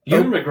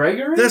Ewan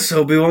McGregor? That's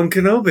Obi-Wan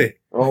Kenobi.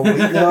 Oh,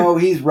 no,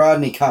 he's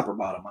Rodney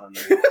Copperbottom. I don't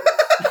know.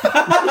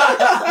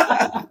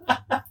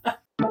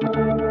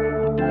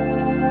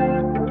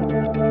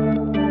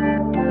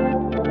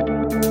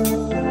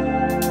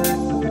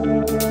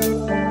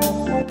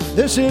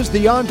 This is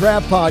the On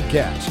Draft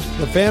Podcast,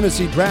 the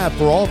fantasy draft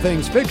for all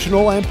things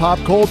fictional and pop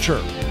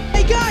culture.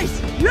 Hey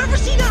guys, you ever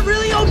seen that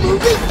really old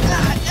movie,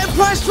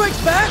 Empire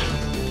Strikes Back?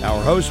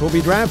 Our host will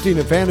be drafting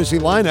a fantasy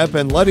lineup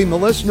and letting the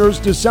listeners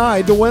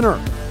decide the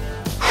winner.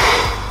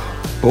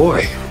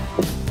 Boy,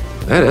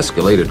 that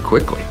escalated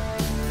quickly.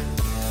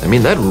 I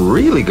mean, that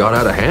really got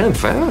out of hand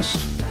fast.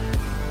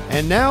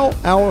 And now,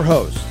 our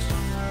hosts.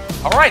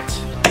 All right,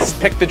 let's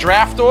pick the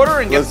draft order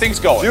and get things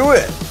going. Do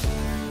it.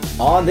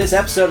 On this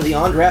episode of the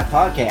On Draft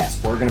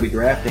Podcast, we're going to be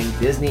drafting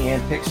Disney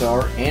and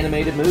Pixar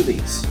animated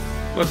movies.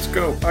 Let's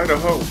go,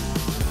 Idaho.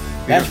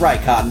 That's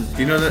right, Cotton.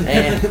 Do you know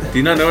that? Do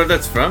you not know where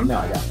that's from? No,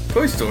 I don't.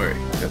 Toy Story.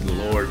 Good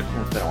Lord.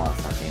 It's been a while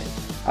since I've seen it.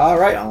 All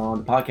right, on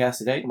the podcast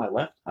today, to my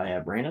left, I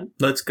have Brandon.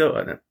 Let's go.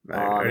 I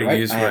already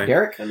used I have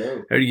Derek.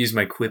 Hello. I already used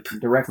my quip.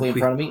 Directly in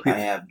front of me, I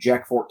have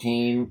Jack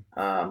 14,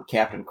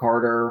 Captain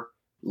Carter,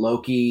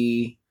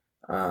 Loki,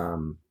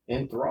 and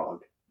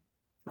Throg.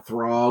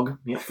 Throg.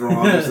 Yeah,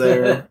 Throg is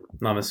there.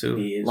 Mama Sue.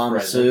 He is Lama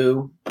present.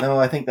 Sue. No,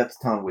 I think that's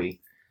Tonwi.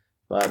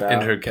 But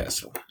And her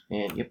castle.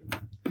 and yep,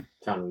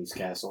 Tonwee's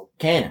Castle.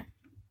 canon.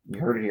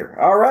 You heard it here.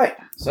 All right.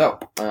 So,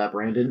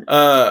 Brandon.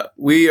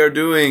 We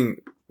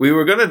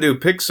were going to do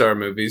Pixar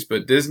movies,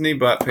 but Disney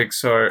bought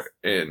Pixar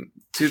in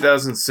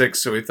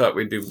 2006, so we thought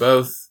we'd do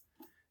both,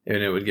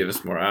 and it would give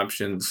us more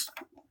options.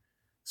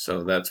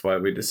 So that's why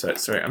we decided.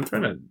 Sorry, I'm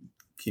trying to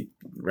keep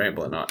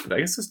rambling on, but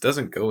I guess this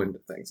doesn't go into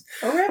things.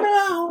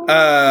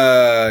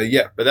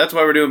 Yeah, but that's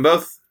why we're doing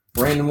both.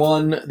 Brandon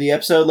won the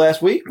episode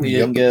last week. We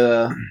didn't get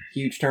a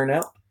huge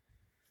turnout.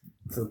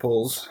 For the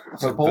polls.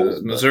 For the polls,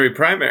 The Missouri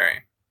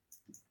primary.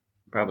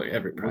 Probably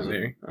every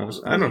primary. I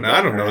don't know.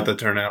 I don't know what the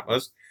turnout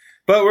was.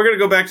 But we're going to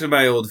go back to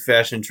my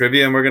old-fashioned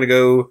trivia, and we're going to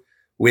go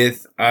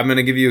with, I'm going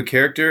to give you a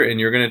character, and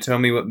you're going to tell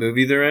me what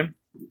movie they're in.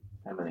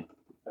 How many?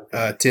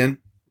 10.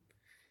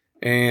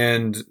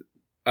 And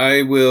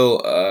I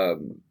will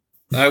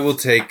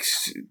take,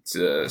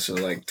 so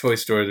like Toy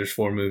Story, there's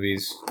 4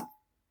 movies.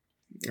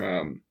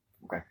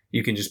 Okay.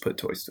 You can just put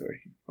Toy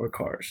Story or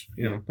Cars,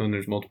 when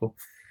there's multiple.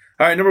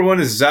 All right, number 1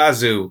 is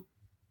Zazu.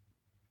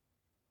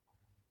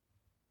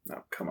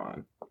 Oh, come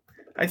on.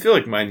 I feel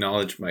like my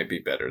knowledge might be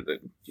better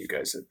than you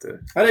guys at the...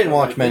 I didn't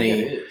watch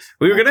many.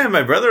 We were going to have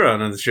my brother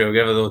on the show,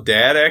 give a little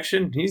dad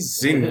action. We've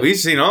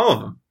seen all of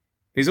them.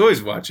 He's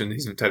always watching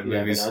these type of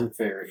movies.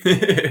 Unfair.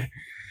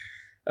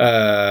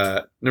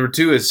 Number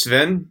 2 is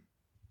Sven.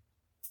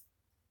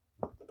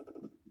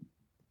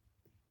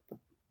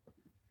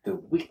 The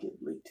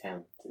wickedly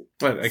talented.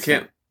 What? I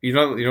can't... You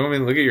don't want me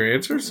to look at your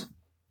answers?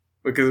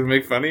 Because it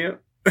make fun of you?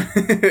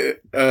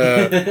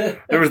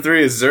 Number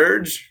 3 is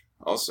Zurge.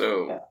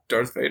 Also,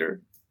 Darth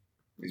Vader.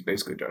 He's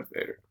basically Darth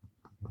Vader.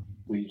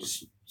 You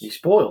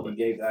spoiled it. You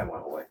gave that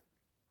one away.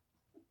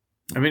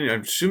 I mean,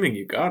 I'm assuming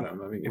you got him.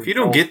 I mean, if you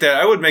don't get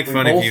that, I would make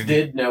fun if you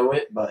did know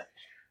it, but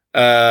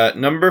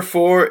number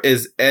 4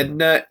 is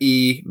Edna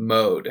E.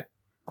 Mode.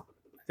 I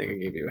think I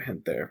gave you a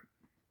hint there.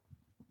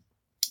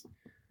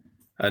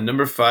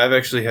 Number 5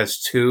 actually has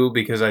 2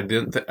 because I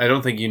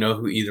don't think you know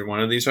who either one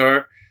of these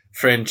are.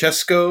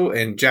 Francesco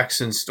and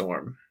Jackson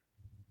Storm.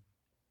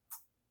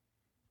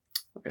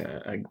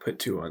 I can put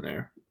 2 on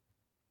there.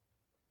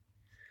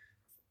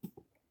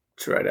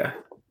 Try to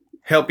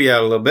help you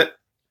out a little bit.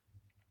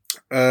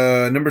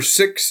 Number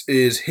 6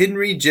 is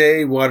Henry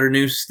J.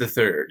 Waternoose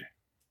III.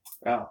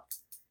 oh,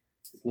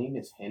 his name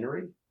is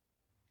Henry.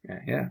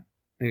 Yeah.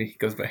 Maybe he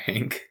goes by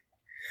Hank.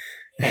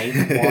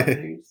 Hank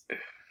Waters.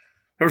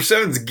 Number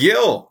 7 is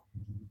Gil.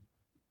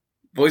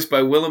 Voiced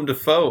by Willem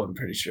Dafoe, I'm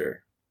pretty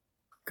sure.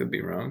 Could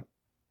be wrong.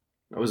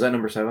 Was that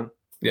number 7?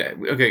 Yeah,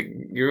 okay.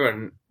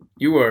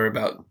 You are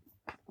about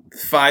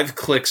 5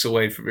 clicks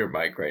away from your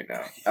mic right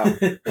now. Oh,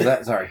 was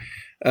that? Sorry.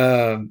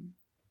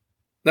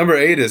 Number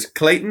 8 is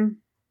Clayton.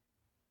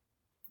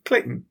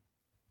 Clayton.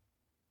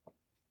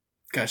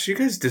 Gosh, you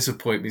guys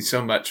disappoint me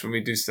so much when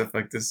we do stuff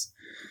like this.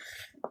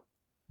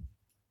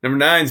 Number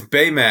 9 is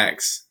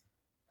Baymax.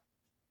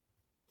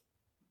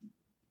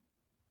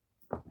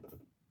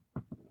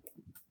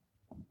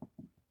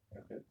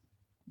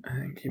 I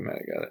think he might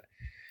have got it.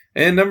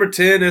 And number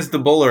 10 is the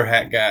bowler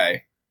hat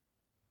guy.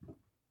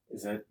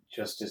 Is that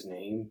just his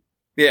name?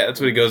 Yeah, that's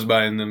what he goes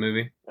by in the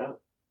movie. Oh.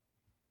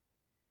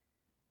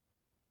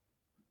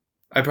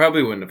 I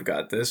probably wouldn't have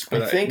got this,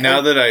 but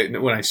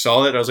when I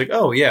saw it, I was like,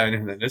 oh yeah, I know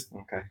who that is.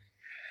 Okay.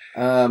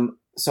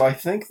 So I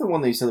think the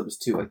one that you said that was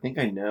 2, I think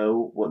I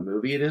know what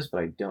movie it is,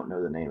 but I don't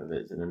know the name of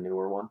it. Is it a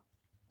newer one?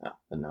 No,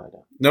 then no, I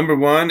don't. Number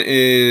 1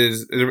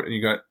 is...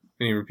 You got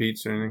any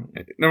repeats or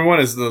anything? Number 1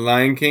 is The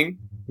Lion King.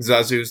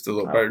 Zazu's the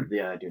little bird.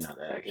 Yeah, I do know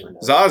that, actually.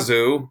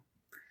 Zazu.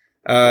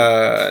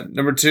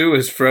 Number 2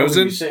 is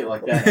Frozen. You say it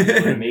like that, I know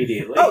it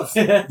immediately. Oh,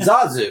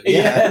 Zazu.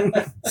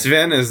 Yeah.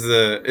 Sven is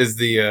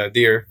the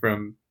deer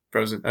from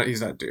Frozen.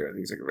 He's not deer. I think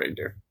he's like a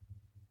reindeer.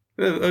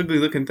 ugly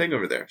looking thing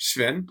over there.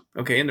 Sven.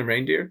 Okay, and the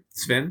reindeer.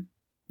 Sven.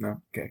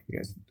 No. Okay, you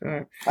guys. All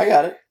right. I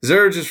got it.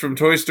 Zurg is from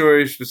Toy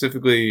Story,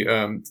 specifically.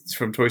 It's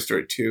from Toy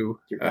Story 2.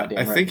 You're goddamn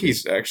I right. think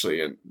he's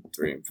actually in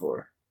 3 and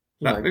 4.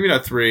 Like- Maybe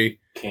not 3.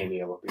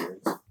 Cameo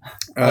appearance.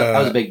 I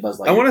was a big Buzz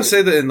Lightyear. I want to kid.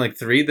 say that in like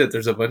 3 that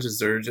there's a bunch of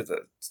Zurg at the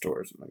store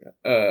or something like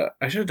that.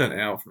 I should have done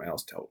Al from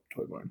Al's Toy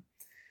Barn.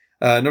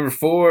 Number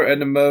 4,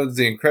 Edna Mode's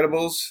The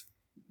Incredibles.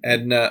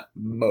 Edna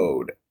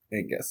Mode,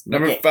 I guess.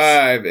 Number Yes.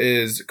 5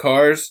 is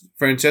Cars.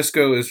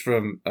 Francesco is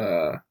from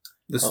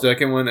the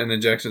second one, and then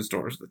Jackson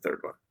Storm's the third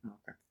one.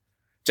 Okay.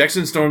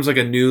 Jackson Storm's like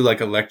a new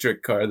like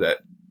electric car that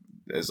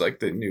is like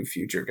the new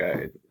future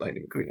guy.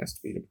 Lightning McQueen has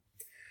to beat him.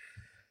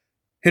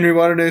 Henry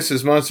Waternoose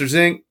is Monsters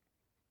Inc.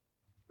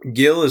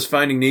 Gil is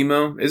Finding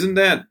Nemo. Isn't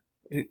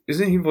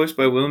he voiced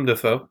by Willem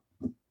Dafoe?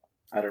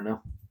 I don't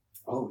know.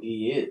 Oh,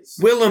 he is.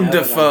 Willem Now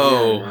that I'm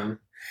Dafoe. hearing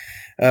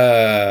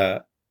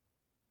him.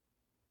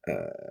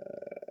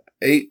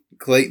 8,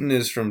 Clayton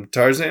is from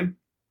Tarzan.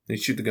 They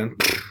shoot the gun.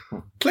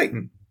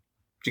 Clayton.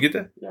 Did you get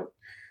that?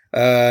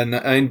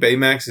 Yep. 9,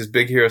 Baymax is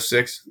Big Hero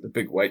 6, the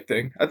big white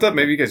thing. I thought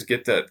maybe you guys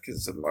get that because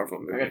it's a Marvel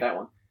I movie. got that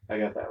one. I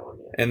got that one,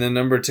 yeah. And then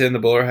number 10, the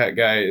bowler hat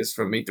guy is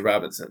from Meet the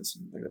Robinsons.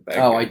 Like the bad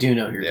Oh, guy. I do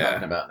know who you're Yeah.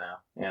 talking about now.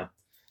 Yeah.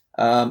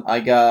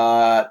 I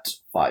got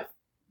 5.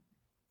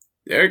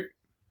 Eric?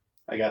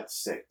 I got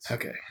 6.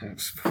 Okay. I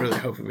was really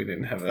hoping we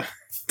didn't have a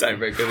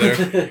tiebreaker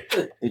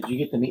there. Did you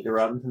get to Meet the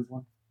Robinsons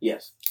one?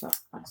 Yes. Oh,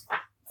 nice.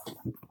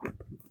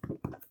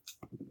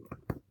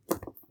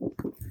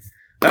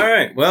 All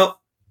right.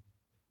 Well,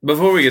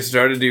 before we get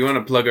started, do you want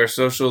to plug our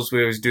socials?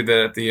 We always do that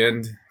at the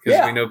end because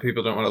Yeah. we know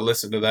people don't want to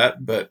listen to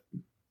that. But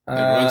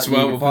Every once in a You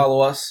while can we'll follow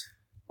us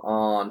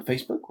on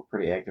Facebook. We're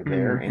pretty active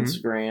there. Mhm.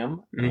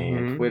 Instagram Mhm.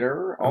 and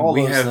Twitter. All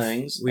We those have-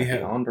 things. we at the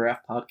have- On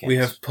Draft Podcast. we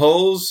have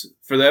polls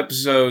for the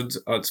episodes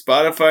on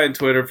Spotify and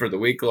Twitter for the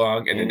week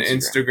long, and And in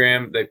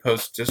Instagram they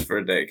post just for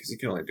a day because you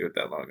can only do it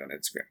that long on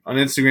Instagram. On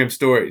Instagram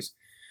stories.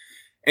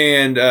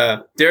 And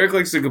Derek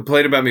likes to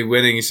complain about me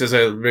winning. He says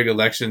I rig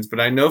elections, but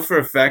I know for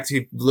a fact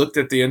he looked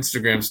at the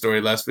Instagram story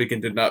last week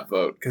and did not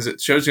vote because it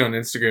shows you on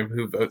Instagram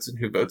who votes and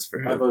who votes for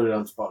I who. voted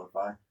on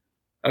Spotify.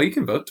 Oh, you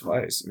can vote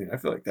twice. I mean, I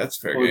feel like that's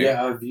fair Well, game.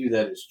 yeah, I view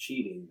that as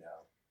cheating,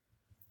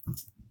 though.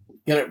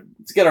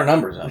 Let's get our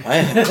numbers up.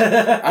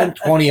 I'm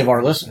 20 of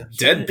our listeners.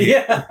 Dead people.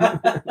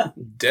 Yeah.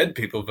 Dead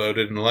people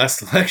voted in the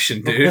last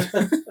election, dude.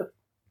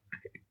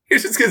 You're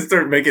just gonna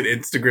start making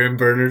Instagram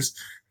burners.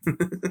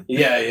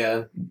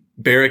 Yeah.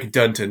 Barrick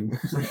Dunton.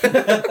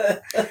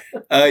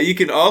 You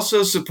can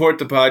also support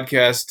the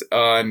podcast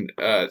on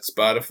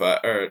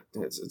Spotify, or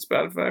is it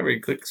Spotify, where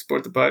you click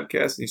support the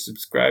podcast and you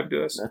subscribe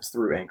to us That's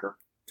through Anchor.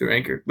 through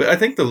Anchor. But I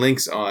think the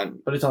link's on.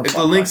 But it's on If the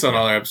Spotify, link's on yeah.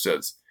 all our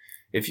episodes.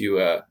 If you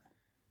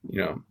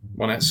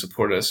want to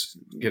support us,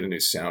 get a new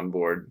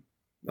soundboard,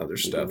 other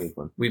stuff. make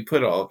one. We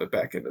put all of it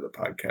back into the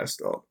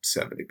podcast, all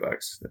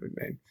 $70 that we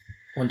made.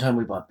 One time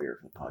we bought beer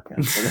for the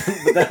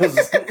podcast. But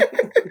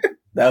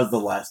that was the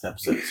last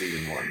episode of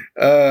season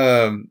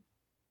 1.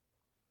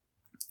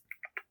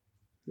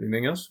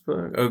 Anything else?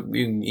 Oh,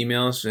 you can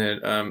email us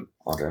at On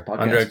Draft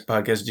Podcast.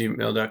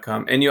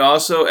 underpodcast@gmail.com. And you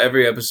also,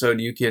 every episode,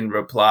 you can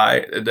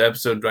reply. The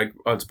episode, like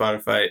on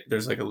Spotify,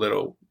 there's like a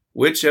little,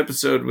 which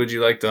episode would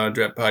you like the On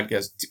Draft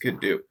Podcast to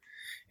do?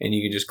 And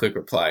you can just click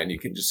reply and you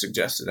can just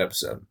suggest an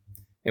episode.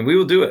 And we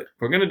will do it.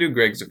 We're going to do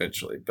Greg's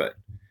eventually, but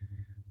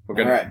we're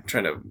going All right. to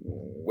try to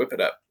whip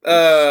it up. Start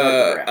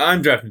the draft.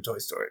 I'm drafting Toy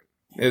Story.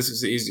 This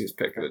is the easiest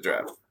pick of the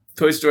draft.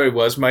 Toy Story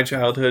was my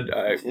childhood.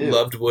 I too.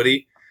 loved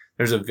Woody.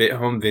 There's a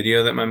home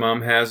video that my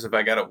mom has of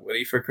I got a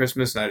Woody for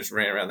Christmas, and I just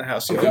ran around the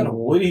house. I got a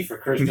Woody for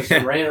Christmas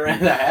and ran around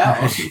the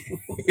house.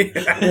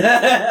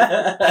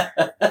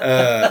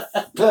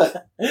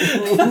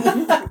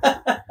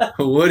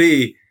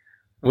 Woody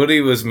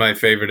was my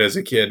favorite as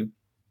a kid.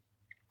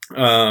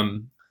 I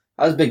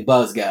was a big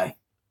Buzz guy.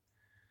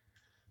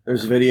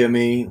 There's a video of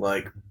me,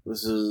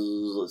 this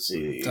is, let's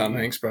see. Tom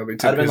Hanks probably I'd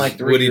took have been his like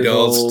 3 Woody years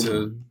dolls old.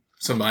 to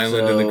some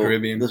island in the So,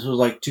 Caribbean. This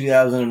was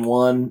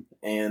 2001,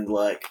 and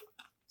so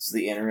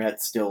the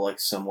internet's still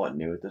somewhat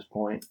new at this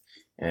point.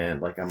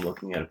 And I'm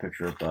looking at a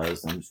picture of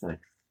Buzz, and I'm just like,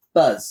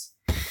 Buzz,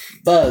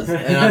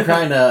 and I'm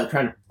trying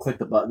to click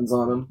the buttons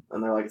on them,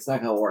 and they're like, it's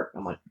not gonna work.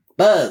 I'm like,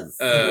 Buzz.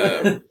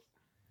 I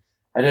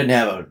didn't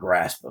have a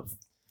grasp of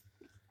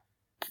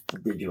the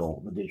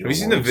digital. Have you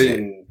seen the world.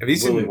 video? Have you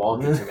seen Willy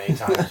Wonka too many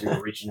times? You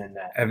were reaching in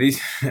that. Have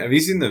you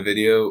seen the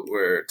video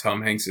where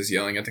Tom Hanks is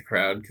yelling at the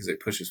crowd because they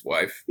push his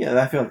wife? Yeah,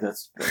 I feel like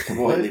that's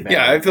completely valid.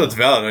 Yeah, I feel it's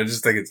valid. I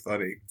just think it's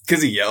funny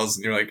because he yells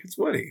and you're like, it's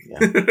Woody. Yeah.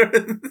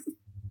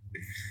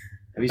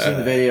 Have you seen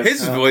the video?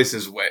 His voice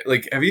is way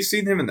have you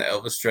seen him in the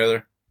Elvis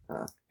trailer?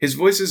 Huh. His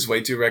voice is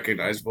way too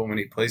recognizable when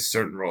he plays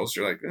certain roles.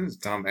 You're like, this is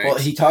Tom Hanks. Well,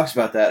 he talks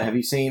about that. Have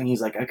you seen?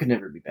 He's like, I could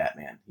never be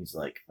Batman. He's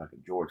like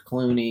fucking George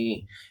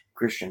Clooney,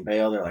 Christian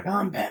Bale. They're like,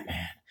 I'm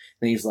Batman.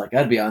 Then he's like,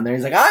 I'd be on there.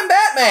 He's like, I'm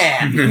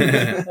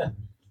Batman.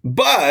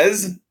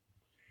 Buzz.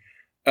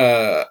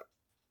 I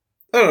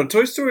don't know.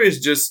 Toy Story is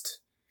just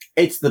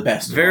It's the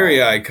best. of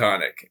very all.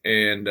 iconic,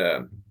 and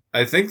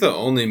I think the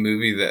only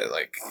movie that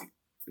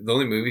the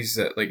only movies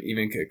that like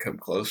even could come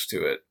close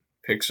to it,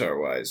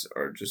 Pixar wise,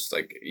 are just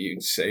like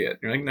you say it.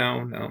 You're like,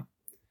 no.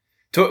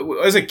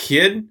 As a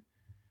kid,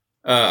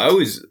 I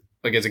always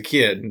like as a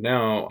kid.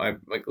 Now I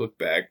like look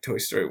back. Toy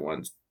Story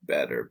 1's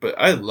better, but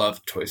I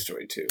loved Toy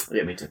Story 2.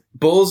 Yeah, me too.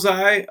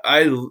 Bullseye,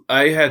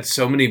 I had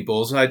so many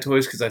Bullseye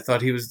toys because I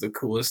thought he was the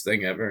coolest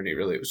thing ever, and he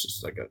really was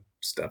just like a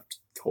stuffed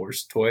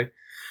horse toy.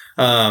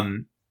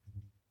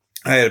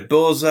 I had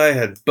Bullseye, I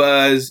had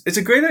Buzz. It's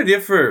a great idea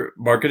for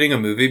marketing a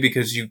movie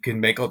because you can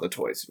make all the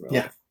toys in real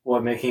life.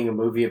 What, making a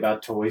movie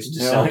about toys to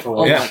They're sell like,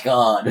 toys? oh my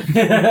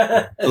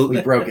god,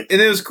 we broke it.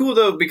 And it was cool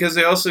though because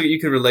they also you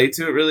could relate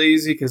to it really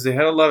easy because they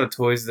had a lot of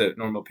toys that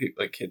normal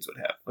people like kids would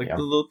have, like the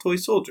little toy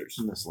soldiers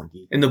And the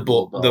Slinky. and the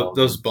Dog.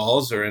 those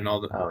balls are in all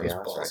the Oh, those yeah,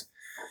 that's balls. right.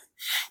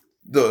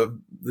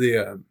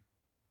 The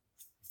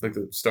like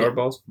the star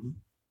balls.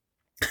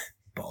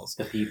 Balls.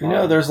 The people. You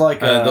know, there's like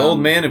The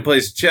old man who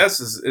plays chess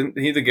isn't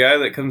he the guy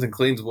that comes and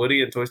cleans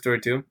Woody in Toy Story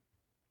 2?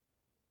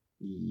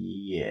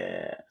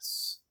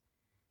 Yes.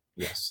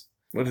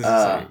 What does it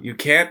say? You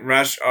can't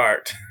rush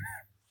art.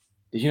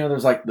 Did you know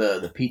there's like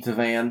the pizza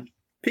van?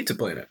 Pizza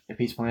Planet. The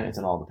Pizza Planet. It's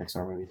in all the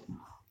Pixar movies.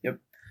 Yep.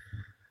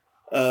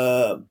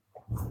 A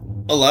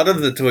lot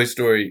of the Toy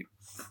Story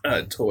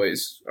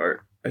toys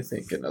are, I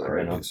think, in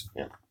other movies.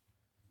 Yeah.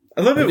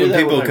 I love They it do when that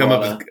people with, come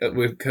like,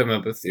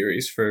 up with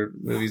theories for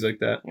movies like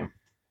that. Yeah.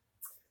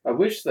 I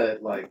wish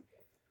that like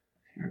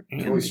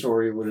Toy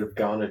Story would have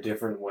gone a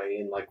different way,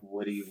 and like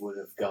Woody would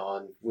have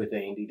gone with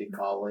Andy to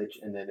college,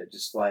 and then it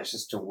just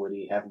flashes to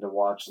Woody having to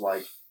watch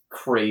like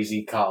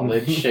crazy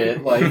college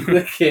shit, like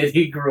the kid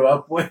he grew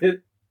up with.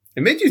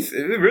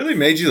 It really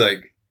made you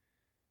like,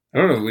 I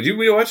don't know, would you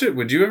watch it?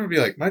 Would you ever be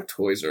like, my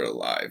toys are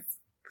alive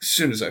as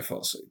soon as I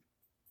fall asleep?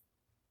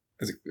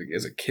 As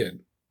a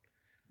kid.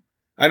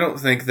 I don't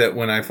think that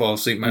when I fall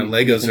asleep, my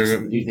Legos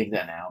are... Do you think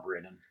that now,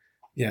 Brandon?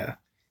 Yeah.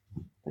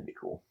 That'd be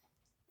cool.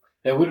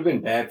 It would have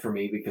been bad for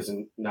me because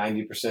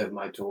 90% of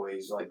my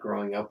toys, like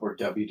growing up, were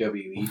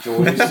WWE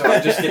toys, so I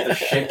just get the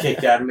shit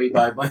kicked out of me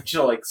by a bunch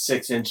of like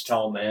 6-inch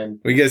tall men.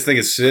 What do you guys think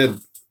of Sid?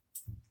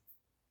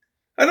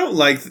 I don't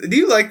like... Do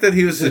you like that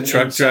he was the In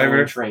truck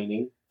driver?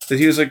 training. That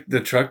he was like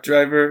the truck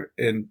driver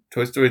in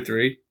Toy Story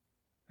 3?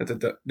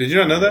 Did you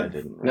not know I that?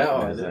 didn't No,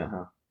 recognize I that, didn't.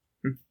 huh?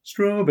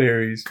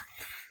 Strawberries.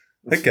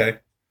 Okay.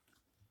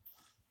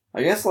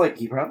 I guess like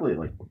he probably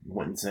like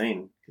went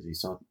insane because he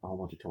saw a whole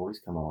bunch of toys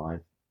come alive.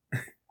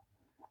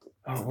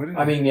 Oh, what did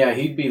I mean, yeah,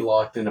 he'd be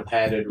locked in a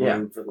padded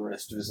room for the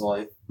rest of his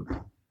life.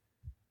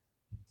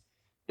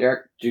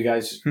 Derek, do you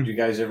guys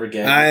ever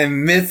get?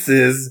 I'm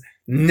Mrs.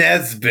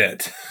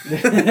 Nesbit.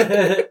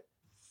 Did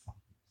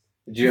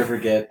you ever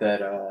get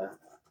that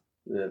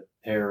the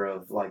pair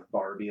of like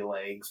Barbie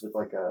legs with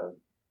like a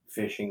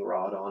fishing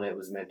rod on it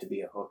was meant to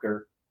be a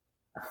hooker?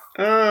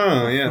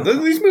 Oh, yeah.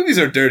 These movies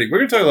are dirty. We're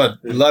going to talk about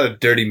a lot of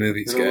dirty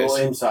movies, There's a little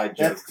guys. inside joke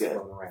That's good.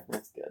 going around.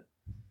 That's good.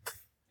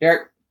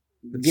 Derek,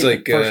 It's get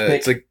like, the first pick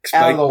it's like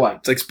out of the Spy, way.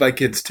 it's like Spy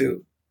Kids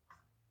 2.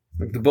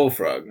 Like the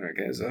bullfrog,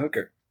 okay, is a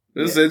hooker.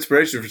 This is the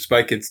inspiration for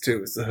Spy Kids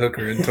 2. It's the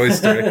hooker in Toy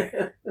Story.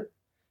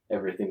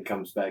 Everything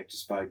comes back to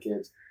Spy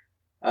Kids.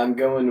 I'm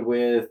going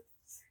with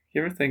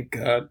You ever think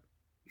God?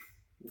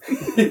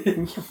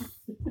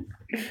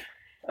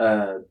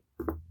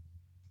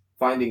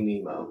 Finding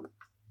Nemo,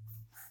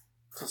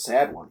 It's a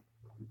sad one.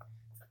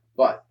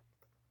 but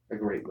a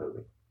great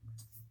movie.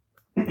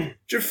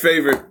 What's your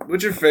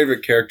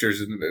favorite characters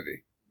in the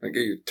movie? Like, are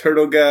you a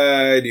turtle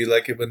guy? Do you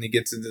like it when he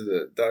gets into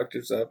the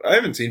doctor's office? I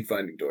haven't seen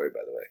Finding Dory,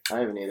 by the way. I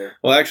haven't either.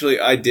 Well, actually,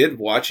 I did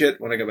watch it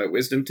when I got my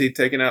wisdom teeth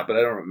taken out, but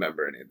I don't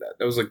remember any of that.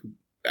 That was like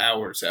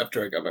hours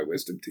after I got my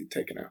wisdom teeth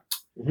taken out.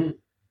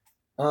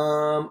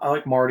 I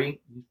like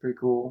Marty. He's pretty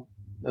cool.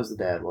 That was the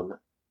dad, wasn't it?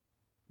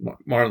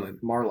 Marlin.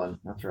 Marlin.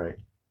 That's right.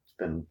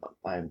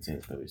 I haven't seen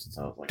this movie since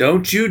I was like.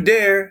 Don't you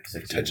dare!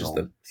 6 years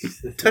old.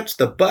 Touch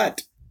the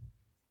butt.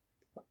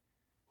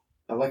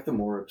 I like the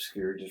more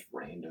obscure, just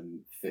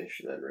random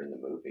fish that are in the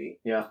movie.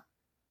 Yeah.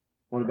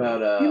 What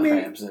about You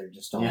mean- crabs that are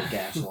just on the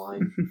gas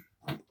line?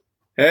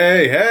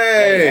 Hey!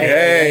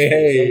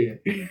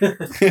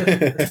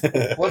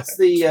 What's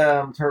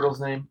the turtle's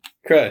name?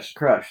 Crush.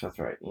 Crush. That's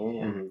right. Yeah.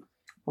 Mhm.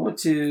 I went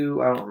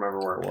to. I don't remember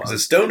where it was.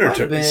 It's a stoner It might have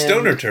turtle. been-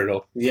 Stoner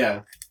turtle.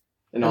 Yeah,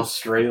 an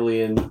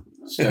Australian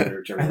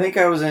stoner turtle. I think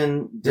I was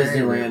in Very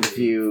Disneyland weird. a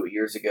few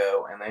years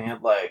ago, and they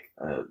had like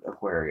an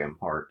aquarium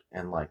part,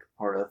 and like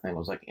part of the thing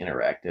was like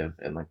interactive,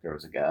 and like there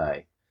was a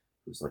guy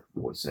who was like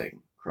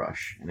voicing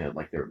Crush, and it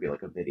like there would be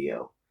like a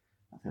video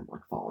of him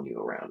like following you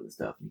around and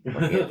stuff, and you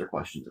could like answer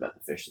questions about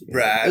the fish. That you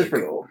Right. It was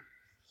pretty cool.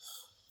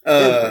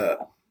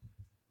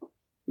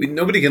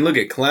 Nobody can look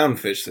at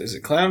clownfish. Is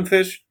it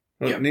clownfish?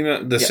 Yeah.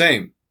 Nemo, the Yeah.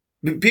 same.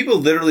 People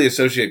literally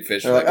associate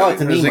fish. They're like, oh,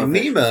 it's a There's like Nemo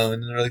fish. Nemo,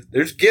 and they're like,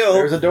 there's Gil.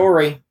 There's a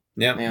Dory.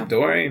 Yeah, Yeah.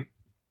 Dory.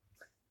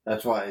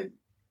 That's why,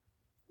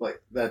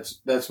 like, that's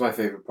my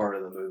favorite part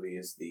of the movie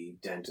is the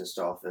dentist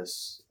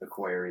office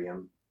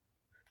aquarium.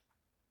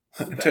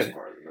 It's the best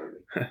part of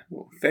the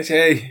movie.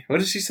 Hey, what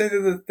does she say to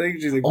the thing?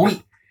 She's like,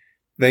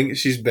 Oi.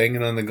 she's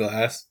banging on the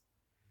glass.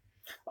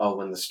 Oh,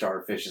 when the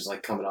starfish is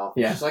like coming off.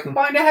 Yeah. It's just like,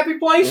 find a happy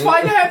place,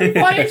 find a happy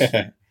place.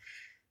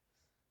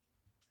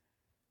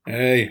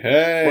 Hey,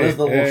 hey. What does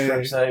the little hey.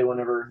 shrimp say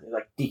whenever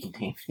like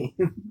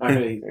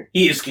decontaminate?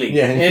 He is clean.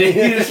 Yeah. And he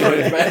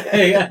destroys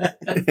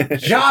back.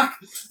 Jacques!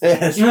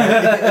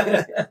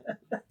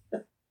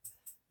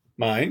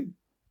 Mine?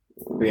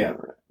 But yeah,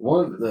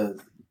 one of the...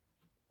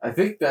 I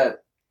think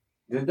that...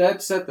 Did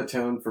that set the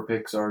tone for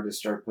Pixar to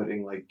start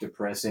putting, like,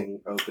 depressing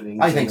openings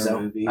I think in their so.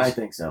 movies? I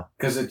think so.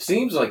 Because it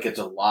seems like it's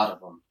a lot of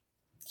them.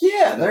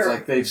 Yeah, It's they're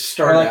like they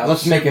start like, out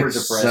let's make super it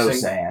depressing. so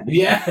sad.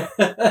 Yeah.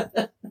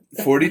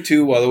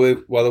 42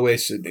 while away,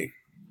 Sydney.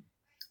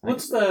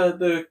 What's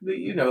the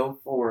you know,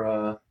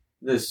 for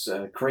this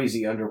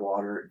crazy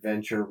underwater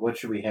adventure, what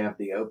should we have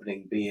the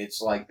opening be?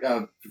 It's like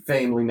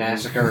family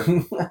massacre,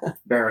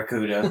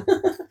 barracuda.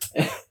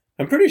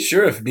 I'm pretty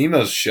sure if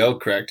Nemo's shell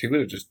cracked, he would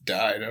have just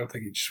died. I don't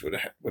think he just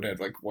would have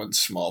like one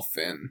small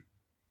fin.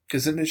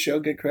 Because didn't his shell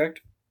get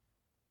cracked?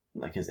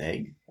 Like his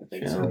egg. I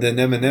think Yeah. so. The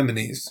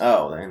anemones.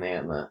 Oh, and they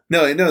had the.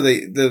 No,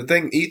 the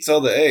thing eats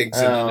all the eggs,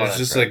 and Oh, there's that's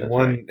just right, like that's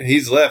one. right.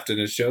 He's left, and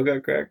his shell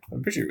got cracked.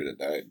 I'm pretty sure he would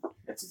have died.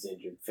 That's his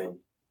injured fin.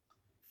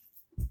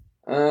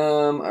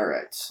 All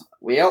right.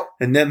 Well,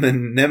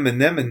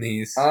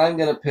 Anemones. I'm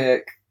gonna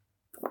pick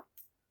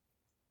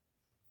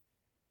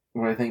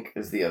what I think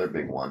is the other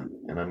big one,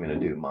 and I'm gonna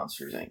do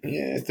Monsters Inc.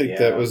 Yeah, I think Yeah,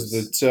 that that was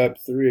was- the top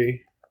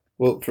 3.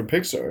 Well, from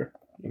Pixar.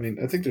 I mean,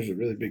 I think there's a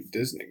really big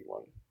Disney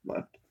one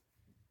left.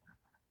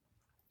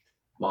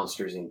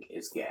 Monsters Inc.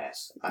 is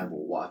gas. I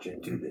will watch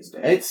it to this day.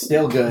 It's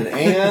still good,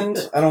 and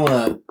I don't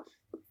want to.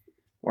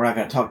 We're not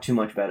gonna talk too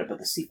much about it, but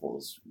the sequel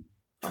is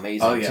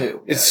amazing Oh, yeah.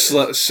 too. It's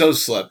so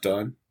slept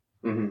on.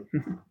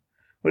 Mm-hmm.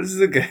 What is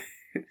the guy?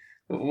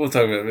 We'll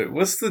talk about it.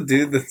 What's the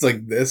dude that's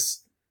like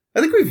this? I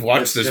think we've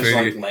watched this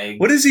movie. Like legs.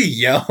 What does he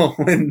yell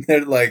when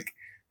they're like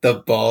the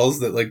balls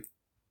that like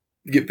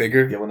get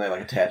bigger? Yeah, when they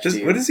like attach Just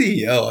to you. what does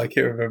he yell? I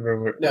can't remember.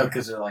 Where, No,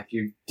 because they're like,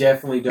 you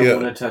definitely don't Yeah.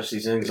 want to touch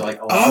these things. Like,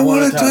 oh, I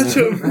want wanna to touch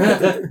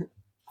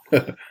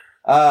them.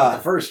 The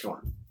first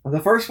one. The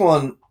first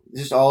one,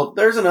 just all.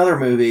 There's another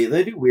movie.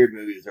 They do weird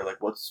movies. They're like,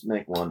 let's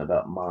make one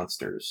about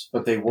monsters.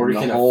 But they work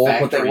And in the a whole-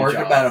 factory but they work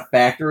job. about a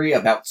factory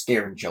about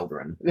scaring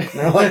children. And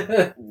they're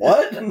like,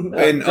 what? and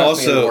Trust me, it'll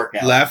also, work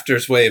out.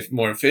 laughter's way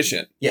more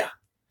efficient.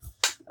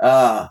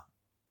 Were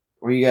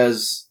you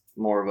guys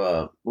more of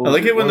a? I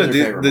like it when the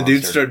dudes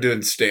dudes start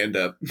doing stand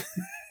up.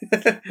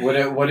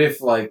 What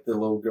if like the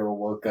little girl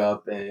woke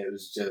up and it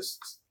was just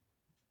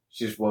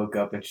she just woke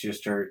up and she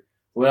just heard,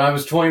 when I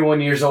was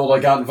 21 years old I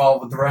got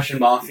involved with the Russian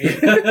mafia.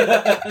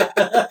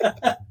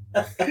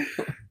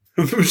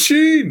 The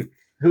machine.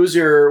 Who's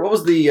your? What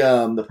was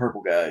the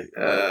purple guy?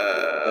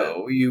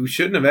 You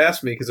shouldn't have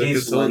asked me because I could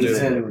He's have told Lindsay.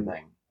 you. and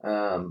everything.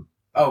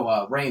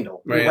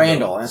 Randall.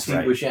 Randall. That's Steve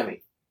right.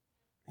 Buscemi.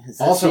 Is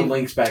that Also Steve-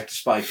 links back to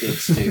Spy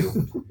Kids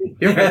too.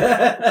 You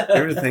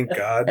ever think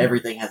God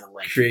everything has a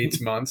link. creates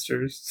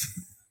monsters?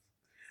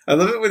 I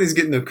love it when he's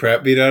getting the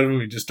crap beat out of him.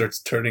 He just starts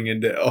turning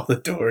into all the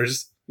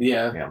doors.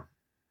 Yeah.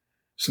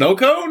 Snow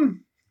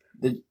cone.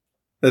 Did-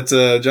 That's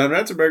John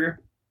Ratzenberger.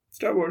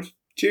 Star Wars.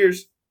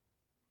 Cheers.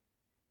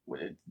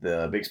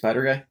 The big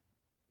spider guy.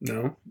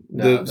 No,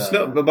 No,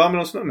 the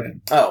abominable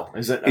snowman. Oh,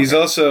 is it? He's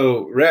okay.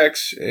 also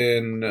Rex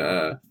in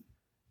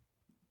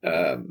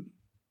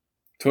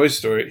Toy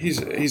Story. He's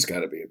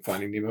got to be in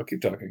Finding Nemo.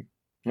 Keep talking.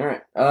 All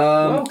right.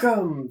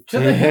 Welcome to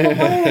the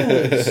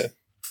Himalayas.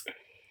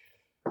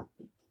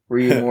 Were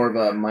you more of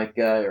a Mike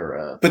guy or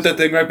a? Put that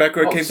thing right back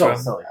where it came from.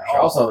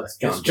 Also, it's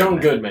John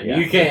Goodman. Yeah.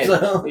 You can't.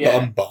 So- Yeah.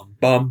 Bum bum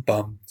bum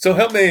bum. So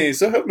help me.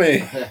 So help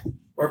me.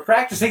 We're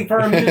practicing for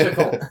a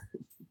musical.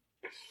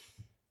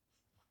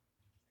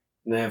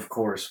 And then, of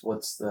course,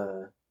 what's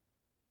the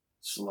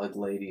slug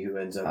lady who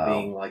ends up Oh.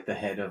 being like the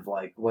head of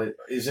like what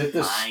is it?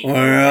 This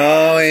We're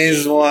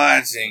always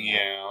watching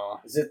you.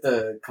 is it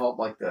the called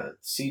like the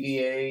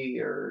CDA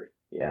or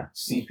Yeah.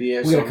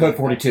 CPS? We got a code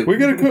 42. We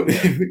got a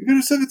we got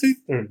a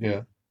 17.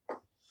 Yeah.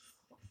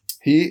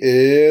 He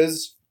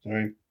is.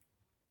 Sorry.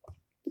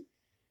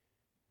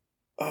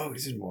 Oh,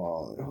 he's in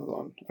Wall. Hold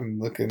on. I'm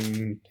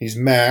looking. He's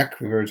Mac.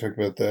 We've already talked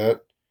about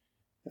that.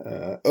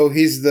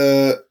 He's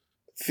the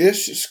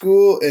fish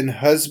school and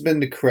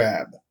husband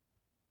crab.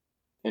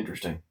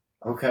 Interesting.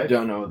 I Okay.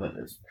 don't know what that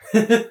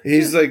is.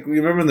 He's like, you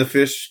remember when the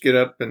fish get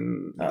up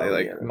and they Oh,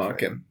 like yeah, that's mock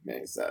right. him? Yeah,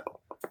 he's that. All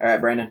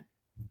right, Brandon.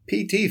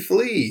 PT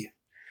Flea.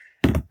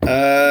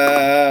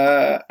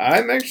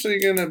 I'm actually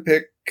gonna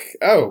pick.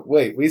 Oh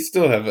wait, we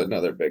still have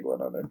another big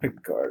one on there. Pick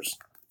the cars.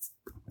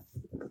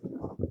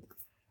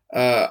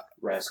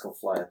 Rascal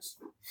Flats.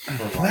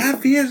 La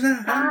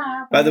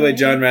Fiesta. By the way,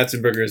 John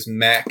Ratzenberger is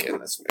Mac in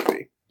this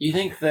movie. You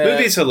think that?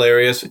 Movie's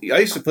hilarious. I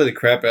used to play the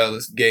crap out of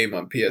this game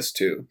on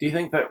PS2. Do you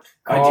think that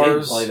I did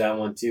Cars play that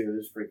one too. It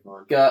was pretty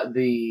fun. got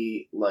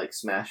the like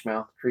Smash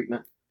Mouth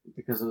treatment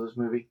because of this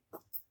movie?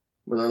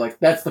 Where they're like,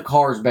 "That's the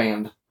Cars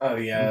band." Oh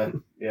yeah,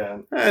 yeah.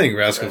 I think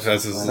Rascal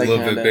Fest is a They little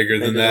kinda- bit bigger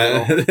they than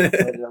did a They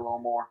that. did a little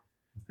more.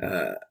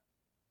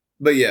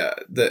 But yeah,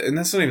 and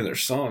that's not even their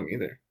song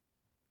either.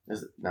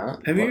 Is it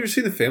not? Have you ever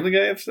seen the Family Guy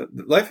episode?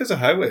 Life is a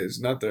Highway is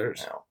not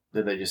theirs. No.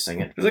 Did they just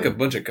sing it? There's like a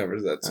bunch of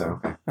covers of that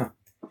song. Oh,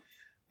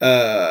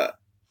 okay.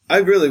 I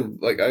really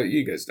like.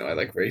 You guys know I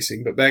like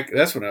racing, but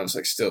that's when I was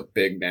like still a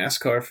big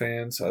NASCAR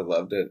fan, so I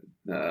loved it.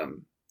 A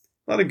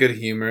lot of good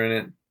humor in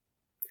it.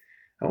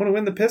 I want to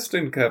win the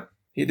Piston Cup.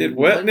 He did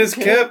wet in his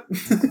cap.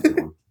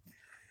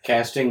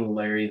 Casting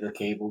Larry the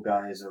Cable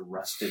Guy as a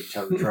rusted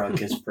tow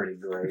truck is pretty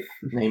great.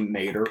 Named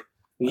Mater.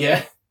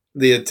 Yeah.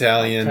 The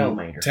Italian Got,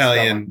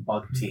 like,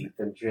 buck teeth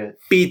and shit.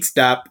 beat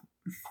stop.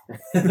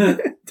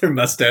 Their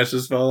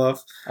mustaches fall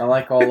off. I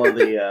like all of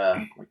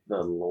the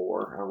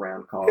lore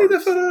around cars. Hey, the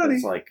Ferrari.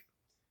 It's like,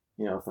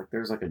 if like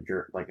there's like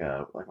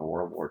a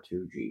World War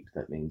II Jeep,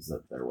 that means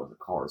that there was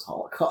a cars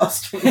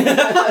holocaust. Think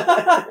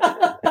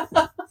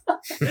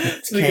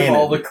of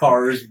all the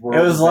cars. It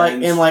was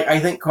like in I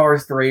think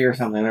Cars 3 or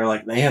something. They're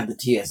like, they have the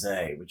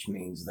TSA, which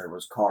means there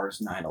was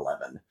Cars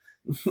 9/11.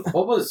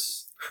 What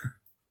was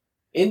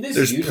in this?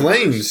 There's universe,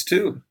 planes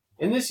too.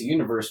 In this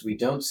universe, we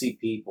don't see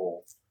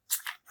people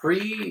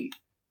pre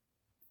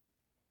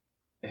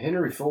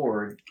Henry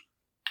Ford.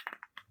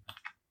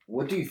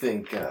 What do you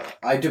think?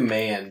 I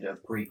demand a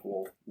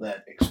prequel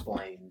that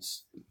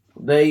explains.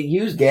 They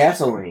use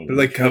gasoline. They're,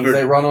 like, which means covered-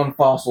 They run on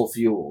fossil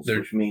fuels, They're-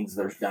 which means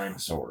there's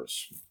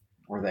dinosaurs.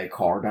 Were they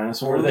car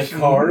dinosaurs? Were they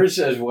cars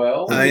as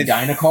well? Were they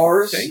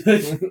dinocars?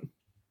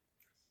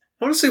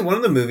 I want to say one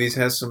of the movies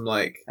has some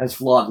like. That's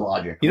flawed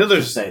logic. You know, Let's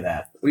there's- just say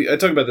that. I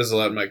talk about this a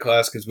lot in my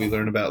class because we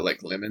learn about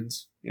like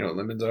lemons. You know what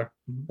lemons are?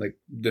 Like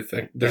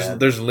defect.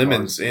 There's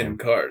lemons Cars, in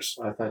cars.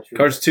 I thought you.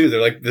 Cars 2,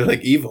 they're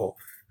like evil.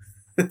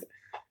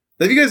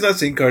 Have you guys not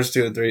seen Cars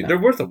 2 and 3? No. They're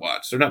worth a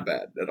watch. They're not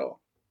bad at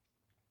all.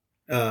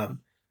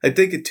 I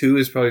think 2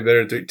 is probably better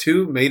than 3.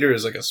 2, Mater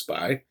is like a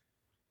spy.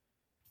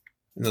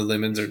 And the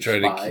lemons are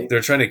trying Spy? they're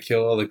trying to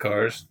kill all the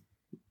cars.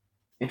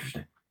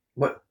 Interesting.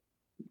 What?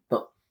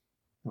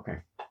 Okay.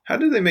 How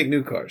do they make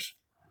new cars?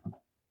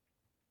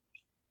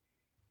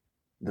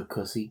 The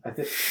cussy. I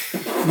think.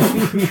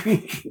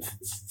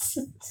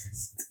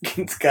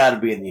 It's got to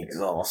be in the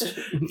exhaust.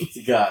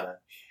 You gotta.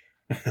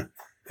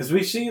 Because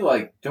we see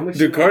don't we see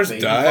Do cars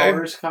baby die?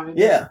 Cars kind of?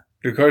 Yeah,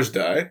 Do cars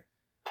die?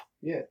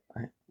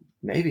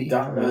 maybe.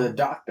 Doc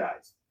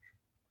dies.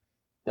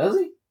 Does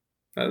he?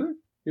 Are they?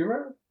 You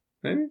remember?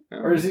 Maybe? I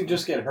don't Or does know. he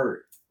just get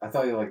hurt? I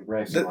thought he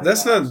wrecks. and,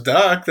 That's dies. not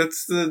Doc.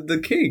 That's the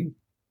king.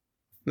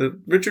 The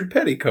Richard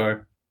Petty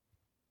car.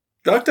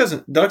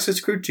 Doc's his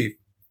crew chief.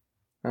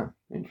 Huh.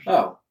 Interesting.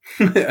 Oh,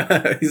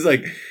 He's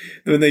like,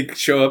 when they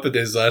show up at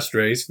his last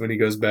race, when he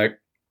goes back,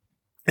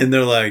 and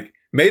they're like,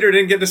 Mater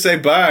didn't get to say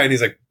bye, and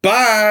he's like,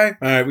 bye!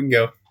 Alright, we can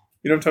go.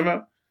 You know what I'm talking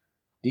about?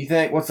 Do you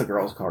think, what's the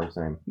girl's car's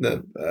name?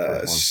 The First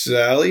one.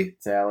 Sally.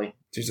 Sally?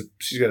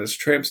 She's got his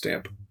tramp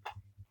stamp.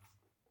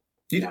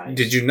 Nice.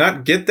 Did you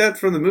not get that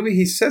from the movie?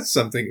 He said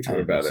something to I her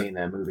haven't about it. seen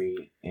that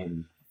movie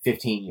in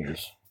 15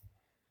 years.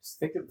 just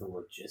think of the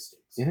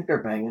logistics. Do you think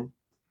they're banging?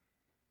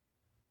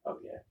 Oh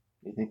yeah.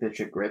 Do you think that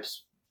shit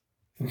grips?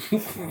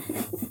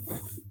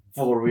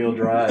 4-wheel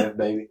drive,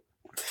 baby.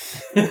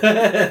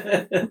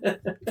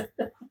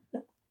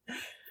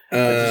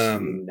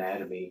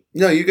 Anatomy.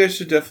 No, you guys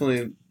should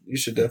definitely.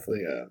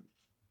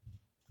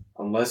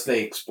 Unless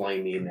they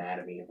explain the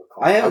anatomy of a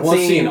car. I haven't want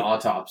to see seen- an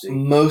autopsy.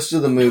 Most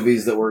of the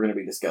movies that we're going to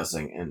be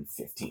discussing in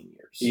 15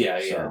 years. Yeah,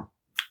 So, yeah.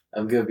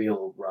 I'm going to be a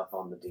little rough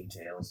on the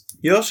details.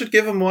 Y'all should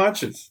give them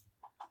watches.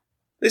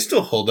 They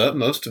still hold up,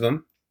 most of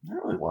them. I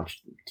don't really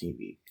watch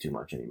TV too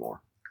much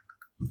anymore.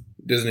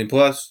 Disney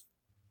Plus.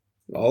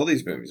 All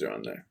these movies are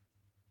on there.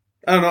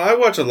 I don't know. I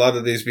watch a lot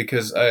of these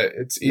because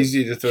it's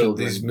easy to throw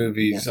Children, these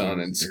movies nephews, on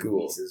in their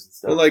school. nieces and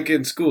stuff. Well, like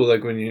in school,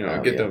 like when you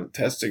Oh, get yeah. done with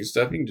testing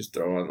stuff, you can just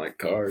throw on like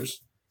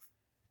Cars.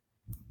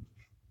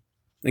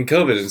 And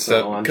COVID and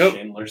stuff. On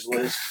Schindler's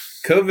List.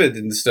 COVID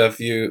and stuff.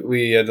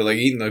 We had to like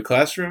eat in the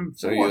classroom.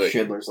 So I you watched like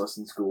Schindler's List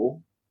in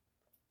school.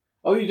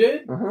 Oh, you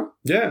did? Uh-huh.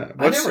 yeah.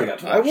 I never got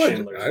to watch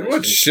Schindler's I List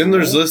watched in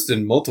Schindler's school. List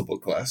in multiple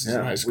classes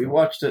in high school. We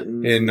watched it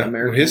In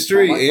American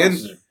history My and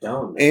classes are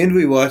dumb. and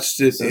we watched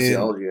it in.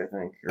 sociology, I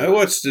think. I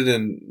watched it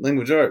in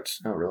language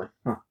arts. Oh, really?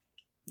 Huh.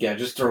 Yeah,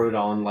 just throw it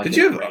on like Did a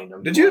you have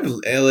random.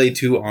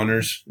 LA2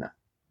 honors? No.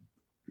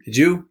 Did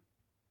you?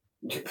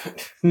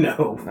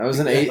 No. I was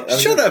an 8.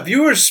 Shut up!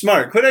 You were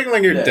smart. Quit acting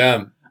like you're Yeah.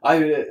 dumb.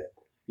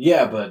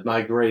 Yeah, but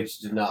my grades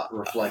did not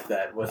reflect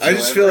that whatsoever. I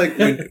just feel like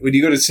when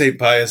you go to St.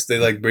 Pius, they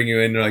like bring you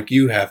in. They're like,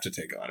 you have to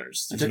take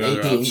honors. I There's took no other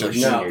 18 option.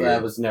 English. No,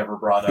 that was never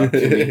brought up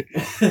to me.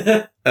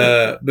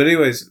 But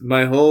anyways,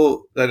 I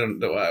don't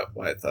know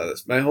why I thought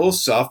this. My whole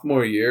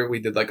sophomore year, we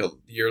did like a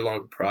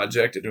year-long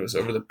project, and it was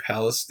over the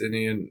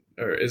Palestinian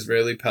or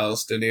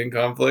Israeli-Palestinian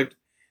conflict.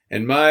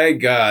 And my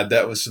God,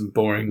 that was some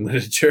boring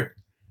literature.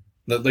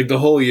 Like the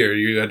whole year,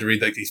 you had to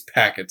read like these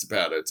packets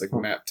about it. It's like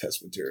map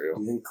test material.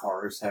 Do you think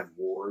cars have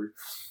wars?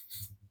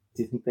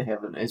 Do you think they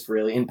have an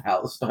Israeli and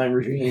Palestine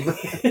regime?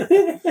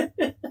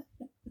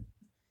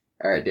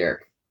 All right,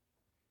 Derek.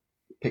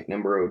 Pick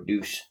number o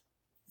douche.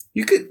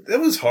 That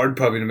was hard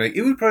probably to make.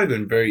 It would probably have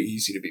been very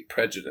easy to be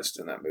prejudiced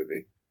in that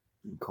movie.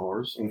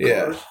 Cars.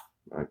 Yeah.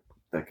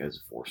 That guy's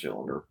a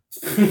 4-cylinder.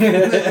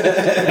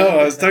 No,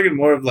 I was talking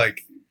more of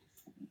like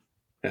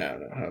I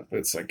don't know.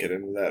 Let's not get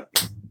into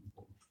that.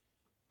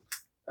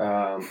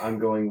 I'm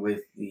going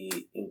with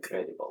The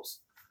Incredibles.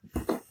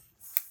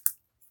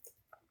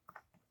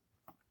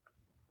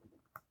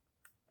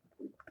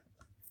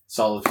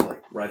 Solid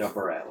flick, right up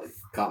our alley.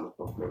 Comic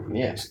book movie,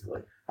 Yeah.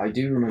 basically. I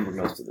do remember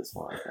most of this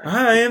line.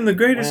 I am the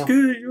greatest Well-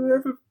 good you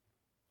ever.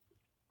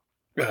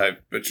 I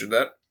butchered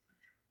that.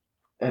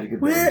 I had a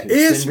good Where one, too.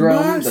 is Syndrome,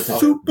 my that's a-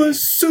 super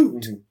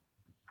suit? Mhm.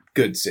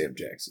 Good Sam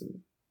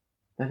Jackson.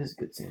 That is a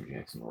good Sam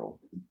Jackson role.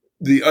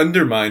 The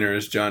Underminer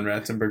is John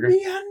Ratzenberger.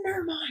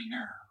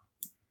 Underminer.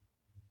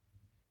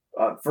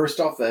 First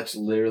off, that's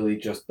literally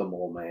just the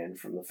Mole Man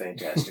from the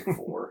Fantastic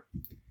Four.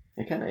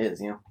 It kind of is,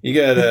 yeah. You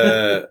got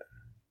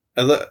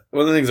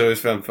one of the things I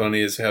always found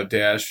funny is how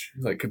Dash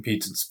like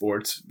competes in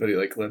sports, but he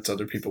like lets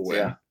other people win.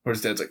 Yeah. Where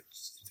his dad's like,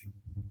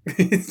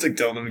 he's like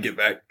telling him to get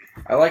back.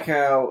 I like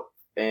how,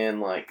 and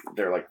like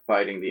they're like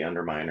fighting the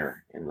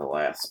Underminer in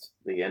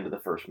the end of the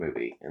first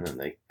movie, and then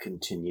they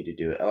continue to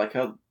do it. I like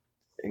how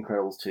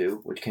Incredibles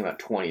 2, which came out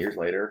 20 years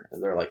later,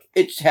 and they're like,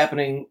 it's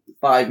happening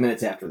 5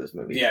 minutes after this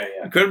movie. yeah.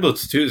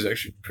 Incredibles 2 is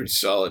actually pretty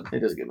solid.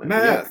 It is a good movie.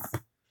 Math.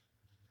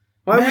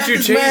 Why Math would you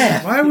is change?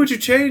 math. Why would you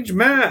change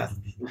math?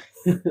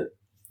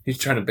 He's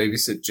trying to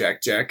babysit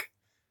Jack.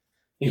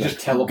 He just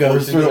Goes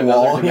teleports through into the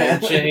another wall, yeah.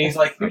 dimension. He's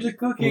like, here's a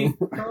cookie.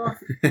 What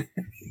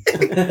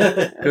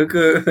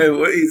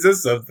he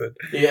says something.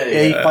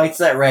 Yeah, he fights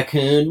that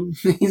raccoon.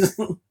 He's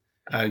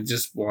I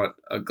just want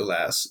a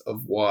glass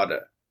of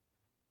water.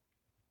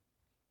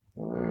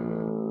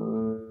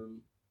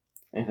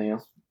 anything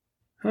else?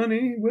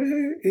 Honey,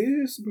 where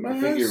is I my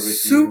figured with you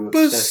super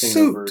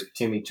obsessing over suit?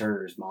 Timmy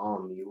Turner's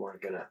mom, you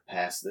weren't gonna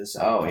pass this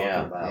up. Oh, talking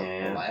yeah. about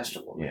Yeah. the last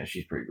one. Yeah,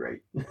 she's pretty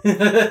great.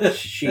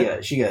 she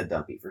got a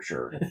dumpy for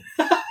sure.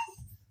 I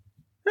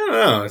don't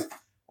know.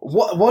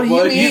 What do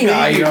you mean?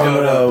 I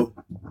don't know.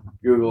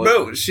 Google it.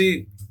 Bro,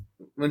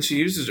 when she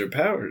uses her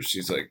powers,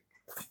 she's like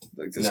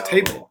this No.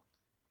 table.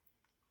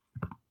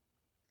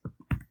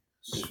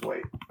 Just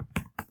wait.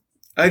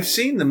 I've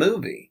seen the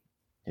movie.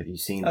 Have you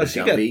seen Oh,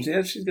 the dumpy?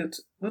 she's got,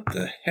 what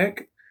the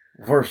heck?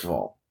 First of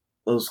all,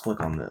 let's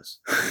click on this.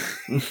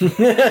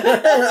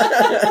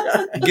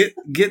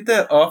 Get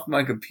that off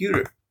my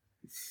computer.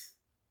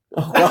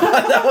 Oh god,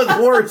 that was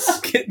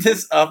worse. Get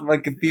this off my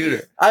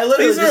computer. I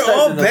literally These just are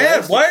all typed in the bad.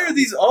 list. Why are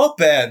these all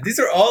bad? These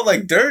are all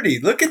like dirty.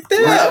 Look at Wow.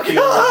 that. Oh,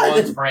 God.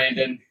 Once,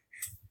 Brandon.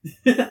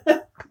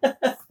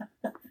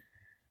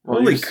 Well,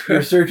 Holy your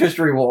crap. search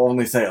history will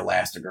only say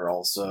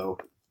Elastigirl, so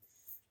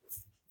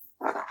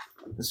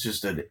it's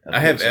just a I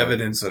have Pixar.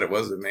 evidence that it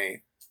wasn't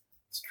me.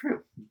 It's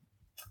true.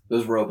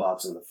 Those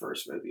robots in the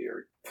first movie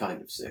are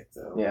kind of sick,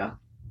 though. Yeah.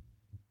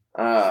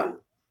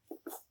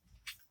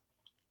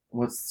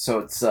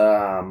 It's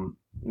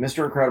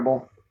Mr.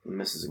 Incredible,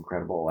 Mrs.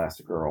 Incredible,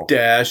 Elastigirl,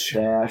 Dash,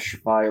 Dash,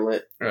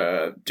 Violet,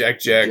 Jack,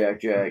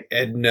 Jack,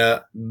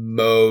 Edna,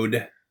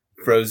 Mode,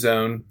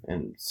 Frozone,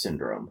 and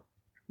Syndrome.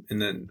 and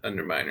then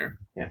Underminer.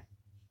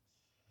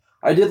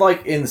 I did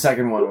like in the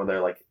second one where they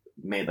like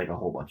made like a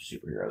whole bunch of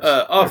superheroes.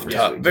 Off Every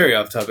top, week. very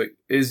off topic.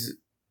 Is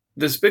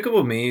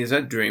Despicable Me? Is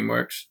that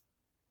DreamWorks?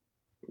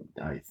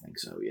 I think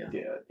so. Yeah,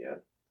 Yeah.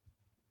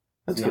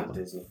 that's It's a good. not one.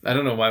 Disney. I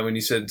don't know why when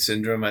you said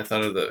Syndrome, I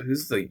thought of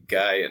who's the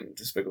guy in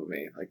Despicable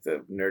Me? Like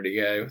the nerdy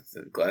guy with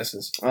the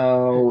glasses.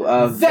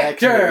 Oh,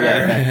 Vector!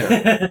 Yeah,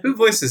 Vector. Who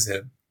voices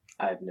him?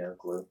 I have no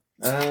clue.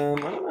 I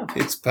don't know.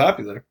 It's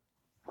popular.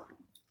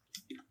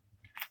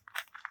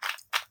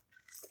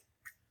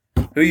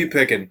 Who you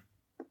picking?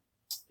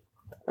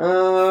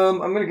 I'm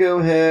gonna go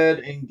ahead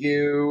and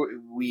go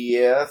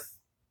with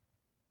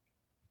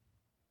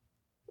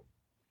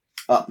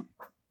Up.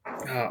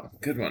 Oh,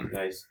 good one.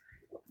 Nice.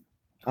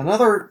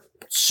 Another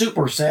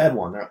super sad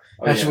one.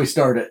 Oh, How should we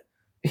start it?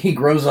 He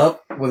grows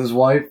up with his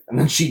wife, and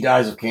then she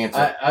dies of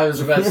cancer. I was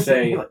about to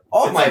say,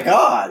 oh it's my like,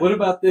 god! what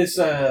about this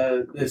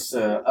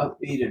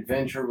upbeat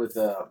adventure with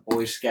a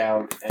Boy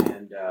Scout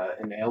and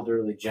an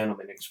elderly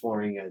gentleman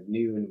exploring a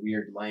new and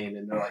weird land,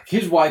 and they're like,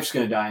 his wife's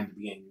gonna die in the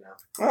beginning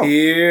now. Oh,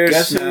 Here,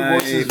 guess who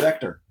Snipe. voices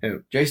Vector?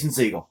 Who? Jason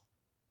Segel.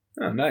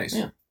 Oh, nice.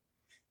 Yeah.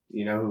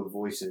 You know who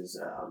voices?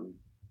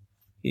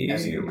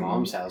 As your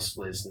mom's house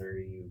listener,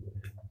 you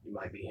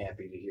might be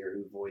happy to hear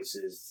who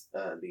voices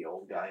the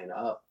old guy in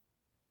Up.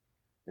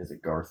 Is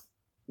it Garth?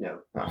 No,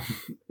 Oh.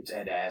 it's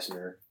Ed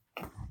Asner,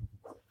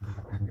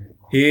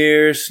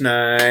 Here,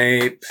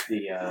 Snipe.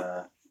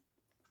 the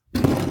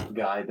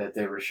guy that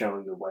they were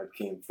showing the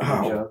webcam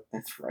footage Oh. of.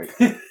 That's right.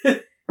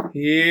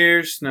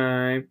 Here,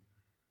 Snipe.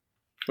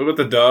 What about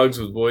the dogs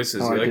with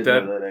voices? Oh, You I like did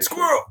that? know that, actually.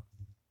 Squirrel!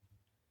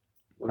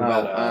 What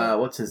about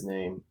what's his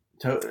name?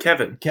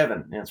 Kevin.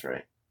 Kevin. That's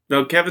right.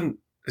 No, Kevin.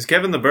 Is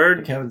Kevin the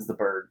bird? Kevin's the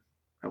bird.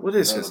 What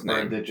is the his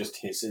bird name? that just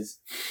hisses?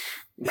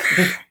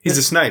 He's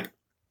a snipe.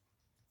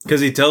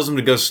 Because he tells him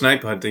to go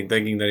snipe hunting,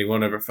 thinking that he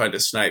won't ever find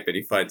a snipe, and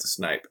he finds a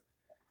snipe.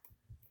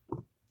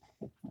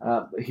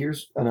 But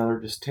here's another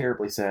just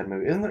terribly sad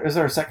movie. Is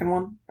there a second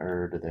one,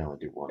 or did they only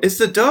do one? It's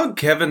the dog,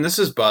 Kevin. This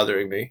is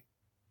bothering me.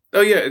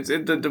 Oh, yeah, it's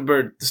the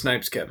bird. The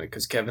snipe's Kevin,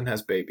 because Kevin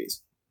has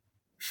babies.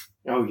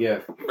 Oh yeah.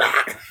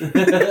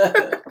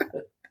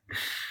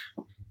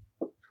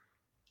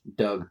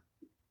 Doug.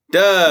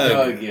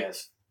 Doug,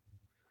 yes.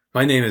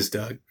 My name is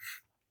Doug.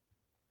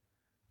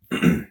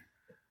 I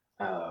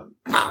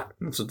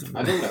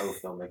don't know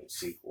if they'll make a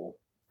sequel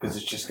because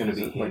it's just going to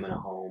be him in a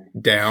home.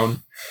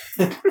 Down.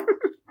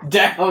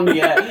 Down,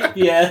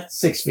 yeah.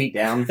 6 feet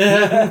down.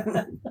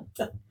 Can't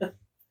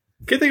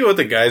think of what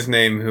the guy's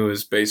name who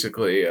was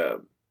basically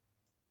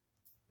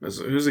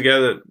who's the guy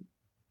that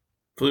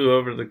flew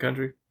over the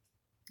country?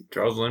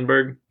 Charles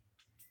Lindbergh.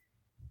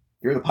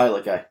 You're the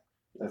pilot guy.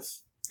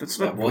 That's That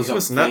not. was he a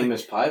was not.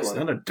 famous pilot. He's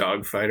not a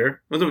dog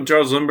fighter. Wasn't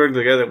Charles Lindbergh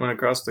the guy that went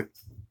across the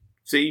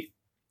sea?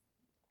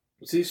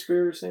 Was he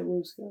Spirit of St.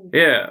 Louis guy?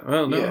 Yeah.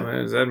 Well, no.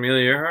 Yeah. Is that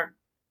Amelia Earhart?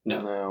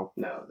 No.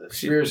 The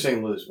Spirit of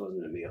St. Louis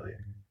wasn't Amelia.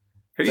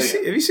 Have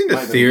you seen the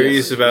Might be,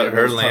 theories yes, about yeah,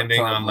 her those landing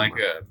top on like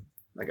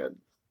number.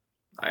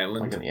 a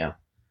island? Yeah.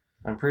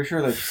 I'm pretty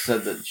sure they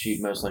said that she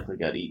most likely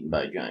got eaten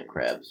by giant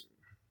crabs.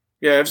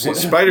 Yeah, I've seen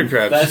spider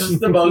crabs. That's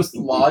the most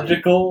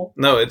logical.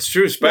 No, it's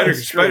true. Spider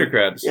That's true.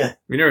 crabs. Yeah.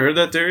 You never heard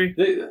that theory?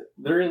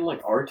 They're in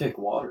like Arctic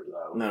water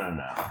though. No.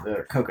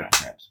 They're coconut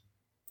crabs.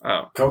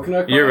 Oh,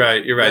 Coconut. you're crabs?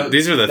 right. You're right. No,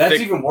 These are the That's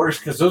thick. even worse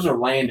because those are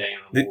land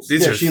animals.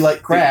 These Yeah, are she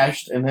like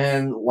crashed and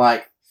then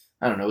like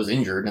I don't know was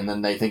injured and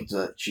then they think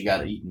that she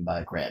got eaten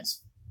by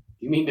crabs.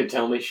 You mean to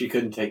tell me she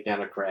couldn't take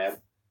down a crab?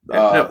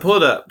 No, pull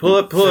it up.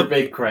 Pull They're up.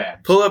 big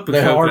crabs. Pull up a They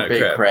are coconut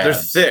big crab.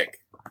 crabs. They're thick.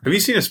 Have you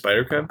seen a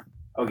spider crab?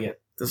 Oh yeah.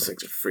 Those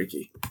things are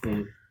freaky.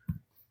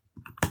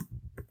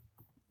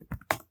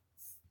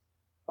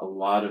 A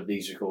lot of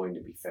these are going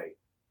to be fake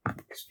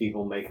because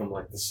people make them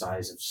like the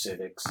size of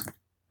Civics.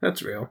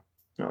 That's real.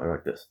 No, they're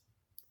like this.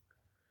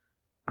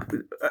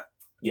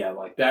 Yeah,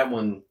 like that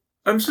one.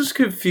 I'm just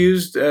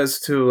confused as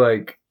to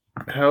like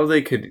how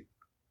they could.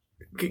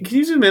 Can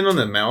you zoom in on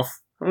the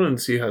mouth? I want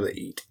to see how they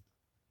eat.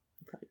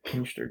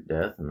 Pinched her to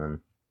death and then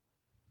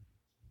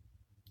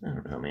I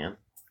don't know, man.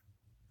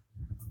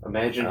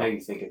 Imagine how you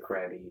think a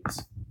crab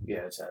eats.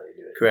 Yeah, that's how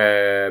they do it.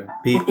 Crab.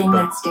 I think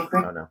that's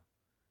different. Oh no.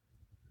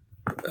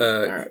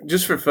 Right.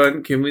 Just for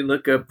fun, can we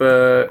look up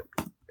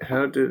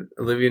how did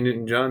Olivia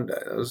Newton-John die?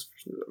 That was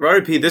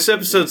Rari P. This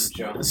episode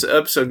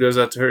goes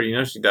out to her. You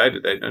know she died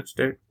today, don't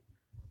you,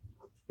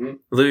 Derek?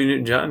 Olivia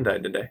Newton-John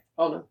died today.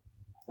 Oh no.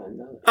 I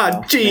know that. Ah,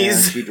 Yeah,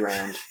 jeez. she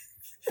drowned.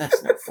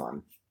 That's not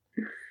fun.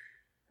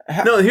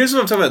 No, here's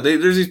what I'm talking about.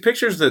 There's these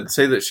pictures that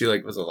say that she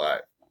like was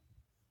alive.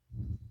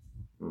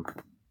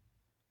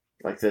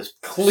 Like this.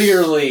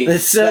 Clearly, The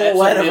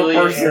silhouette of a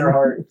Amelia person.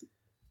 Earhart.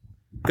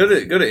 Go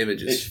to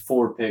images. It's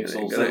 4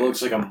 pixels. Go It to-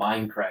 looks like a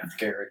Minecraft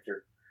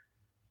character.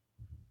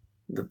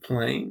 The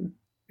plane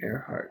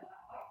Earhart.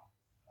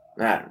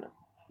 I don't know.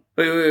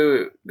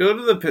 Wait. Go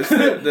to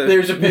the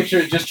There's a picture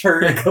of just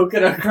her and a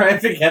coconut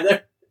crab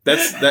together.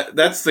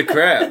 That's the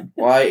crab.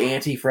 Why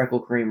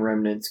anti-freckle cream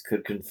remnants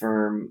could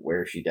confirm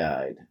where she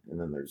died. And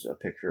then there's a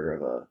picture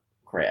of a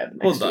crab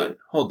next to it.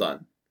 Hold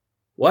on.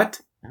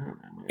 What? I don't know,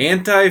 man.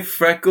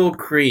 Anti-freckle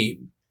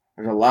cream.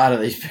 There's a lot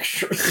of these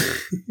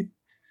pictures.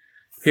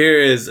 Here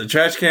is a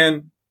trash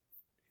can.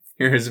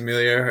 Here is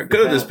Amelia Earhart.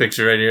 Go to this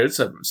picture right here. It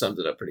sums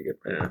it up pretty good.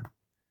 Right here.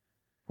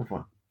 Which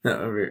one? No,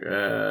 over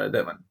here.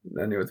 That one.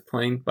 Down here with the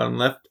plane. Bottom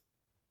left.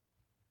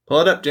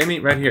 Pull it up, Jamie.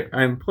 Right here.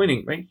 I'm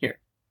pointing right here.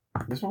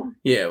 This one?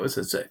 Yeah, what's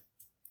it say?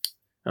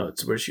 Oh,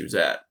 it's where she was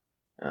at.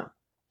 Oh.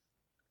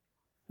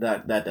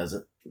 That does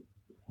it.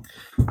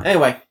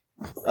 Anyway.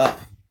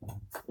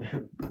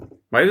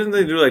 Why didn't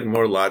they do like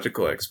more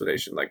logical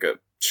explanation, like a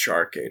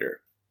shark ate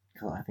her?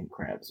 Oh, I think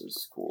crabs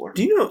is cooler.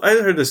 Do you know? I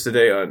heard this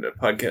today on a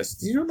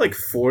podcast. Do you know like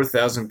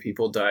 4,000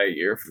 people die a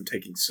year from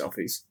taking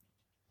selfies,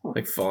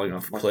 like falling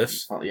off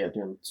cliffs? Oh, yeah,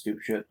 doing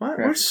stupid shit. We're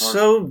Crashing cars.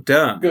 so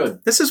dumb.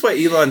 Good. This is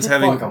why Elon's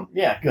having. Fuck 'em.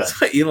 Yeah, good. That's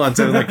why Elon's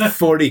having like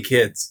 40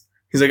 kids.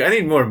 He's like, I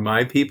need more of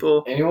my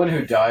people. Anyone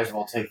who dies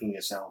while taking a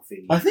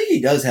selfie. I think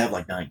he does have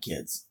like 9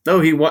 kids. No,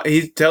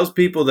 he tells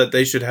people that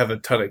they should have a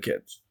ton of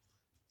kids.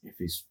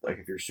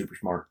 If you're super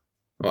smart.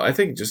 Well, I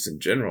think just in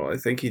general, I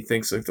think he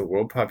thinks like the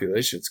world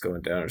population's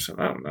going down or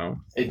something. I don't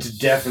know. It's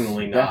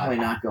definitely not. Definitely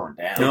not going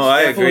down. No, It's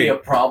I definitely agree. a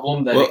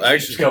problem that Well, it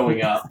keeps actually-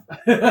 going up.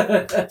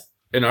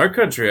 In our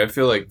country, I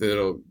feel like that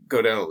it'll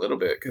go down a little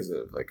bit because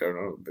of like I don't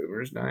know,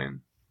 boomers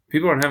dying.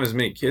 People aren't having as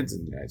many kids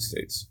in the United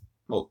States.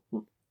 Well,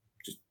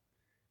 just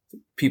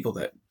people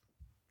that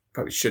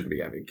probably shouldn't be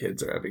having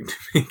kids are having too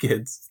many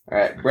kids. All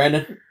right,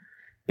 Brandon,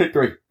 pick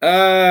 3.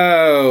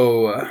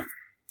 Oh,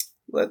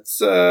 let's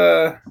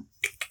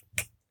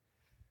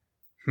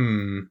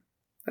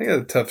I got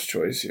a tough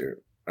choice here.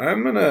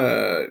 I'm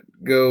gonna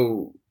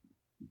go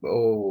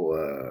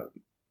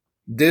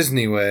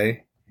Disney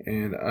way,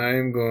 and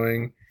I'm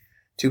going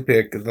to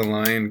pick The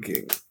Lion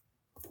King.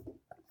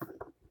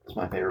 It's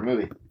my favorite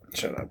movie.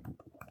 Shut up.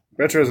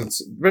 Retro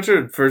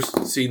had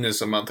first seen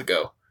this a month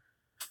ago.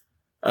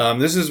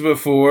 This is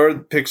before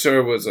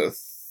Pixar was a.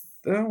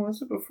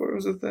 Was it before it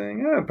was a thing?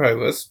 Yeah, it probably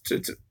was.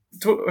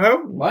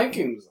 How Lion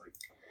King was like.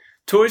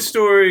 Toy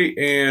Story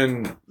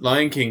and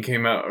Lion King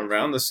came out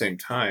around the same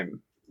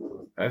time.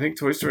 I think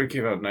Toy Story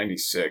came out in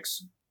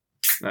 96.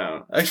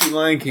 No, actually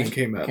Lion King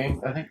came out. I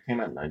think it came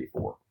out in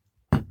 94.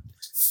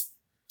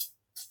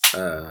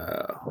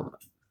 Hold on.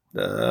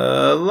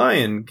 The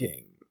Lion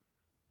King.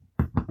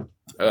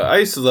 I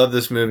used to love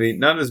this movie,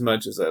 not as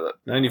much as I love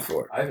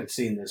 94. I haven't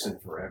seen this in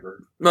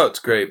forever. No, it's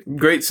great.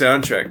 Great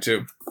soundtrack,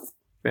 too.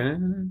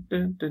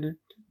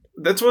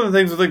 That's one of the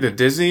things with like the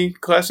Disney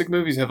classic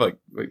movies have like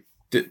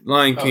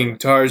Lion King,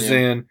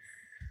 Tarzan,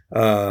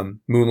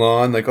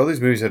 Mulan. Like all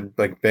these movies had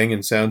like banging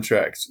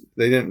soundtracks.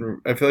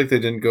 I feel like they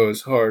didn't go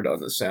as hard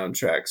on the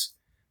soundtracks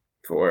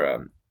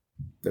for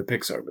the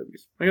Pixar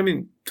movies. Like I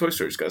mean, Toy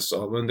Story's got a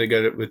solid one. They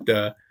got it with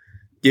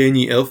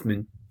Danny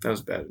Elfman. That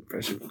was a bad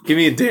impression. Give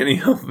me a Danny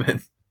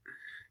Elfman.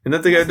 Isn't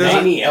that the guy who does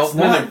Danny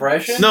Elfman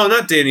impression? No,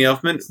 not Danny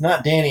Elfman. It's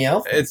not Danny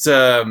Elfman. It's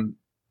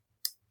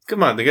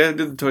come on, the guy who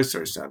did the Toy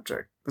Story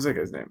soundtrack. What's that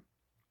guy's name?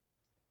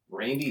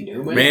 Randy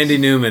Newman? Randy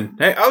Newman.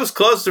 Hey, I was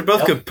close. They're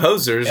both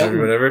composers or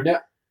whatever. No,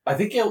 I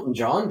think Elton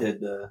John did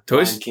the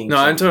Toy Lion King No,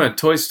 song. I'm talking about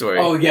Toy Story.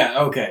 Oh, yeah,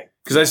 okay.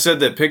 Because I said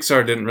that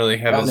Pixar didn't really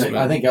have as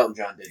I think Elton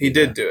John did. He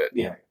did do it.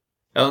 Yeah.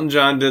 Elton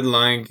John did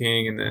Lion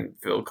King, and then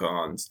Phil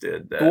Collins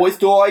did Toy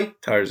Story.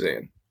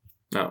 Tarzan.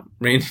 No,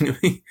 Randy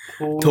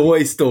Newman.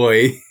 Toy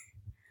Story.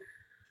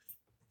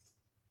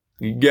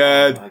 You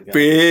got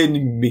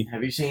friend me.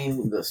 Have you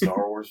seen the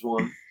Star Wars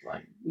one?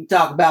 Like we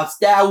talk about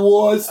Star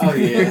Wars. Oh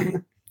yeah,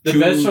 the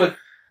best one.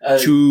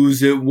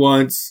 Choose it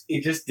once.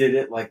 He just did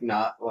it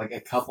not a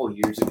couple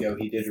years ago.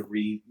 He did a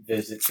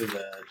revisit to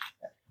the.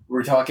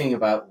 We're talking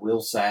about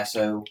Will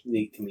Sasso,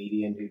 the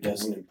comedian who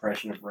does an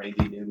impression of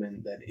Randy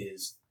Newman that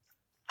is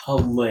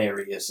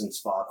hilarious and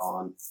spot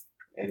on.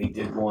 And he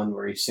did one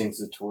where he sings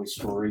the Toy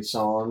Story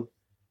song,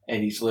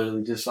 and he's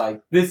literally just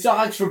like, "This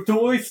song's from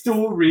Toy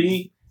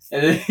Story."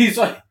 And then he's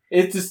like,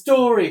 "It's a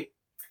story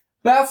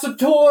about some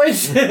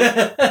toys."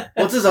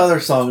 What's his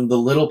other song? The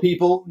Little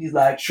People? He's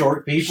like,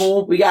 Short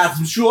people. we got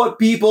some short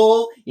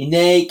people, and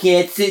they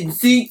can't sit in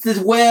seats as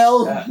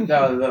well.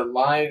 No,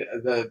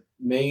 the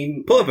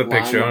main Pull up a line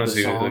picture. I of want the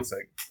to see what it song looks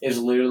like. is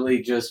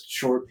literally just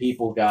short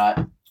people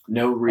got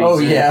no reason. Oh,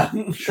 yeah.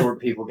 Short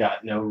people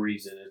got no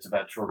reason. It's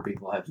about short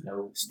people have no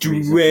reason.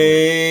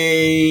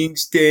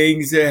 Strange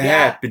things are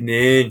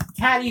happening.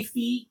 Tiny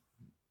feet,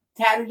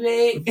 tiny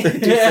leg.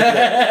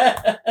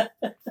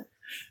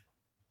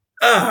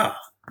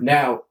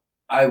 Now,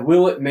 I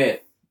will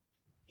admit,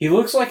 he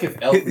looks like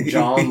if Elton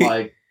John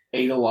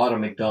ate a lot of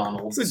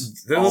McDonald's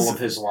of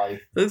his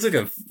life. That looks like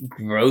a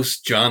gross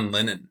John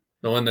Lennon.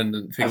 The one in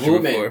the I picture will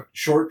admit, before.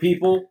 short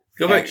people,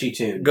 Go back. catchy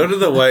tune. Go to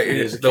the It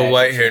is a catchy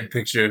white-haired tune.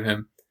 picture of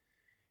him.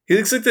 He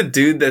looks like the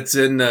dude that's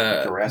in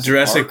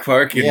Jurassic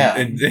Park and, Yeah.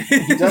 and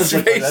He does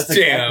look Space like, that's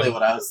Jam. exactly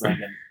what I was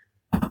thinking.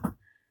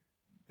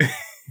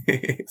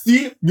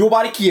 See?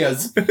 Nobody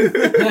cares.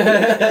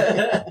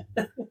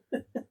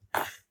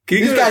 Can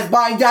you This guy's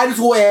buying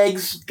dinosaur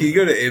eggs. Can you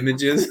go to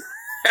images?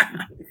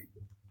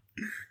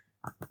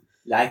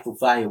 Life will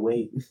fly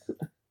away.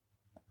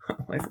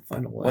 Life will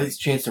find a Why way. is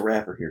Chance the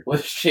Rapper here?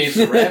 What's Chance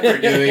the Rapper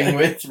doing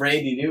with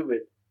Randy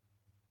Newman?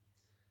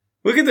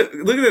 Look at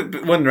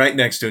the one right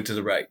next to it to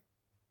the right.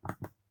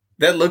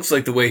 That looks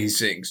like the way he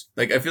sings.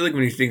 Like I feel like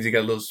when he sings, he got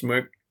a little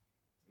smirk.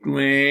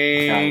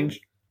 Strange.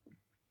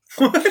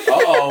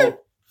 Uh-oh.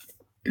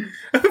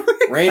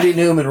 Randy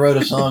Newman wrote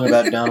a song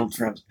about Donald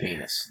Trump's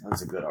penis.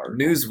 That's a good article.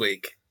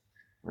 Newsweek.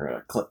 We're going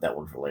to clip that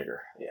one for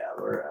later. Yeah,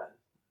 we're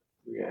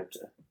gonna have to.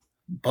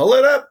 Pull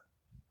it up.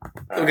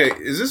 Okay,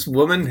 is this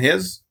woman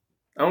his?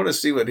 I want to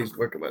see what he's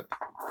working with.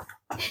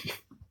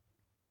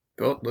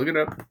 Go look it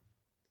up.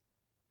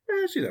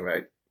 She's all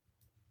right.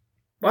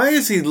 Why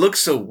does he look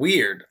so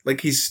weird?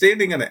 Like he's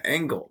standing at an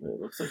angle.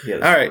 It looks like he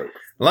had a All right, stroke.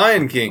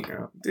 Lion King.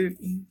 Oh, dude,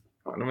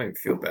 don't make me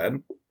feel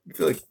bad. I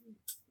feel like.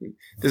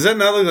 Does that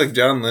not look like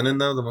John Lennon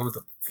though? The one with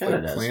the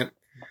Kinda does. plant.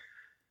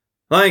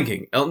 Lion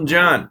King. Elton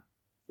John.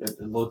 It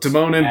looks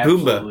Timon and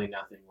Pumbaa. absolutely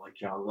nothing like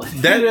John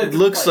Lennon. That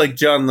looks like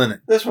John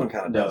Lennon. This one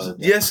kind of No. does.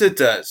 Yes, it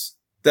does.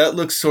 That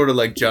looks sort of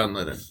like John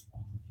Lennon.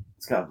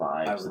 It's got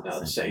vibes. I would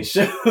not say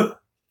so.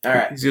 All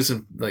right. He's got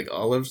some like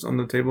olives on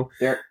the table.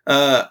 There.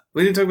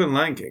 We didn't talk about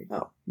Lion King.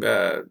 Oh.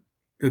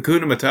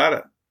 Hakuna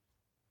Matata.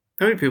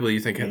 How many people do you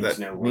think have Means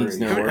that? no means worries.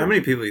 no How word.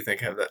 many people do you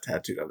think have that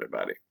tattooed on their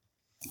body?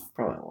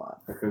 Probably a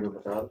lot. Hakuna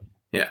Matata.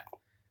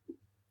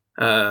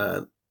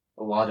 Uh,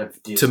 A lot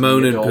of Disney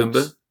Timon and adults.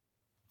 Pumbaa.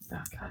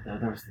 Oh,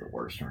 God, those are the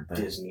worst, aren't they?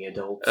 Disney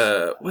adults.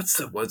 What's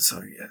the one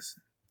song? Yes.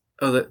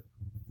 Oh, that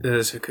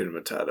is Hakuna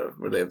Matata,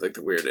 where they have like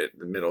the weird in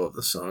the middle of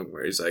the song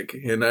where he's like,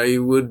 "And I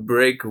would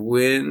break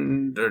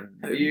wind," or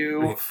Have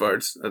you he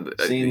farts.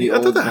 seen the I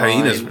thought old the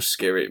hyenas line? were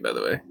scary, by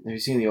the way. Have you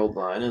seen the old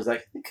line? It was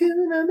like,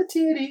 Hakuna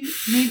Matata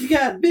means you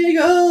got big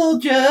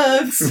old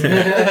jugs.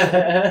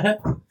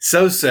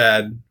 So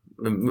sad.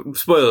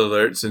 Spoiler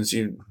alert, since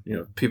you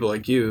know people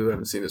like you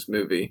haven't seen this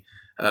movie.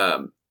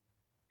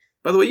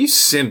 By the way, you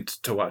simped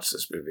to watch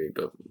this movie,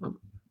 but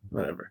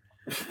whatever.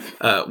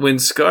 When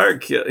Scar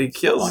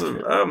kills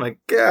him, oh my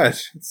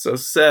gosh, it's so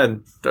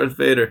sad. Darth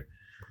Vader.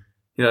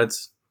 You know,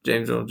 it's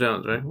James Earl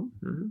Jones, right?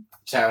 Mm-hmm.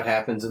 It's how it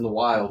happens in the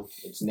wild.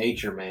 It's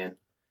nature, man.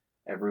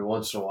 Every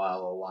once in a while,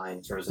 a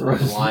lion throws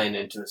another lion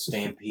into a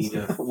stampede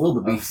of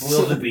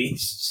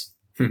wildebeests.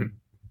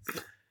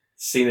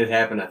 Seen it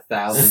happen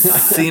 1,000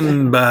 times.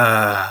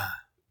 Simba.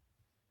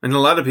 And a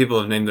lot of people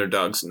have named their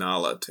dogs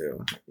Nala,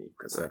 too.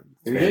 Because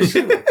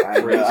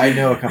I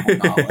know a couple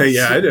Nalas.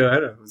 Yeah, I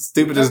know.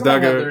 Stupidest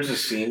dog ever. There's a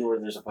scene where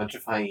there's a bunch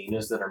of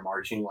hyenas that are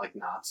marching like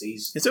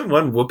Nazis. Isn't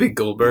one Whoopi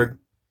Goldberg?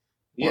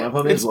 Yeah,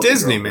 it's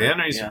Disney, man.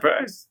 Are you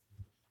surprised?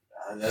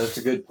 That's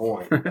a good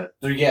point. But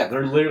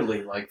they're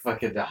literally like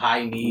fucking the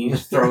high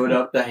knees, throwing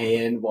up the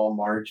hand while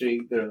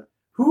marching.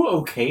 Who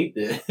okayed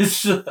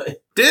this?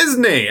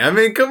 Disney! I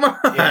mean, come on!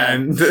 Yeah.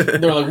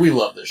 They're like, we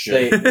love this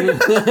shit.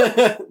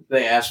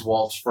 They asked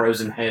Walt's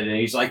frozen head, and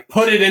he's like,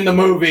 put it in the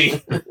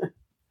movie!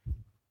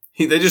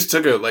 They just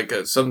took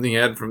something he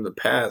had from the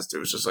past. It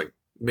was just like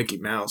Mickey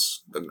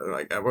Mouse. And they're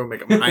like, I want to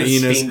make them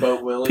hyenas.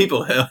 Steamboat Willie.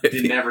 People hell.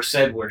 They never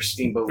said where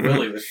Steamboat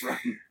Willie was from.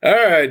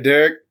 Alright,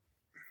 Derek.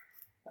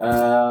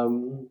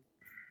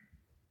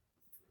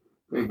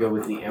 We go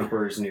with the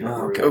Emperor's New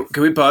Groove.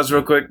 Can we pause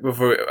real quick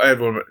before I had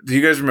one more? Do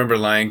you guys remember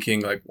Lion King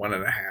like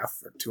 1.5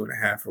 or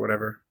 2.5 or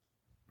whatever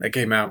that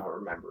came I out? don't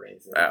remember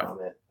anything from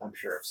it. I'm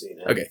sure I've seen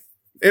it. Okay,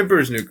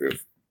 Emperor's New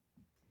Groove.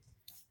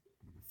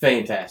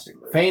 Fantastic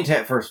movie.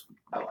 First,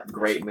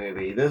 great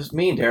movie.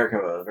 Me and Derek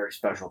have a very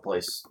special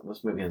place.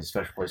 This movie has a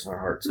special place in our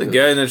hearts. The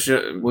guy in that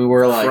show. We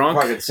were like, Frank?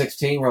 probably at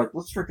 16, we're like,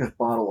 let's drink this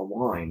bottle of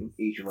wine,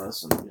 each of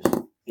us, and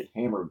just get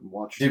hammered and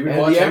watch. Did we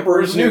watch The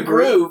Emperor's New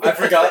Groove? I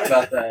forgot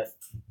about that.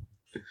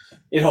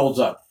 It holds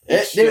up.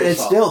 It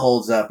still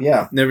holds up,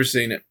 yeah. Never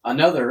seen it.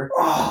 Another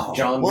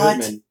John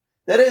Goodman.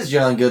 That is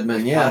John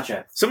Goodman, yeah.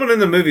 Gotcha. Someone in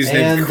the movie's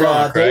named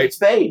Kronk, David right?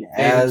 Spade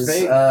as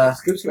Spade.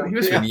 He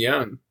must have been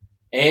young.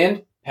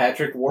 And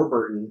Patrick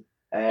Warburton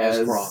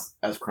as Kronk.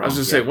 As Kronk. I was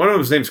going to say, one of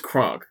them's name's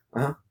Kronk.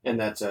 And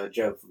that's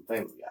Joe from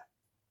Family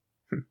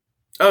Guy.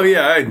 Oh,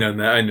 yeah, I know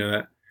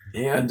that.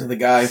 And the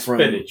guy from...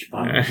 Spinach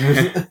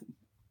Pie.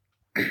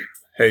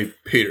 Hey,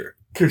 Peter.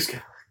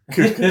 Cusco.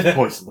 The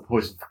poison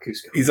for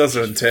Cusco. He's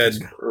also in Ted.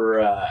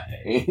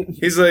 Right.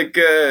 He's like,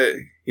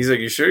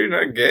 you sure you're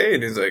not gay?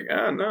 And he's like,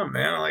 oh, no,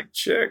 man, I like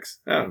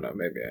chicks. I don't know,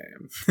 maybe I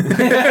am.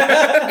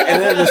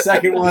 And then the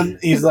second one,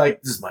 he's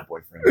like, this is my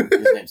boyfriend.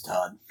 His name's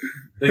Todd.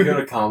 They go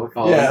to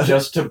Comic-Con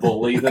just to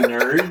bully the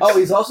nerds. Oh,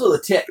 he's also the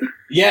Tick.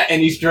 Yeah,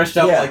 and he's dressed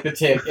up like the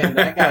Tick, and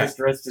that guy's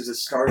dressed as a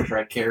Star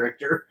Trek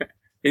character.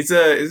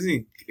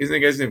 Isn't the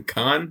guy's name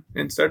Khan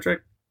in Star Trek?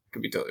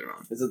 Could be totally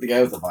wrong. Is it the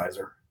guy with the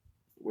visor?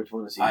 Which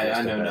one is he?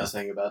 I know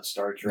nothing about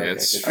Star Trek. Yeah,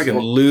 it's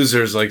freaking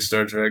losers like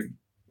Star Trek.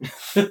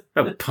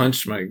 I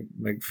punched my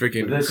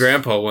freaking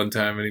grandpa one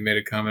time and he made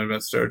a comment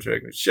about Star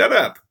Trek. Shut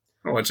up!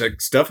 I don't watch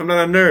that stuff. I'm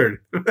not a nerd.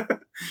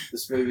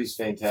 This movie's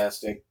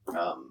fantastic.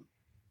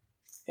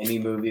 Any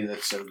movie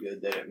that's so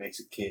good that it makes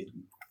a kid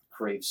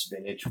crave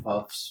spinach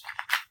puffs.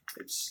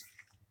 It's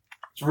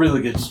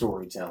really good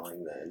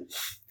storytelling. Then.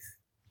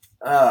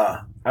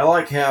 I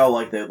like how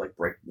they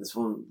break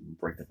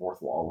the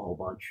fourth wall a whole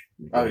bunch.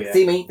 Oh yeah,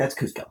 see me? That's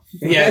Cusco.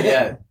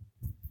 Yeah.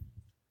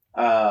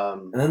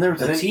 And then there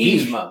was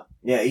Yzma.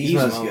 Yeah,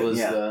 Yzma was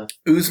the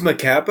Uzma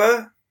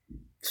Kappa.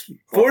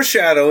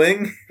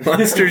 Foreshadowing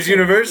Monsters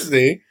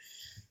University.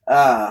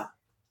 Then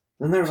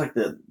there was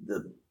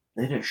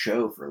they did a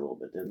show for a little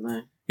bit, didn't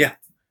they? Yeah.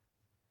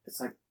 It's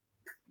like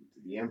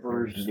the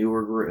Emperor's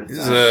Newer Groove.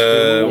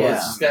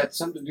 It's got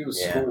something to do with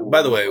school.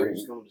 By the way,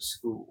 he's going to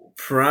school.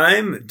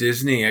 Prime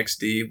Disney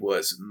XD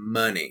was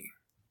money.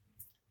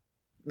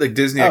 Like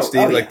Disney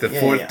XD, like the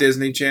fourth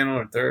Disney channel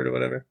or third or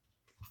whatever.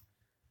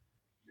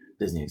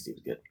 Disney XD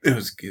was good. It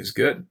was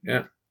good,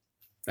 yeah.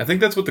 I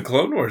think that's what the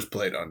Clone Wars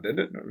played on, didn't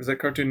it? Or was that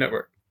Cartoon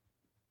Network?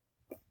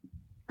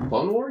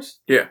 Clone Wars?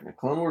 Yeah.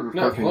 Clone Wars was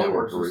Cartoon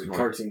Network. Was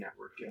Cartoon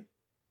Network, yeah.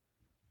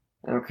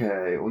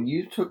 Okay, well,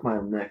 you took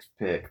my next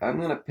pick. I'm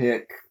going to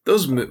pick...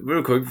 Those,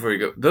 real quick before you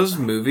go, those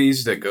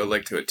movies that go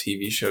to a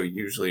TV show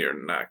usually are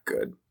not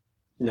good.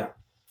 No.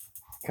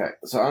 Okay,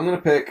 so I'm going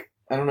to pick...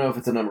 I don't know if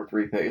it's a number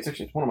 3 pick.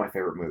 It's one of my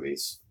favorite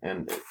movies.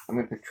 And I'm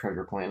going to pick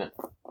Treasure Planet.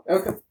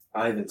 Okay.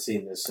 I haven't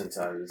seen this since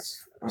I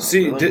was...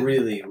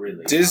 really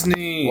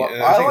Disney... Well,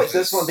 I like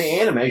this one.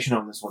 The animation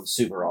on this one's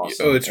super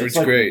awesome. Oh, it's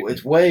great.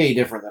 It's way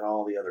different than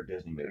all the other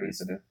Disney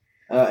movies.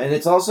 And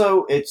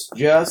it's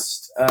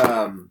just...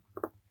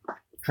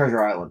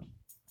 Treasure Island,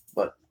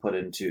 but put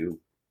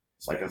into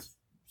a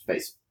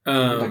space.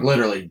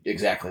 Literally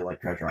exactly like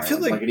Treasure Island. I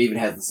feel like it even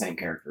has the same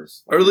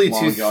characters. Early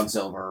John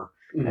Silver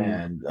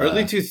and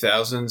early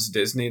 2000s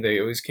Disney. They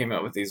always came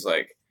out with these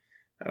I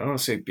don't want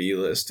to say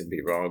B-list and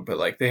be wrong, but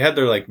they had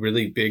their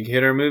really big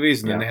hitter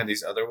movies, and then they had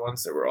these other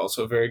ones that were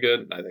also very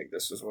good. I think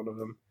this was one of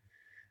them.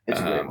 It's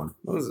a great one.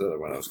 What was the other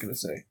one I was going to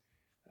say?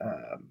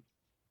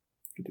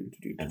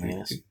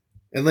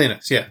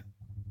 Atlantis, yeah.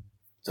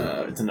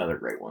 It's another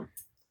great one.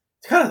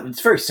 It's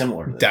very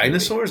similar to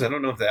Dinosaurs? Movie. I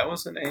don't know if that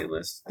was an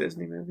A-list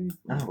Disney movie.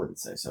 I wouldn't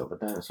say so, but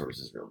Dinosaurs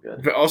is real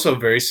good. But also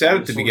very sad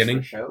at the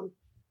beginning.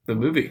 The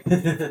movie.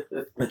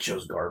 That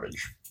show's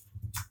garbage.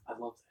 I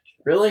love that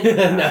show. Really?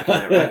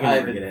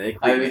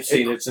 I haven't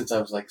seen it since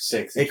I was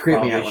 6. It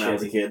creeped me out when I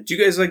was a kid. Did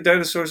you guys like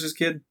dinosaurs as a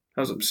kid? I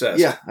was obsessed.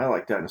 Yeah, I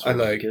like dinosaurs. I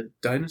like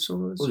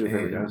dinosaurs. What was your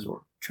favorite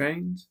dinosaur?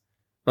 Trains?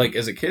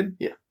 As a kid?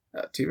 Yeah.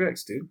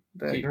 T-Rex, dude.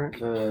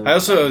 The- I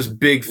also was a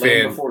big Land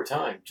fan. Before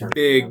Time. turned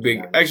Big. into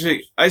dinosaurs.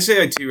 Actually, I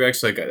say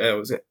T-Rex like I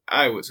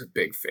was a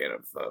big fan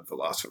of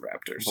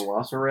Velociraptors.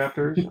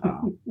 Velociraptors.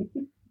 Oh.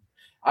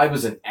 I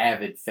was an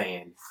avid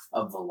fan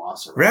of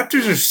Velociraptors.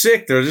 Raptors are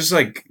sick. They're just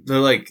like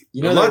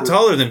You know, a lot they're-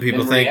 taller than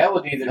people In think.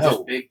 reality, they're No.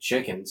 just big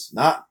chickens.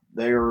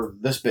 They're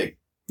this big.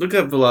 Look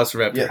up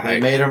Velociraptor Yeah, they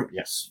height. made them.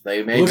 Yes,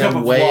 they made Look up a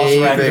them way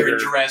Velociraptor bigger. in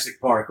Jurassic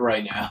Park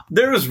right now.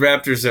 There was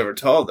raptors that were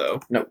tall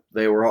though. No,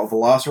 they were all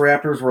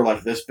Velociraptors were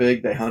like this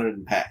big. They hunted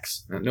in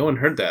packs. No one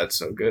heard that.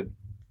 So good.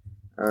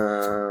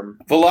 Velociraptors.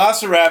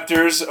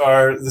 Velociraptors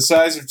are the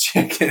size of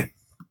chicken.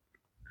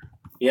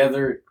 Yeah,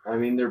 they're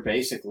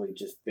basically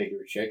just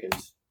bigger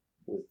chickens.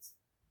 With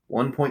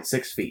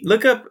 1.6 feet.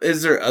 Look up.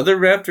 Is there other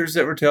raptors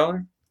that were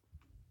taller?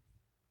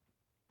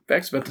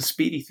 Facts about the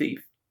Speedy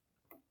Thief.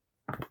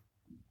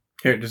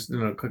 Here, just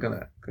click on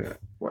that. Click on that.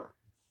 What?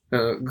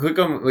 Click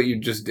on what you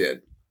just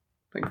did.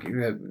 Like you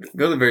had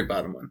go to the very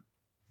bottom one.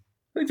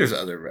 I think there's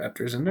other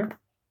raptors in there.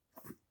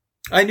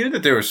 I knew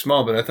that they were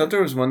small, but I thought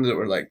there was ones that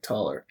were like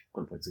taller.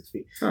 1.6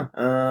 feet. Huh.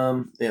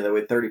 Yeah, they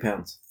weighed 30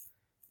 pounds.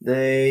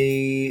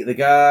 The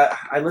guy,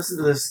 I listened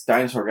to this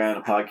dinosaur guy on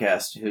a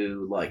podcast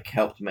who like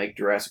helped make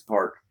Jurassic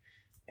Park,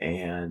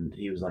 and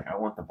he was like, I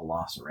want the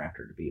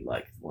Velociraptor to be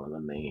like one of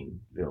the main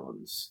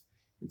villains.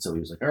 And so he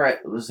was like, all right,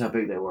 well, this is how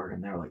big they were.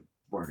 And they were like,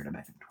 we're going to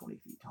make them 20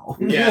 feet tall.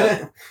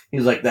 Yeah. He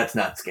was like, that's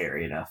not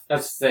scary enough.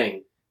 That's the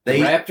thing. They,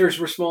 The Raptors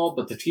were small,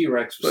 but the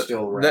T-Rex was But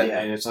still that- right.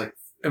 And it's like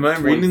Am I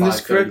reading 25, this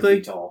 30 correctly?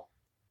 feet tall.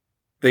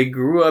 They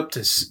grew up to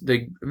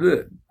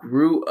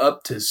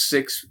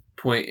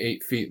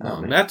 6.8 feet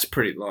long. man. That's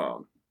pretty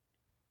long.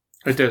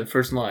 Right there, the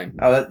first line.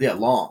 yeah,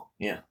 long.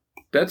 Yeah.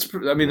 They're still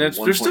pretty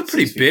 1.6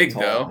 feet big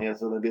tall. though. Yeah,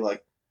 so they'd be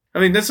like, I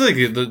mean, that's like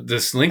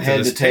the length of head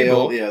this to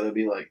tail. table. Yeah, they'd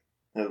be like,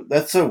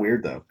 that's so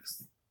weird though.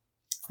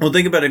 Well,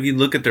 think about it. If you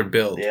look at their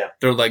build, Yeah.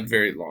 they're like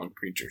very long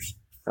creatures.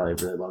 Probably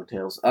really long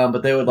tails.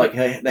 But they would like,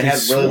 they had really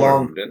swarmed,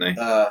 long, didn't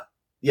they?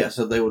 yeah,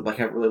 so they would like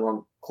have really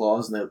long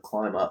claws and they would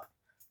climb up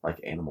like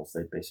animals.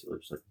 They basically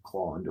just like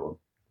claw into them.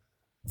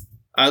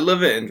 I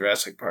love it in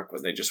Jurassic Park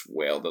when they just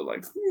wailed it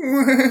like.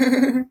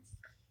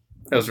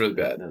 That was really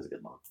bad. That was a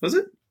good one. Was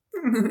it?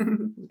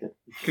 Good.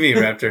 Give me a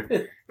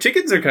raptor.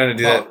 Chickens are kind of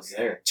do Oh, it that. was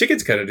there.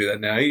 Chickens kind of do that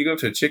now. You go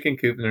to a chicken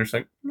coop and they're just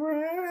like.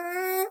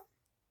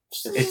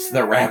 It's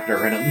the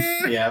raptor in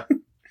them. Yeah.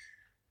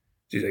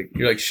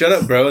 You're like, shut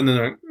up, bro, and then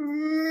they're like.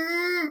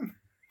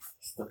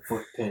 It's the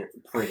footprint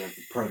of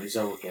the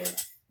Proterozoic era.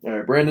 All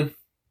right, Brandon,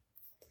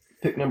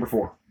 pick number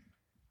 4.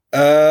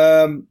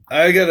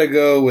 I gotta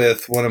go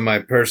with one of my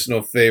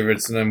personal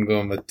favorites, and I'm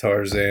going with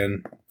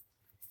Tarzan,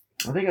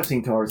 I think I've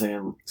seen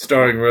Tarzan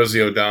starring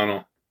Rosie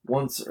O'Donnell.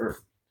 once, or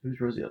who's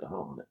Rosie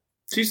O'Donnell on it?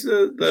 She's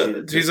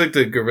she's like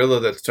the gorilla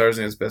that's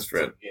Tarzan's best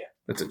friend. Yeah.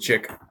 That's a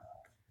chick.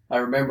 I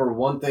remember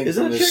one thing. Is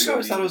it from a this chick? I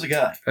always movie. thought it was a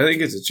guy. I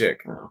think it's a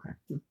chick. Oh,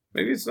 okay.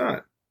 Maybe it's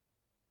not.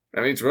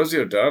 I mean, it's Rosie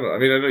O'Donnell. I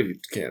mean, I know you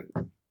can't.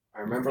 I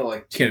remember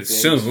like two Can't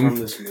things assume. from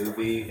this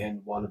movie,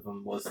 and one of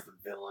them was the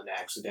villain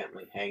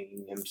accidentally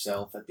hanging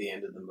himself at the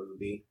end of the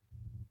movie.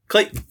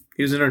 Clayton.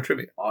 He was in our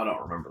trivia. Oh, I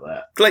don't remember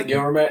that. Clayton. You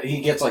remember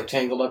he gets like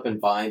tangled up in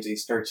vines, he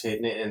starts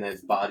hitting it, and then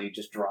his body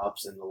just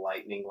drops, and the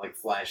lightning like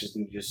flashes,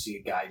 and you just see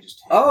a guy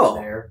just hanging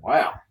there.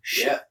 Wow.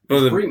 Yeah, One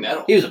of the pretty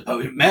metal. He was a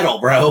potent metal,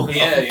 bro.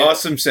 Yeah, yeah.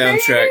 awesome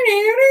soundtrack.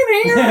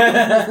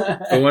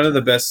 But one of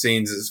the best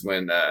scenes is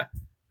when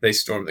they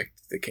storm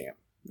the camp.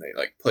 They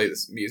like play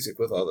this music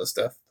with all this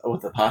stuff. Oh,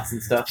 with the pots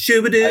and stuff.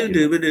 They're like,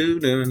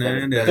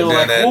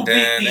 we'll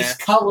beat these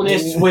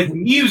colonists with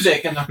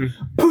music, and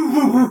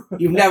the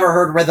You've never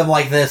heard rhythm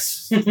like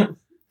this.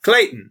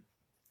 Clayton.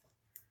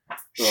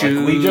 like,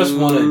 we just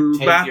want to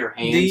take your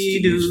hands to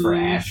use for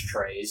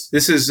ashtrays.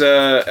 This is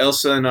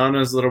Elsa and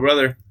Anna's little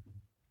brother.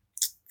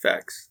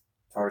 Facts.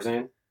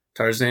 Tarzan.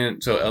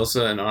 Tarzan. So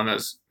Elsa and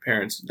Anna's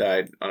parents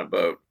died on a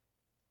boat.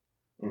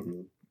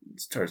 Mm-hmm.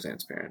 It's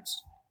Tarzan's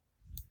parents.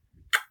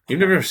 You've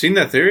never seen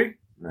that theory?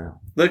 No.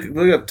 Look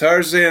up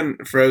Tarzan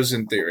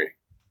frozen theory.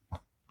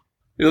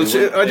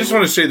 I just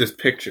want to show you this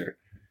picture.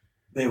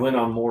 They went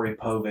on Maury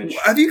Povich.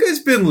 Have you guys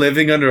been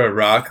living under a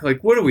rock?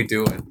 Like, what are we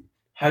doing?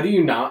 How do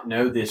you not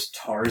know this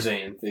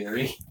Tarzan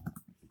theory?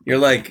 You're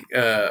like,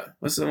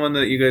 what's the one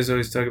that you guys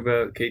always talk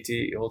about? KT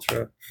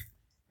Ultra?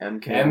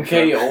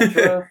 MK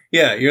Ultra?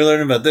 Yeah, you're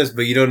learning about this,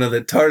 but you don't know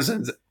that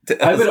Tarzan's...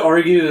 I would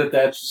argue that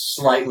that's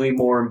slightly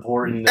more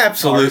important than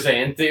Absolutely.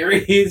 Tarzan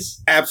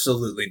theories.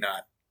 Absolutely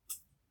not.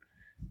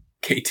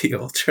 KT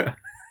Ultra.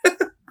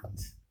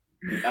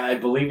 I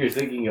believe you're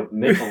thinking of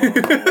Michelob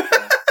Ultra.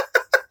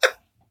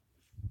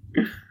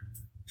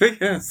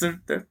 Yeah,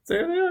 there they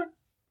are.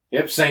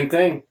 Yep, same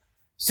thing.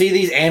 See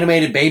these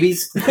animated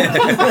babies? Go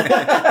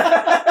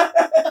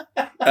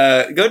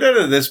down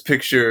to this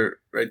picture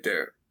right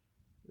there.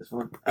 This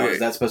one? Oh, is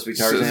that supposed to be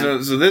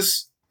Tarzan? So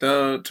this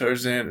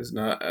Tarzan is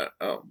not.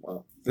 Oh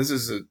well, this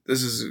is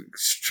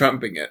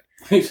trumping it.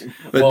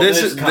 But well,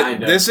 this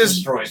kind of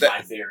destroys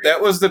my theory.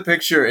 That was the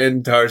picture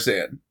in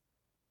Tarzan.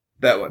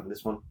 That one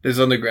This one? is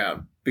on the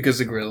ground because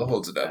the gorilla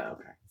holds it Oh, up,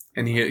 okay.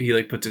 and he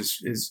like puts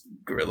his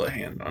gorilla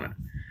hand on it.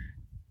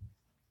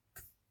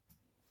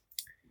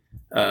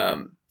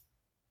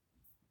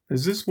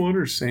 Is this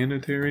water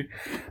sanitary?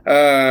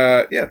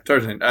 Yeah,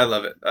 Tarzan. I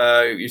love it.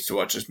 I used to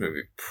watch this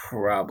movie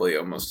probably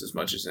almost as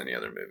much as any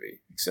other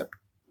movie, except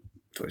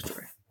Toy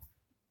Story.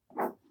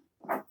 You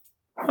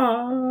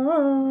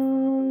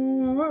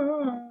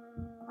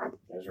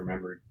guys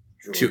remember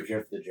George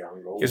of the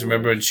Jungle? You guys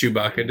remember when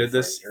Chewbacca did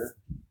this?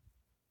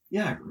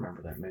 Yeah, I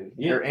remember that movie.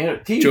 Yeah. And a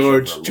TV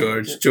George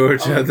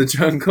show of the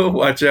Jungle.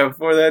 Watch out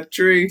for that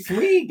tree. Can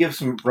we give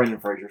some Brendan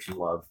Fraser some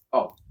love?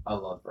 Oh, I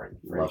love Brendan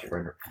Fraser. Love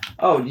Brendan.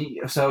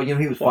 Oh, so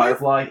he was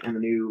Firefly in the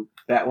new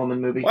Batwoman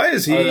movie. Why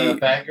is he? The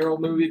Batgirl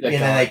movie. And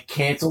then they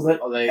canceled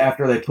it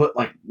after they put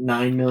like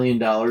 $9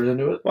 million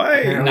into it. Why?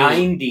 Apparently.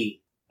 90.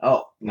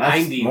 Oh,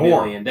 90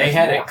 million. They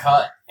had it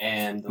cut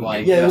and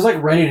like it was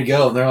like ready to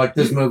go. And they're like,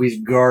 this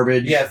movie's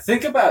garbage. Yeah,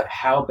 think about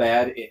how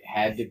bad it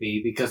had to be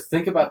because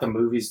think about the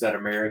movies that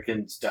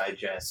Americans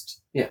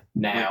digest. Yeah,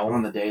 now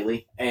on the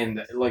daily,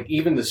 and like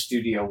even the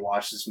studio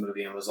watched this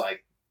movie and was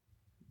like,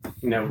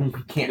 "No,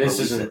 this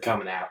isn't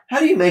coming out."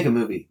 How do you make a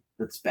movie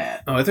that's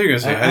bad? Oh, I think you're gonna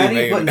say how do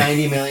you put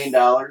 $90 million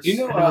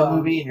into a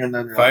movie and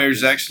then fire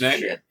Zack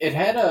Snyder? It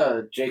had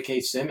J.K.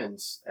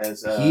 Simmons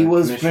as he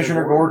was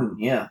Commissioner Gordon.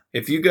 Yeah.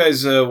 If you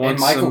guys want and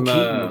Michael some,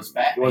 Keaton was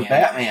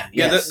Batman.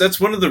 Yes. Yeah, that's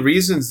one of the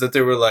reasons that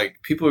they were like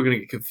people are gonna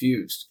get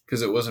confused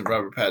because it wasn't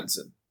Robert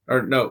Pattinson.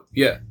 Or no,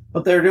 yeah.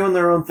 But they're doing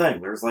their own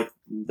thing.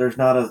 There's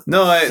not a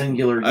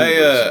singular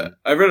universe.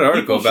 I read an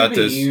article about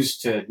this.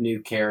 Used to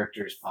new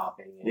characters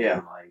popping in.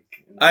 Yeah.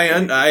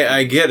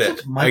 I get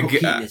it. Michael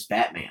Keaton is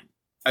Batman.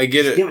 I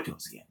get it. Give it to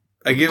us again.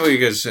 I get what you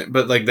guys are saying,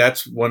 but like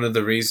that's one of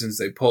the reasons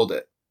they pulled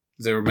it.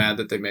 They were mad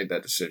that they made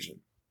that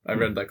decision. I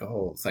read like a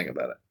whole thing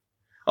about it.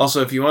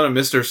 Also, if you want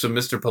some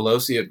Mr.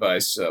 Pelosi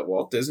advice,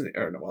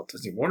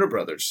 Warner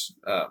Brothers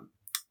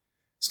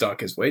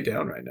stock is way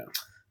down right now.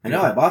 I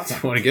know, I bought some.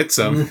 I want to get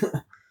some.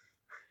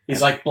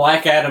 He's like,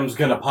 Black Adam's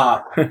gonna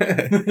pop.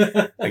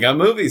 I got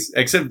movies.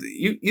 Except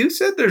you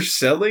said they're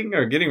selling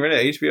or getting rid of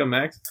HBO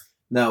Max?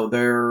 No,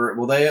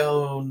 they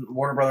own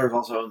Warner Brothers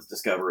also owns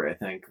Discovery, I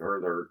think, or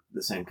they're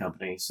the same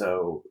company.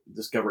 So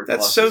Discovery That's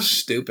Plus so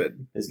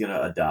stupid. Is going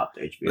to adopt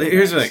HBO.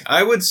 Here's the thing.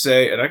 I would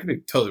say, and I could be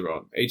totally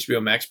wrong, HBO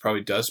Max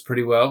probably does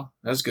pretty well.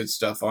 Has good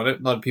stuff on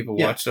it. A lot of people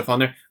watch stuff on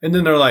there. And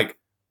then they're like,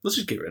 let's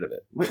just get rid of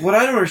it. What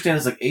I don't understand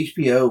is like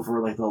HBO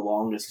for like the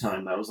longest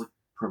time, that was like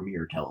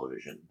premier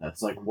television.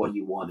 That's like what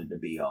you wanted to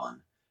be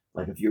on.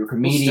 Like if you're a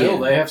comedian, still,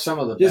 they have some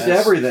of the just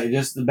best. Everything,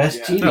 just the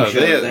best TV shows.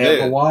 They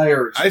have The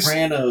Wire,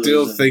 Sopranos. I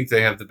still think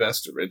they have the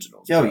best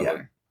originals. Oh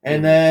yeah,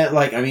 and then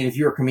like I mean, if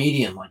you're a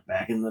comedian, like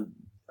back in the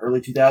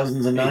early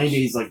 2000s and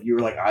 90s, like you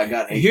were like, I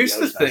got. Here's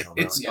the thing: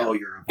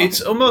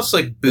 it's almost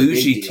like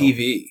bougie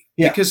TV.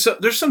 Yeah, because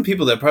there's some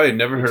people that probably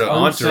never heard of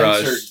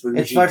Entourage.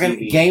 It's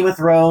fucking TV. Game of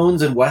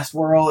Thrones and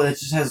Westworld. It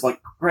just has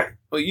like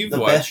well, you've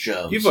watched, best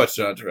shows. You've watched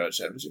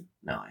Entourage, haven't you?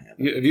 No, I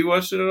haven't. Have you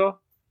watched it at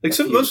all? Like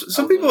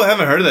some people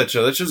haven't heard of that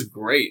show. That's just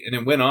great, and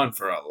it went on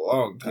for a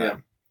long time. Yeah.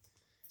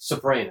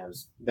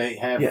 Sopranos. They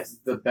have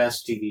the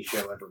best TV show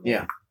ever made.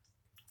 Yeah.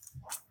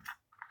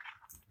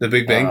 The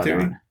Big Bang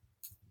Theory.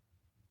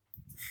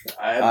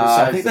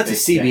 I think that's a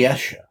CBS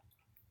show.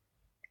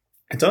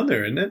 It's on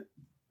there, isn't it?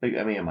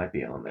 I mean, it might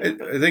be on there.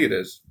 I think it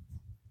is.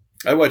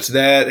 I watched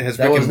that. It has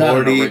that Rick was and not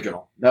Morty. An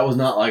original. That was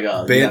not like you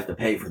have to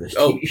pay for this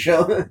TV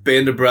show.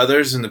 Band of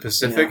Brothers in the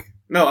Pacific. Yeah.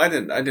 No, I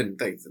didn't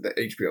think that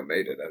HBO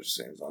made it. I was just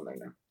saying it's on there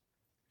now.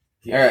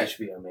 Yeah, all right.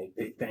 HBO made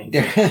Big Bang.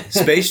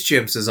 Space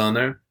Chimps is on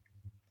there.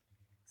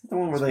 Is that the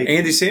one where they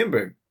Andy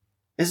Samberg.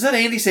 Is that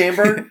Andy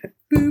Samberg?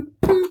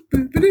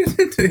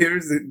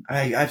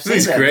 I've seen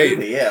that great.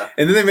 movie, yeah.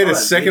 And then they made a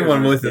second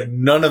one with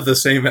none of the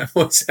same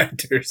voice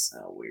actors.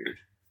 Oh, weird.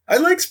 I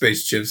like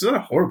Space Chimps. It's not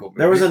a horrible movie.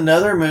 There was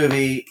another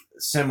movie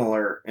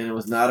similar, and it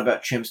was not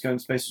about chimps going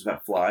to space. It was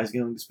about flies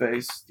going to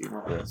space. Do you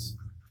remember this?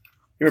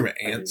 You remember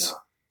Ants?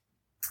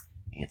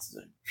 Ants is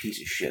a piece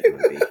of shit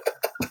movie.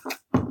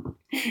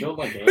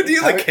 But do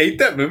you hate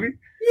that movie?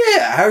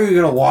 Yeah. How are you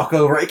going to walk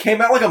over? It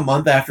came out like a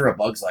month after A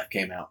Bug's Life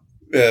came out.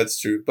 Yeah, that's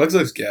true. Bug's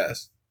Life's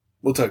gas.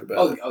 We'll talk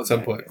about it at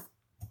some point.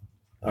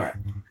 All right.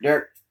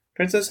 Derek.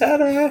 Princess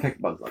Hannah.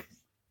 Pick Bug's Life.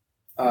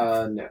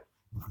 No.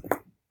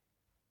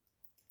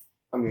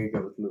 I'm going to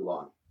go with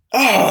Mulan.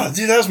 Oh,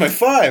 dude, that was my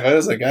 5. I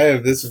was like, I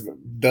have this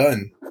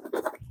done.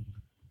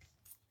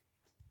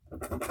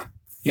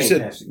 You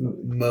said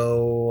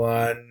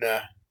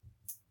Moana.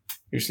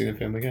 You've seen the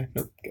Family Guy?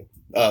 Nope. Okay.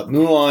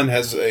 Mulan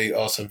has a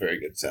also very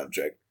good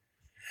soundtrack.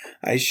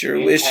 I sure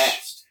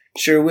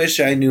wish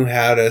I knew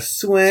how to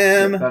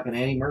swim. Fucking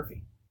Annie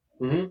Murphy.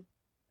 Mm-hmm.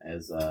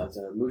 As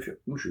Mushu,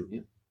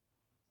 yeah.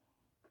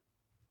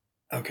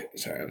 Okay,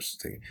 sorry, I was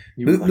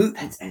thinking.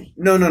 That's Annie.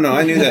 No,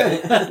 I knew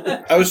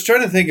that. I was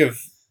trying to think of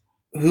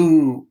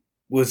who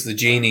was the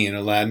genie in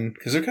Aladdin,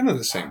 because they're kind of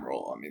the same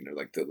role. I mean, they're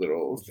like the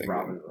little thing.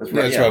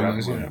 That's Robin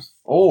Williams.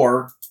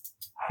 Or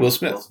Will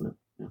Smith.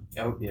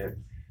 Oh, yeah.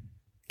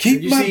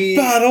 Keep my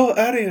bottle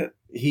out of it.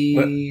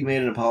 He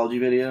made an apology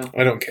video.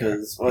 I don't care.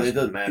 Well, it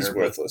doesn't matter. He's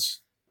worthless.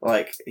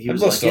 Like he I've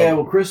was lost like, yeah, all-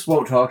 well, Chris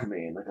won't talk to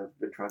me, and like I've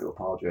been trying to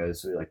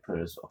apologize, so he like put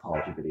his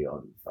apology video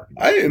on.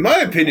 Fucking In my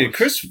opinion,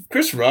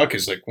 Chris Rock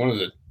is like one of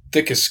the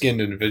thickest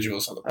skinned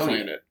individuals on the Oh, yeah.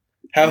 planet.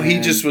 How he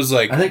And just was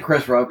like, I think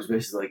Chris Rock was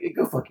basically like, hey,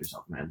 go fuck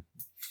yourself, man.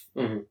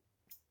 Mm-hmm.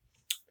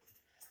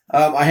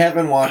 I have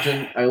been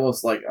watching. I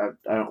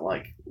don't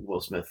like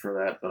Will Smith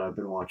for that, but I've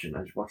been watching.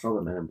 I just watched all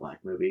the Men in Black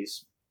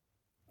movies.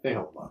 They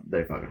hold up.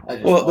 They fucking I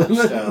just Well,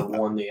 watched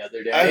one the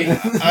other day.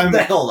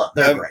 they hold up.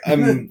 They're great.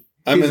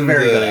 I'm He's a in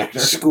very good the actor.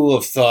 school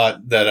of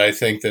thought that I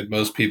think that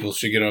most people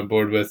should get on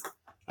board with.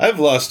 I've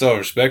lost all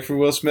respect for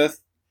Will Smith,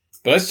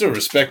 but I still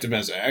respect him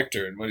as an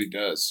actor and what he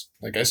does.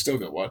 Like, I still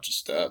go watch his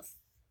stuff.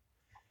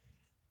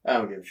 I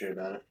don't give a shit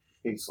about it.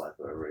 He can slap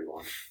whoever he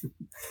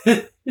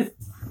wants.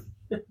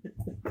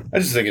 I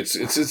just think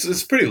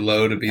it's pretty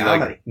low to be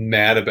Comedy. like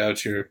mad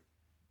about your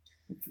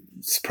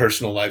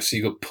personal life, so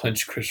you go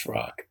punch Chris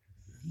Rock.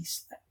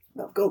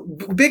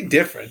 Big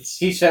difference.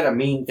 He said a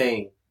mean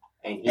thing.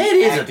 And he It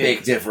is a acted-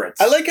 big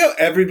difference. I like how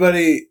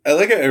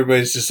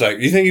everybody's just like,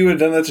 you think you would have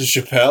done that to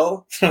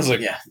Chappelle? I was like,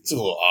 Yeah. it's a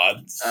little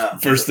odd. Uh,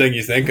 First thing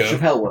you think of.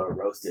 Chappelle would have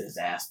roasted his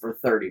ass for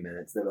 30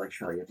 minutes. They were like,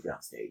 Chappelle, you have to get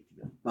on stage. He'd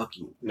be like, fuck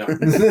you. No.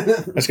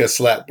 I just got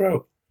slapped,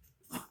 bro.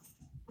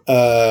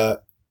 Yeah,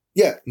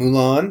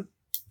 Mulan.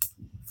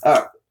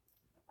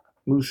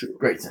 Mushu.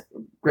 Great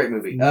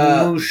movie.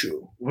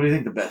 Mushu. What do you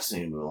think the best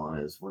scene in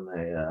Mulan is? When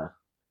they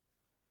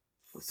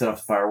set off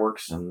the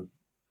fireworks and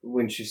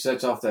When she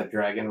sets off that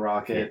dragon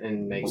rocket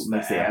and makes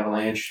the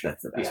avalanche.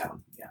 That's the best Yeah.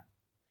 one. Yeah.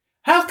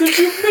 How could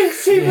you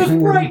miss? He was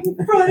right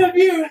in front of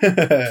you.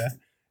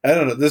 I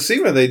don't know. The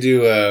scene where they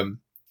do,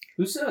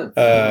 Who's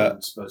that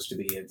supposed to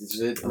be? Is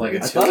it like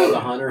Attila the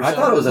Hun or I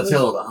something? thought it was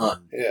Attila the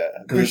Hun. yeah,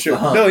 'Cause pretty it's sure. the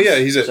Huns, No, yeah,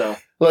 he's a, so,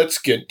 let's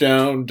get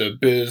down to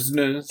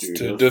business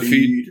to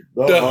defeat.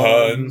 the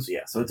Huns.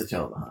 Yeah, so it's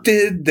Attila the Hun.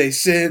 Did they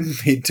send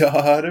me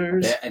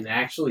daughters? Yeah, an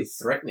actually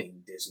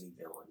threatening Disney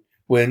villain.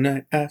 When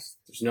I asked.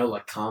 There's no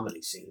like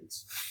comedy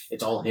scenes.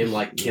 It's all him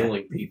like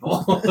killing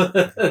people.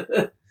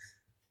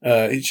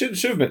 He should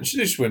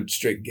just went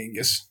straight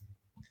Genghis.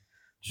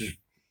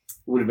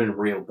 Would have been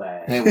real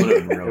bad. It would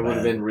have been real It would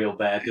have bad. been real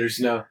bad. There's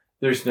no.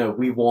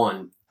 We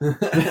won.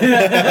 Nobody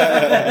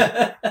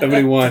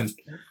won.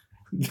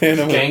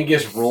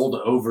 Genghis rolled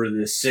over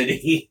this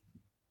city.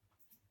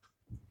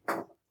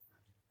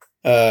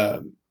 I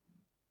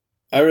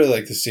really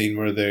like the scene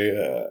where they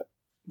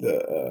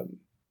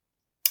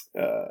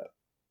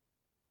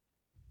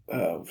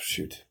oh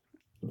shoot,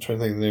 I'm trying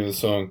to think of the name of the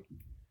song.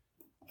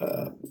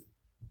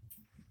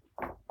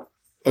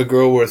 A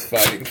Girl Worth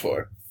Fighting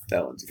For.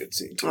 That one's a good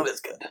scene too. That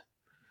is good.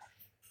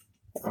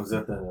 Was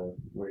that the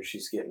where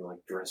she's getting like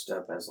dressed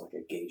up as like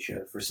a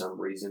geisha for some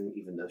reason,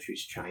 even though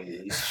she's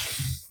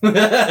Chinese? Did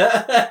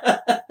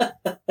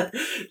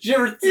you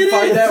ever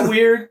find that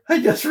weird? I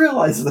just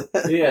realized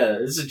that. Yeah,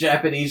 it's a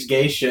Japanese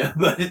geisha,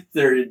 but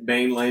they're in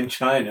mainland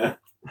China.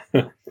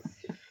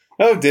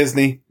 Oh,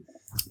 Disney.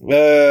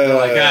 They're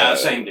like,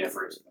 same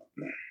difference.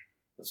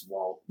 That's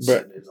Walt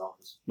sitting in his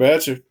office.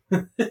 Bratcher.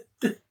 Oh,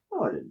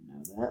 I didn't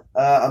know that.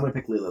 I'm gonna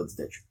pick Lilo and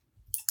Stitch.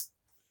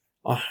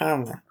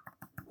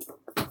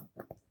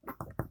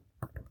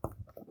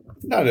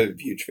 Not a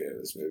huge fan of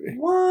this movie.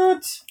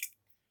 What?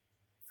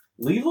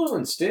 Lilo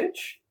and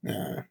Stitch?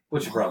 Nah.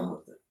 What's your problem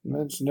with it?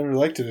 I just never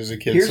liked it as a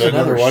kid, Here's so I never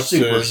another watched it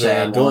super as an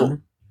sad adult.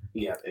 one.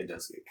 Yeah, it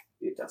does get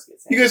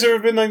sad. You guys ever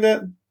been like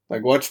that?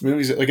 Like watch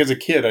movies like as a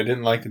kid, I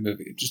didn't like the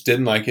movie. Just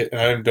didn't like it,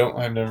 and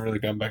I've never really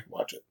gone back and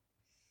watch it.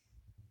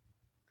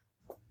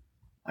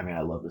 I mean,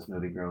 I love this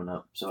movie growing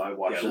up, so I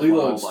watched this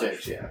Lilo one and all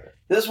life. Stitch. Yeah,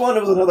 This one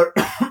was another,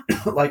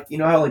 like, you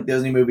know how like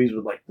Disney movies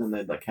would like, then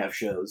they'd like have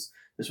shows.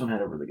 This one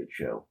had a really good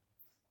show,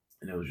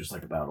 and it was just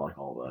like about like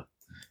all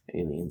the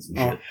aliens and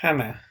shit.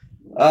 Hannah.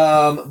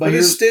 But But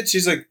his here's, Stitch,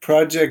 he's like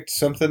Project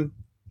something.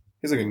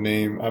 He's like a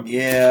name.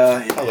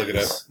 yeah, I'll look it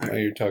up is. while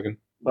you're talking.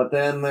 But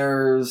then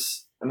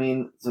there's,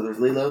 so there's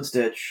Lilo and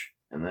Stitch,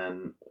 and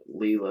then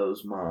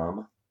Lilo's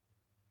mom,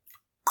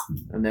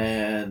 and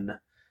then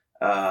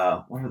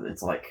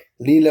it's like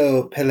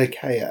Lilo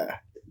Pelikaya.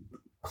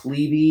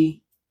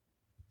 Clevie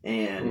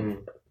and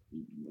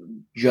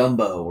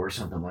Jumbo or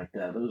something like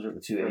that. Those are the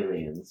two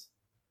aliens.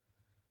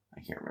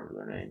 I can't remember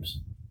their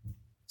names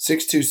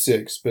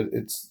 626, but I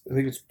think it's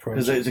because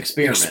Project. it's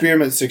Experiment.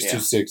 Experiment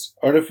 626.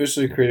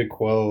 Artificially created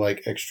koala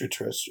like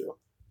extraterrestrial.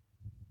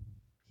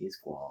 He's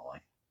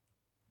koala.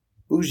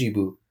 Bougie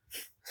Boo.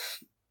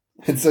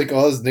 It's like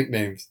all his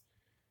nicknames.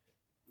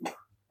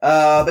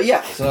 But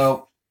yeah,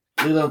 so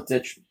Lilo and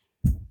Stitch.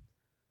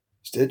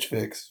 Stitch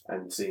Fix. I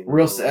haven't seen.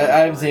 I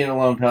haven't seen it in a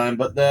long time,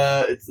 but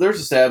there's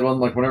a sad one.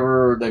 Like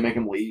whenever they make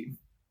him leave,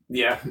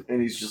 Yeah,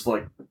 and he's just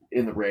like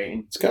in the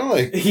rain. It's kind of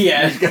like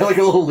yeah. He's got like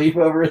a little leaf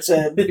over his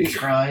head. He's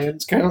crying.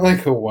 it's kind of like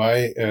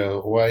Hawaii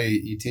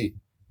ET.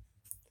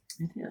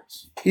 It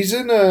is. He's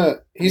in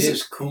He's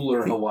just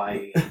cooler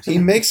Hawaii. he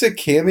makes a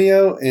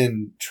cameo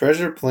in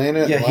Treasure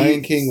Planet, Yeah, Lion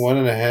he's- King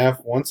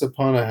 1.5, Once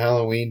Upon a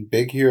Halloween,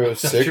 Big Hero I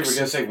thought you were 6.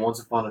 gonna say Once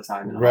Upon a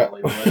Time in Ra-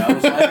 Hollywood. I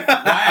was like,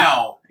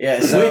 wow.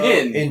 Yeah, so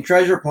Win. in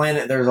Treasure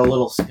Planet, there's a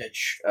little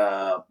Stitch,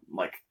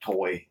 like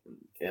toy,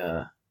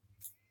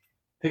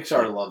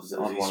 Pixar loves those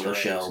on one of the Easter eggs.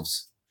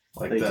 shelves.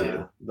 Like They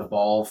do. the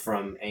ball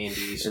from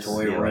Andy's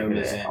toy Yeah, room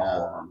like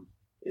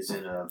is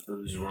in a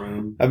booze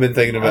room. I've been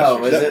thinking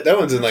about Oh, is it? that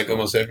one's in like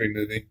almost every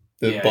movie.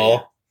 The Yeah,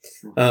 ball.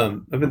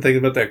 I've been thinking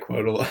about that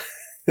quote a lot,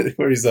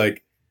 where he's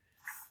like,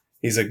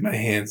 my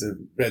hands are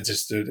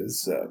registered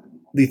as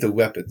lethal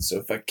weapons. So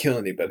if I kill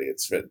anybody,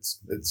 it's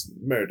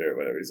murder or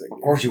whatever. He's like,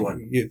 Of course you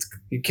wouldn't. You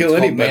kill It's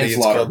called anybody,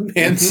 it's called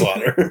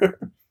manslaughter.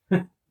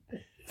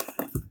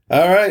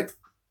 All right,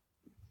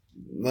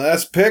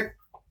 last pick.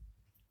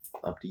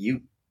 Up to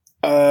you.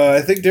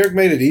 I think Derek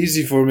made it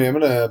easy for me. I'm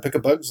gonna pick A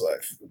Bug's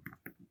Life.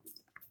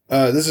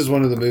 This is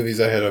one of the movies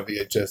I had on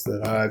VHS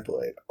that I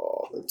played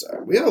all the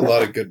time. We had a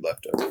lot of good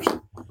leftovers.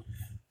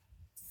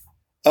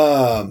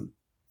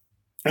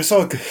 I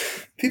saw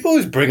people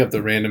always bring up the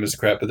randomest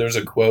crap, but there's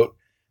a quote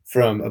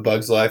from A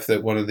Bug's Life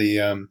that one of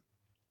the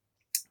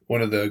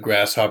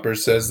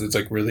grasshoppers says that's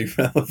like really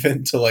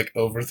relevant to like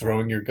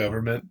overthrowing your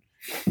government.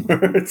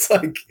 It's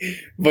like a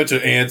bunch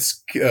of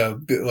ants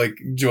like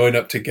join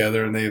up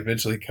together and they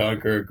eventually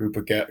conquer a group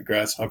of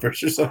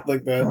grasshoppers or something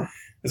like that.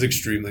 It's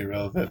extremely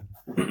relevant.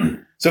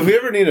 So if we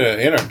ever need an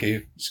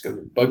anarchy, just go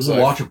to Bug's Life.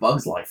 Watch A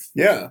Bug's Life.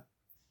 Yeah.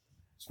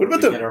 What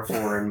about get our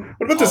foreign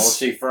what about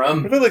policy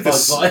from? What about like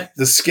Bug's Life?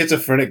 the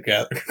schizophrenic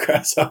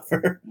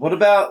grasshopper? What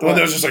about The one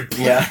that was just like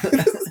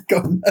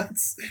going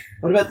nuts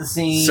What about the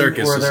scene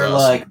Circus where was they're awesome.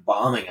 like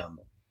bombing them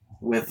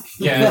with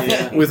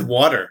Yeah. with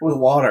water. with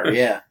water?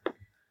 Yeah.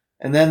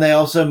 And then they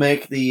also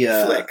make the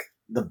Flick.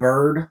 the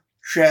bird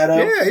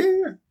shadow.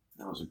 Yeah.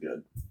 That was a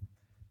good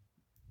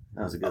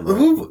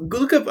one. Go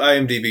look up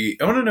IMDb.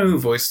 I want to know who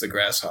voiced the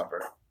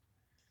grasshopper.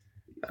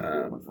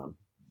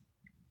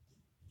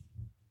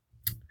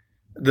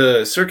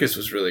 The circus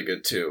was really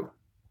good too.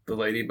 The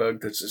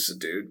ladybug that's just a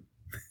dude.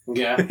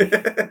 Yeah.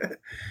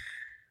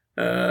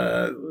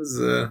 I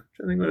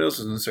think what else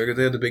was in the circus?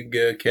 They had the big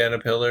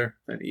caterpillar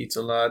that eats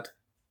a lot.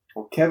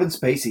 Well, Kevin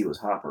Spacey was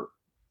Hopper.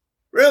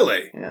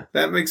 Really? Yeah.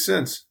 That makes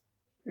sense.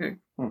 Yeah.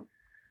 Hmm.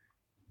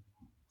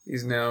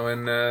 He's now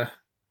in Oh,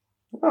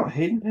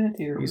 Hayden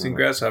Panettiere. he's in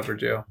grasshopper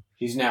jail.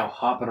 He's now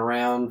hopping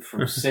around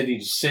from city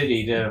to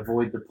city to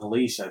avoid the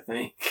police, I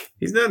think.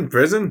 He's not in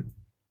prison.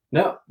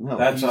 No, No,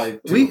 that's he's-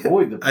 to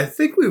avoid the I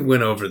think we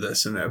went over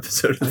this in an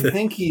episode of I this.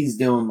 think he's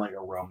doing like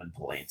a Roman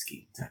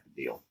Polanski type of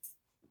deal.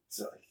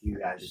 So you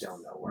guys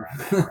don't know where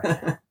I'm at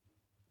right now.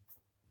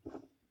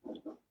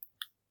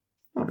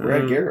 Oh,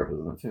 Brad Garrett was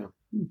in it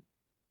too.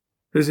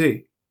 Who's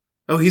he?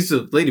 Oh, he's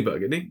the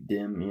ladybug, isn't he?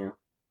 Dim,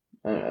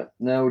 yeah.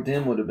 No,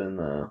 Dim would have been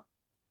the.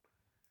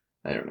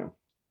 I don't know.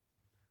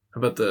 How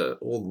about the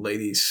old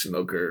lady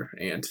smoker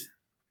ant?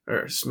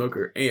 Or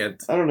smoker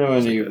ant. I don't know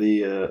any of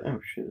the. Oh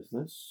shit! Is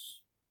this?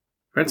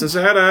 Princess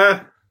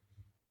Ada!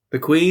 The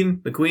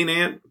queen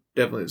ant?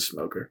 Definitely the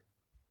smoker.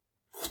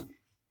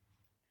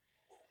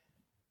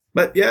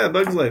 But yeah,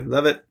 Bug's Life.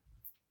 Love it.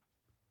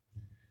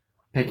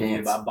 Pick Thinking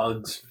ants. about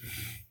bugs.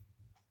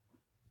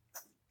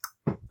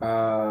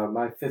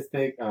 My fifth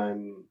pick,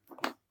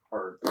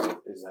 or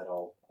is that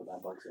all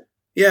about bugs?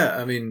 Yeah,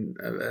 I mean,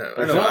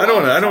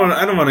 I don't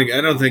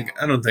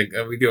think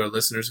we do our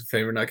listeners a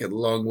favor, not get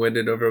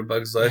long-winded over A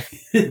Bug's Life.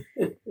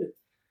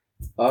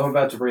 I'm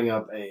about to bring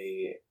up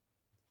I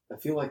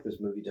feel like this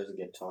movie doesn't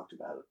get talked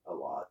about a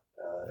lot.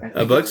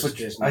 A Bug's?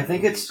 I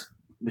think it's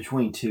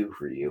between two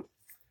for you.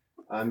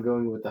 I'm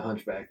going with The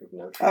Hunchback of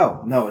Notre Dame.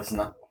 Oh no, it's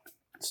not.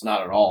 It's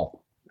not at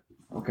all.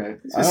 Okay,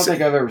 I don't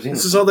think I've ever seen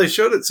This this. is all they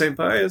showed at St.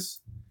 Pius.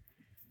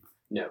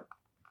 No.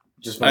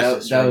 Just That- my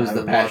sister that and was I the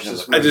would Passion watch of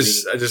this the I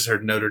movie. just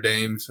heard Notre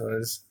Dame, so I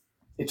was...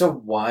 It's a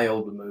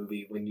wild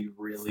movie when you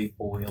really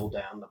boil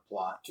down the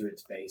plot to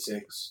its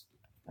basics.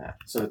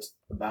 So it's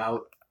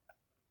about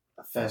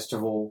a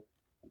festival.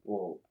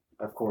 Well,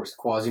 of course,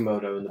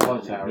 Quasimodo in the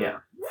Bell Tower. Yeah.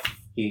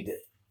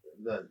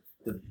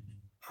 The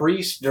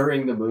priest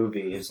during the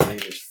movie, his name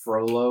is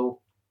Frollo.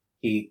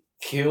 He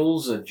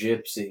kills a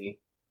gypsy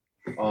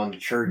on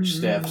church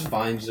steps,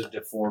 finds a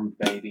deformed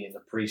baby, and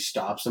the priest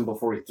stops him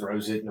before he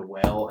throws it in a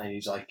well, and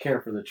he's like,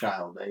 "Care for the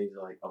child." And he's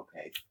like,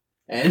 "Okay,"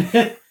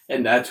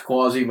 and that's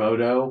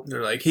Quasimodo.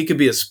 They're like, he could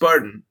be a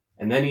Spartan.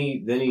 And then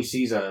he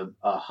sees a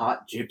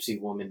hot gypsy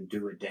woman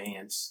do a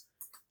dance,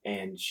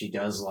 and she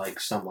does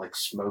like some like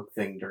smoke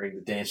thing during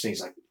the dance, and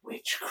he's like,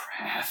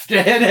 "Witchcraft,"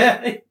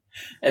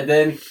 and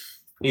then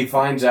he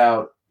finds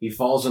out he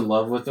falls in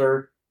love with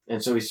her,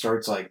 and so he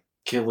starts like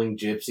killing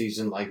gypsies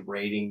and like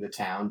raiding the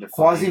town to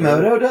find her.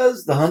 Quasimodo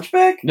does the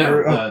Hunchback. No,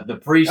 Or- the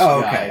priest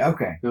oh, guy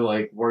okay. who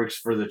like works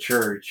for the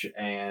church,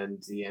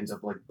 and he ends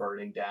up like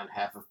burning down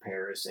half of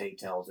Paris, and he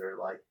tells her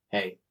like,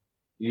 "Hey,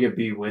 you gonna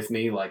be with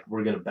me? Like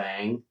we're gonna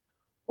bang,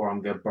 or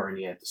I'm gonna burn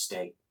you at the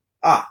stake."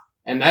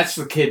 And that's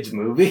the kid's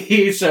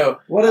movie. So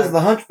What does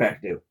the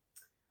Hunchback do?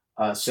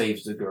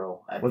 saves the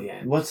girl at the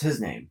end. What's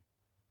his name?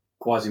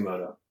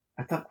 Quasimodo.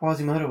 I thought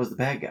Quasimodo was the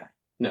bad guy.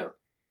 No,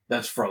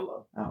 that's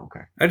Frollo. Oh,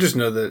 okay. I just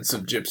know that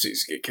some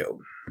gypsies get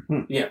killed.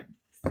 Yeah,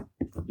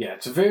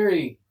 it's a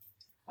very.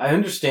 I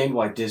understand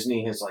why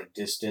Disney has like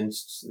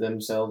distanced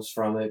themselves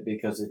from it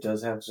because it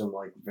does have some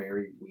like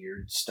very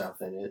weird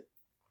stuff in it.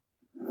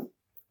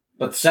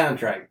 But the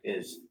soundtrack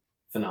is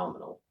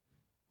phenomenal.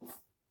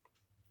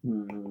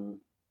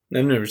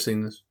 I've never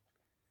seen this.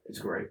 It's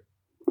great.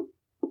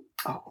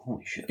 Oh,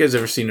 holy shit. You guys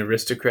ever seen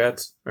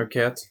Aristocrats or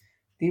Cats?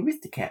 The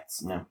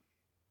Aristocats, no.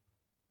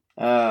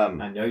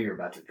 I know you're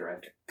about to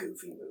draft a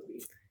Goofy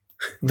movie.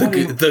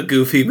 The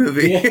Goofy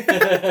movie.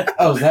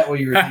 Oh, is that what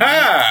you were thinking?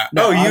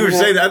 No, you were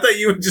saying that. I thought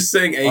you were just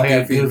saying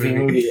a Goofy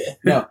movie.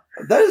 No,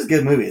 that is a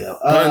good movie, though.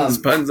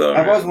 Puns all I've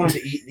right. always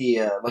wanted to eat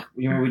the,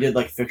 we did,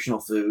 fictional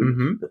food.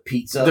 Mm-hmm. The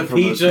pizza. The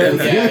pizza,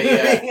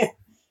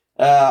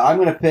 yeah. I'm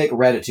going to pick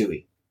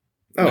Ratatouille.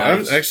 Oh,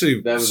 Nice. I'm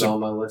actually... That was on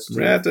my list,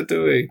 too.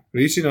 Ratatouille.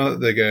 Have you seen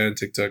the guy on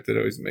TikTok that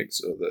always makes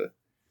all the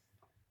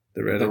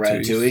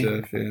Ratatouille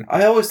stuff? Yeah.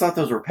 I always thought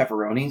those were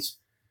pepperonis.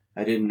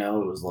 I didn't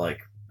know it was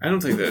I don't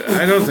think I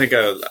Why is like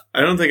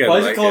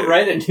it called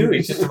Ratatouille?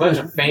 It's just a bunch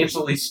of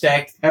fancily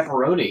stacked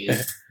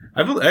pepperonis.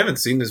 I haven't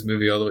seen this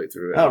movie all the way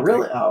through. Oh,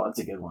 really? Oh, that's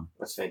a good one.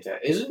 That's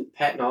fantastic. Isn't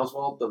Patton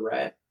Oswalt the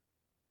rat?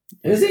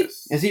 Is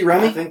he? Is he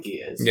Remy? I think he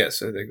is.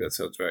 Yes, I think that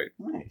sounds right.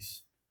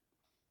 Nice.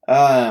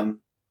 I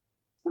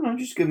don't know,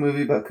 just a good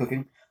movie about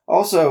cooking.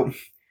 Also,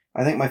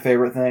 I think my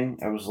favorite thing,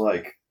 I was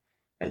like,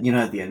 at the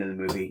end of the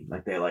movie,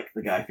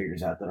 the guy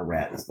figures out that a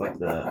rat is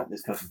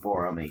is cooking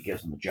for him, and he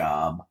gives him a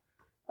job.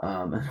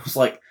 And it was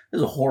like, this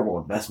is a horrible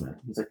investment.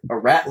 He's like, a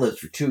rat lives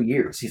for 2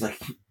 years. He's like,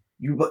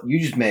 you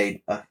just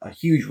made a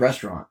huge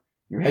restaurant.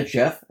 Your head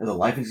chef has a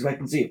life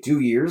expectancy of 2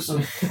 years.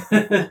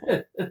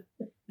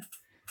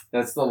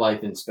 That's the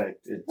life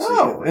expectancy.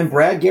 Oh, and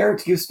Brad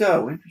Garrett's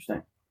Gusteau.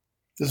 Interesting.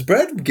 Does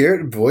Brad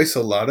Garrett voice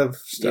a lot of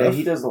stuff? Yeah,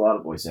 he does a lot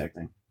of voice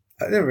acting.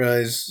 I didn't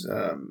realize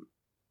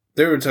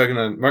they were talking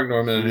on Mark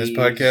Norman on his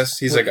podcast.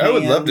 He's like, I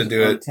would love to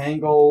do it.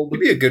 Tangled.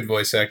 He'd be a good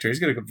voice actor. He's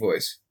got a good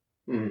voice.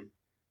 Mm.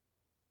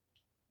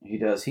 He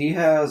does. He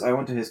has. I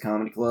went to his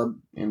comedy club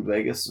in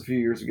Vegas a few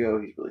years ago.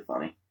 He's really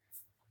funny.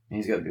 And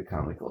he's got a good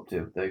comedy club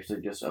too. They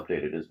actually just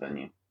updated his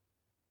venue.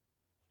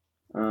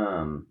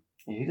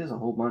 He does a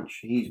whole bunch.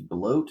 He's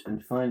Bloat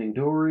and Finding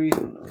Dory. I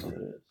don't know what it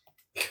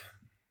is.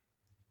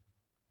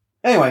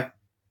 Anyway.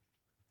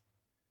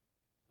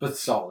 But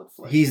solid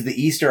flavor. He's the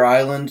Easter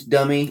Island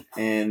dummy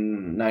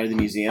in Night of the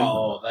Museum.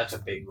 Oh, that's a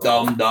big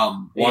role.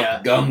 Dumb.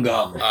 Yeah. Gum.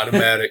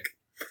 Automatic.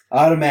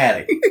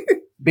 Automatic.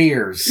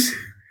 Beers.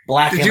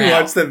 Black Did you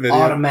watch that video?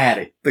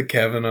 Automatic. The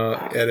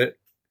Kavanaugh edit?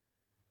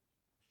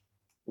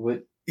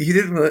 What? You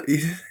didn't.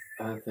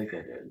 I don't think I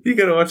did. You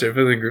gotta watch it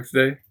for the group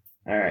today.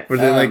 All right. Where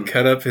they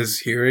cut up his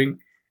hearing.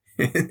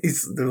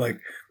 They're like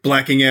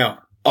blacking out.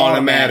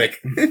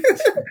 Automatic.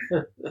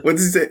 What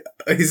does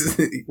he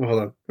say? Hold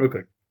on, real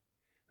quick.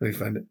 Let me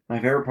find it. My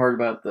favorite part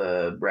about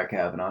the Brett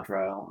Kavanaugh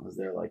trial is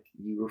they're like,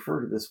 you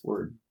refer to this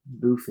word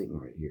boofing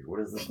right here. What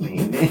does this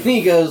mean? And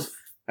he goes,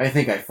 I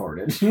think I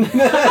farted.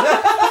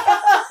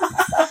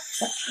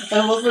 I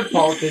love when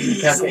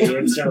politicians have to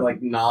answer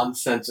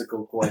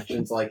nonsensical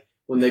questions, like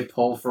when they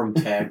pull from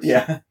text.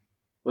 Yeah.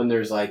 When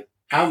there's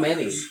how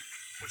many?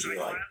 You're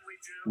like,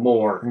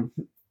 more.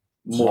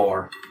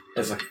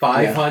 It's like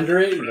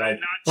 500? Yeah. Like,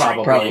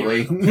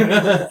 probably. Blacking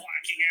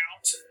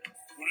out.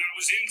 When I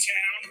was in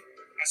town,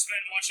 I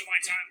spent much of my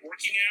time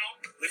working out,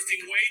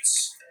 lifting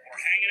weights, or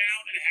hanging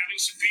out and having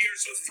some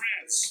beers with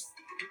friends.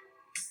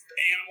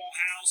 Animal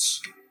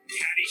House,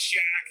 Caddy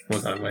Shack,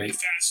 Hold on, wait.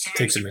 Fast Times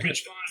Takes a at minute.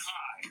 Ridgemont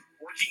High.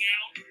 Working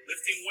out,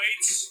 lifting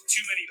weights,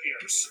 too many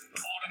beers.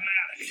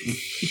 Automatic.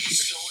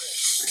 Still is.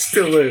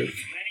 Still is.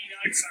 Many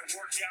nights I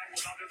worked out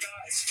with other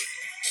guys.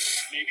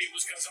 Maybe it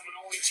was because I'm an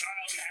only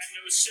child and had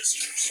no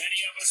sisters. Many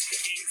of us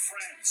became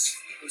friends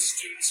with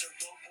students at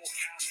local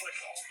Catholic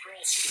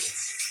all-girls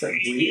schools.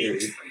 That's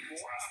weird.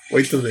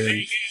 Wait till the end.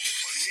 Megan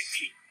or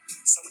Nikki.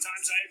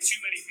 Sometimes I have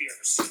too many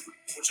beers,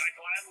 which I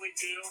gladly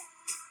do,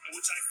 and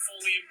which I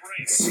fully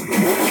embrace.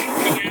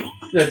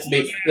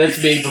 That's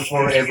me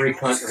before every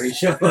country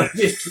show. Catholic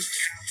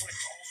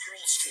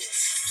all-girls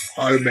schools.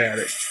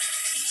 Automatic.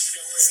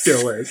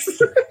 Still is.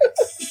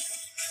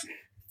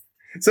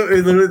 So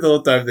literally the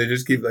whole time they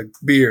just keep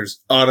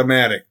beers,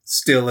 automatic,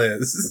 still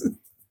is.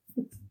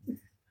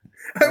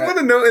 I want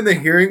to know in the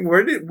hearing,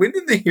 when did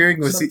the hearing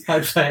was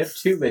Sometimes I have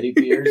too many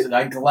beers, and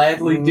I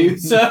gladly do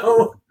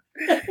so.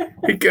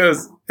 he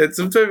goes, and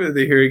sometime in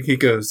the hearing he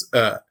goes,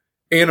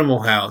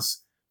 Animal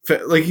House.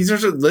 He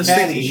starts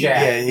listing.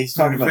 Yeah, he's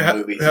talking about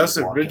movies. House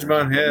at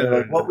Ridgemont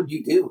Head. What would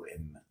you do?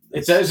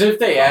 It's as if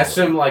they asked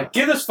him,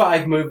 give us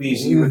 5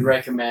 movies you would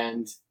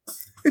recommend.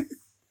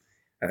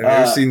 Have you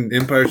ever seen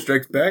Empire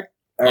Strikes Back?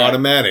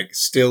 Automatic,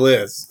 still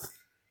is.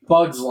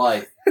 Bug's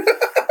Life.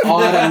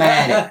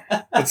 Automatic.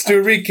 Let's do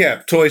a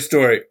recap. Toy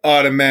Story,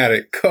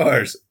 automatic.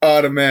 Cars,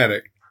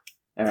 automatic.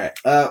 All right.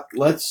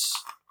 Let's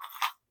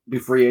do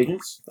free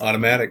agents.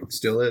 Automatic,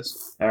 still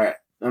is. All right.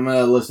 I'm going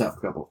to list off a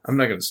couple. I'm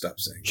not going to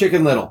stop saying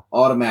Chicken Little,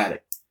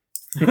 automatic.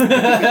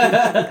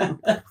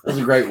 That was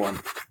a great one.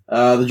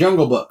 The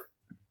Jungle Book.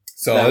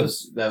 Solid.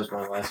 That was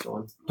my last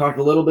one. Talked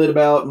a little bit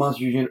about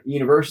Monsters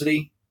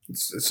University.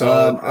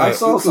 Solid. I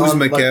saw Who's on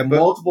my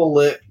multiple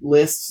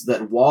lists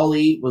that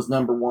WALL-E was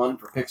number 1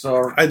 for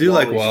Pixar. I do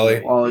like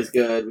WALL-E. WALL-E's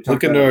good. We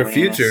talked Look into about our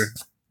Atlantis. future.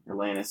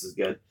 Atlantis is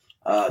good.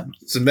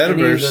 It's a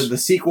metaverse. The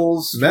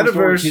sequels. Metaverse.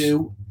 Toy Story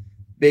 2.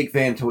 Big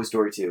fan of Toy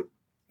Story 2.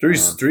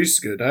 Three's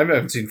good.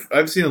 I've seen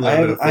a little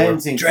bit of 4. I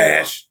haven't seen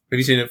Trash. Have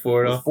you seen it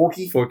 4 at all?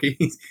 Forky? Forky.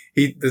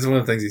 That's one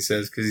of the things he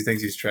says because he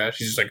thinks he's trash.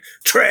 He's just like,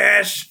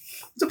 trash!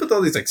 What's up with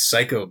all these like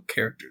psycho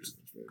characters?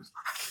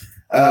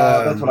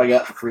 That's what I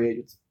got for Free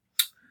Agents.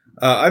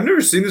 I've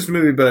never seen this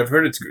movie, but I've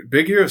heard it's good.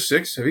 Big Hero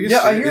 6? Have you seen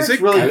it? I hear it's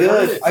really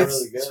good. It's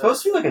really good. It's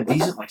supposed to be like a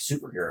decent like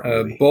superhero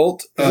movie.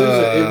 Bolt. It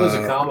was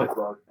a comic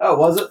book. Oh,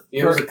 was it?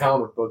 It was a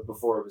comic book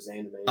before it was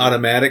animated.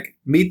 Automatic.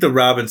 Meet the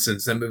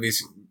Robinsons. That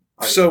movie's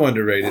so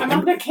underrated. I'm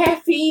on the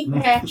caffeine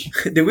patch.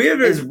 Did we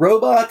ever... Is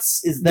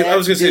robots? Is that? I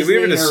was gonna say, did we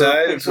ever Disney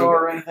decide or if Pixar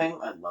or anything?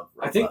 I love robots.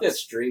 I think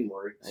that's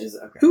DreamWorks. Is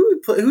it?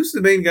 Okay. Who's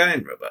the main guy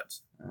in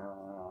Robots?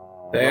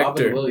 The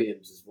actor. Robin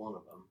Williams is one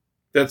of them.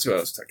 That's what I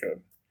was talking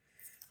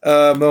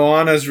about.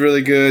 Moana's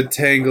really good.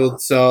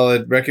 Tangled,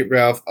 solid. Wreck-It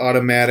Ralph,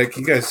 Automatic.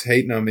 You guys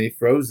hating on me.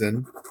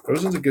 Frozen.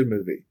 Frozen's a good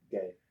movie.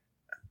 Okay.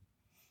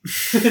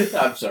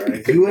 I'm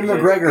sorry. Ewan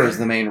McGregor is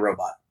the main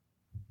robot.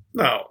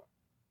 No.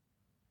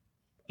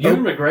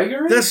 Ewan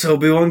McGregor? That's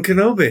Obi-Wan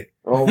Kenobi.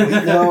 Oh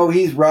no,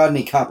 he's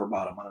Rodney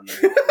Copperbottom on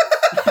there.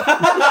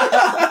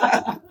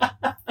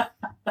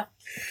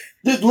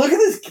 Dude, look at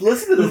this.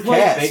 Listen to Who this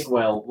played cast.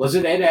 Bigwell? Was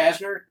it Ed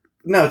Asner?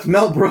 No, it's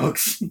Mel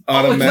Brooks.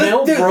 Automatic.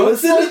 Mel Dude,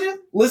 Brooks played him?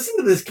 Listen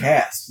to this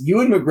cast: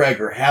 Ewan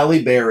McGregor,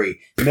 Halle Berry,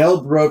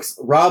 Mel Brooks,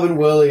 Robin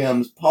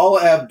Williams,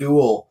 Paula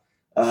Abdul.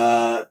 Who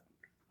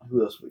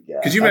else we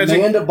got? Could you imagine-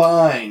 Amanda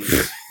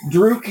Bynes,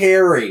 Drew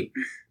Carey,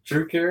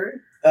 Drew Carey?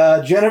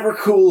 Jennifer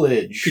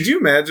Coolidge. Could you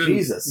imagine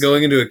Jesus.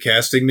 going into a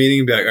casting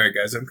meeting and be like, all right,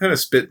 guys, I'm kind of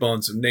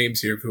spitballing some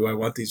names here of who I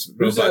want these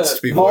Who's, robots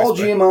to be Paul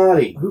voiced by.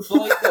 Giamatti.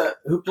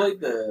 Who played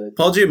the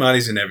Paul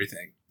Giamatti's in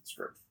everything.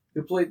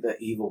 who played the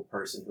evil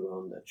person who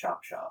owned the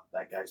chop shop?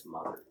 That guy's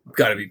mother.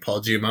 Gotta be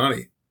Paul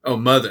Giamatti. Oh,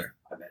 Mother.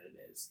 I bet it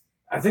is.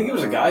 I think it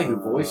was a guy who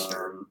voiced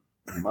her.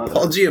 Mother.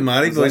 Paul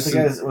Giamatti Was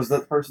that, voiced was that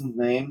the person's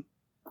name?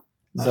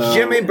 So-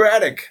 Jimmy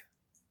Braddock.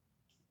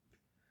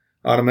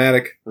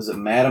 Automatic. Was it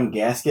Madam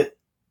Gasket?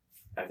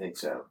 I think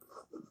so.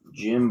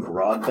 Jim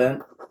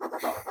Broadbent?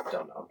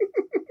 Don't know.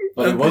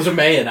 But it was a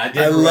man. I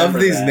did. I love remember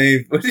these that.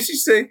 names. What did you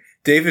say?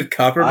 David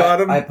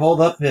Copperbottom? I pulled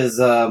up his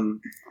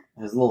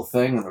little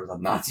thing and there was a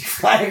Nazi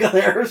flag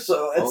there,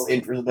 so it's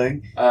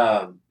interesting.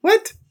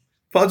 What?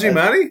 Paul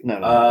Giamatti? No.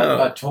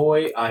 Oh. A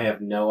toy. I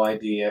have no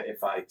idea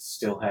if I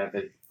still have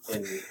it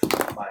in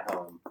my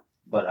home,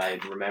 but I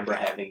remember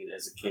having it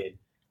as a kid.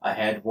 I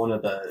had one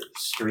of the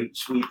street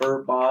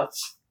sweeper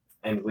bots,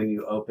 and when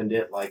you opened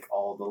it, like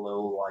all the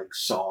little like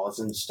saws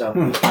and stuff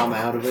would come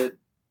out of it.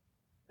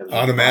 It was a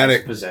Automatic.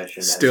 prized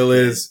possession. Still as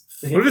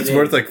a kid. is. What if it's It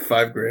worth is. like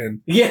 $5,000?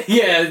 Yeah,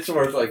 it's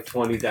worth like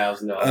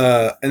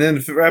 $20,000. And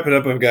then to wrap it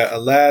up, I've got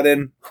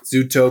Aladdin,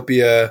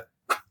 Zootopia,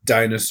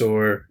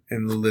 Dinosaur,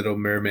 and The Little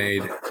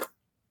Mermaid.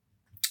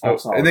 Oh,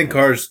 and then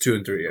Cars 2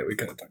 and 3. Yeah, we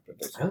kind of talked about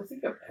those. I don't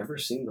think I've ever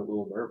seen The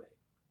Little Mermaid.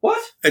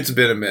 What? It's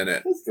been a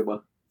minute. That's a good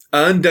one.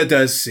 Under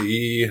the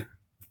sea.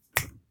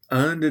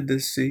 Under the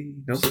sea.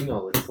 I've Nope. seen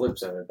all the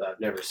clips of it, but I've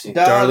never seen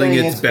Darling,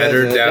 it's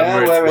better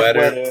down where it's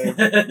wetter.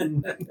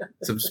 it.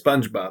 Some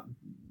SpongeBob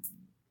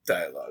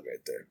dialogue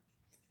right there.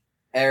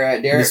 All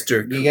right, Derek.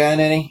 Mr. You got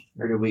any?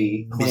 Or do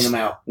we clean them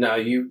out? No,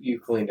 you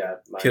cleaned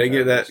out. My Can I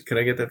get notes. that? Can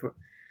I get that? For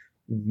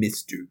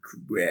Mr.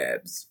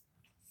 Krabs.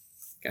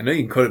 I know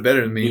you can quote it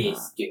better than me.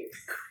 Mr.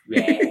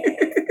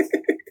 Krabs.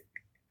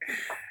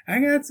 I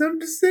got something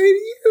to say to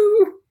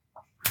you.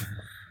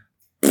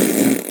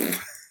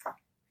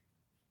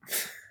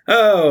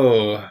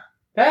 Oh.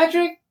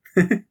 Patrick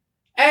and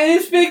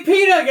this big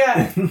peanut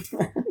guy.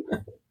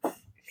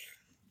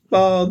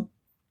 Bald.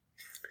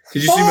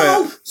 Did you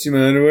see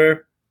my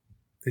underwear?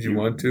 Did you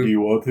want to? Do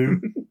you want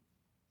to?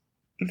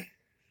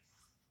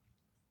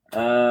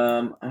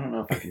 I don't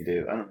know if I can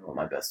do. I don't know what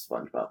my best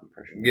SpongeBob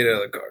impression. Get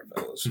out of the car,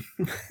 fellas.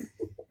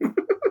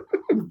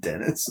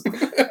 Dennis.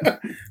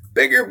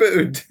 Bigger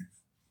boot.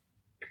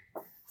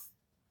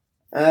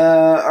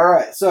 All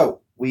right.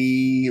 So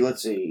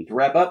let's see. To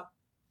wrap up,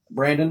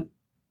 Brandon,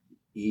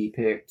 he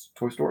picked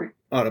Toy Story,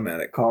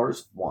 Automatic.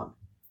 Cars 1,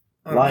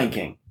 Lion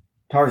King,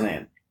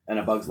 Tarzan, and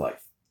A Bug's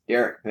Life.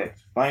 Derek picked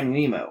Finding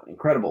Nemo,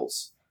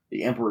 Incredibles,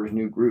 The Emperor's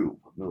New Groove,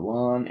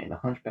 Mulan, and The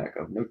Hunchback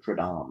of Notre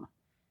Dame.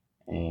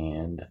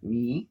 And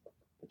me,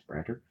 that's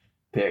Branter,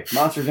 picked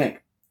Monsters Inc.,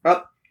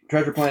 Up,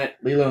 Treasure Planet,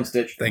 Lilo and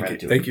Stitch. Thank you.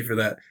 Ratatouille. Thank you for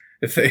that.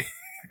 If they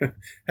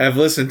have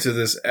listened to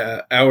this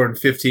hour and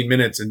 15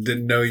 minutes and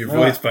didn't know your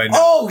voice by now.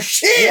 Oh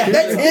shit!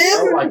 That's him.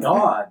 Oh my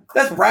god!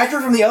 That's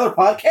Branter from the other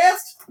podcast.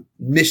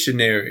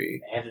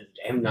 Missionary. Added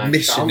an M. Night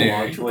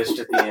Missionary. Shyamalan twist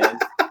at the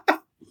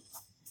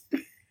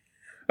end.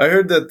 I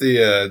heard that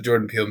the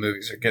Jordan Peele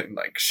movies are getting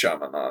like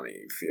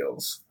Shyamalan-y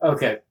feels.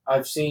 Okay,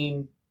 I've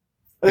seen.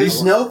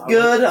 Is Nope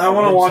good? I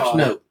want to watch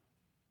Nope.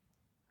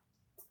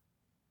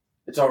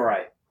 It's all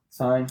right.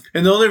 Fine.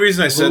 And the only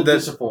reason I A said little that,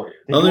 disappointed.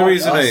 the only Us?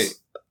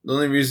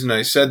 reason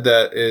I said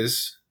that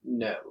is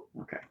No.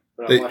 Okay.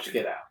 But They- I watched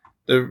Get Out.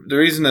 the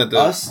reason that the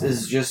Us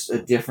is just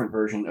a different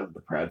version of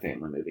the Proud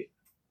Family movie.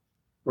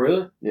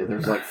 Really? Yeah,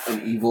 there's like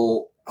an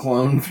evil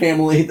clone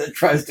family that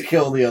tries to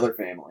kill the other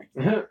family.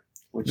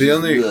 Which The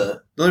is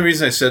only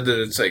reason I said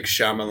that it's like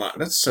Shyamalan.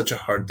 That's such a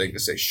hard thing to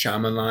say.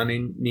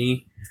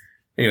 Shyamalan-y.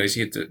 Anyways,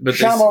 you get to. But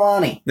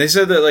Shyamalani. they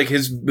said that like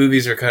his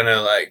movies are kind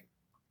of like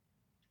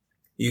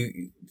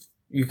you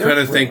kind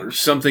of think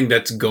something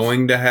that's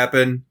going to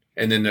happen,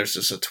 and then there's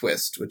just a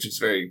twist, which is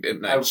very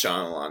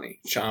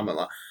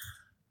Shyamalan.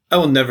 I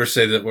will never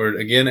say that word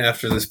again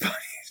after this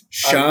podcast.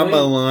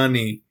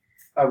 Shyamalan-y.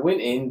 I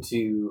went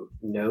into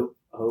Nope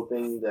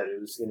hoping that it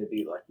was going to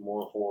be like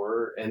more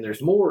horror, and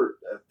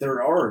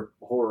there are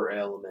horror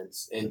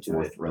elements into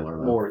more it, thriller,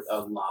 a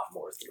lot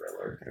more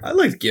thriller. I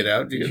like Get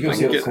Out. Did you go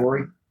see it,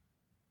 Corey?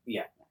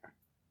 Yeah.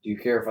 Do you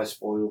care if I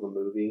spoil the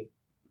movie?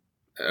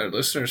 Our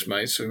listeners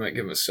might, so we might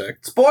give them a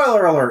sec.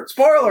 Spoiler alert!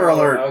 Spoiler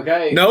alert!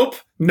 Okay.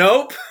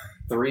 Nope.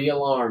 3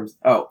 alarms.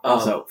 Oh,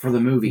 also for the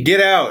movie,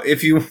 Get Out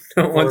if you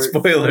don't want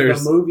spoilers.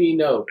 For the movie,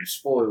 no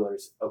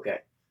spoilers. Okay.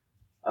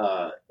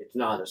 It's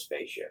not a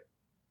spaceship.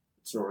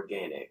 It's an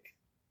organic,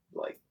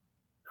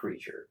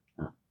 creature.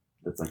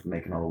 that's like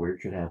making all the weird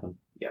shit happen.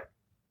 Yep.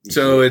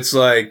 So it's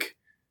like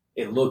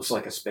it looks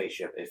like a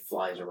spaceship. It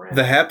flies around.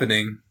 The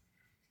Happening.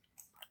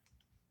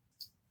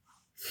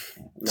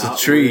 It's Not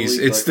the trees.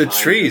 really, it's but the kind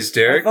trees, of.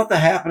 Derek. I thought the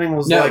happening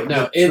was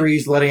the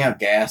trees letting out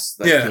gas.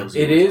 That kills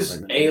you It or is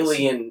something.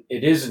 alien.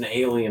 It is an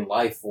alien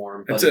life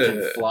form, but It's it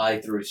can fly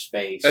through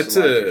space. That's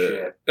like a a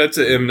ship. that's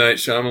an M. Night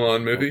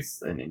Shyamalan movie,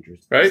 That's an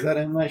interesting. right? Is that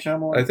M. Night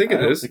Shyamalan? I think it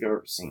I don't is. think I've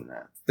ever seen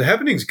that. The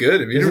Happening's good.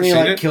 Have you Doesn't ever he seen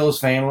like it? kill his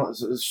family?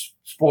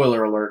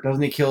 Spoiler alert!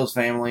 Doesn't he kill his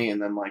family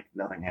and then like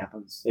nothing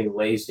happens? He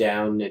lays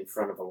down in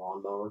front of a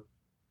lawnmower.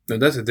 No,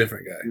 that's a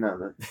different guy.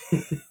 No,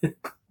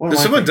 that.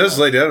 Someone does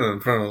lay down in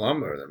front of a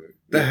lawnmower. That movie.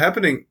 The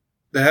Happening.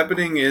 The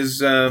Happening is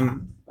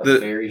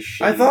Very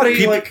shitty. I thought he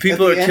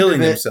people at are the end killing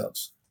of it-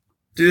 themselves.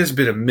 Dude, it's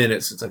been a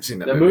minute since I've seen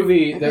that the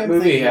movie. movie. That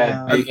movie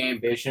had big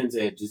ambitions.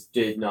 It just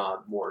did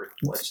not work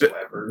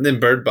whatsoever. And then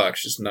Bird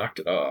Box just knocked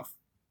it off.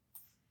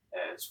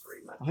 That's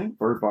pretty much. I think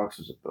Bird Box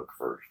was a book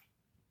first.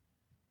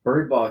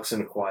 Bird Box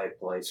and A Quiet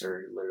Place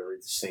are literally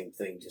the same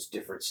thing, just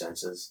different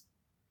senses.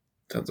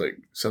 Sounds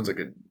like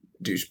a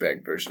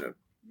douchebag version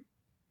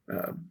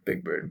of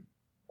Big Bird.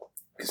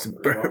 It's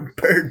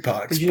Bird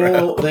Box, You bro.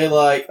 know,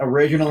 they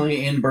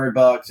originally in Bird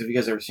Box. Have you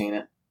guys ever seen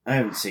it? I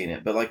haven't seen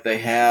it, but they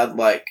had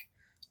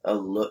a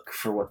look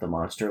for what the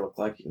monster looked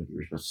like. You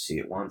were supposed to see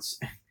it once.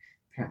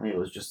 Apparently, it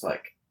was just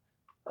like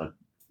a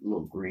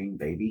little green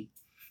baby.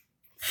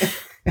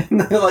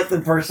 And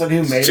the person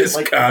who made Just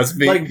it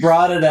Cosby.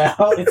 brought it out.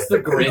 It's the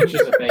Grinch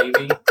as a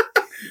baby.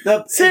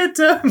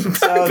 Santa.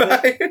 So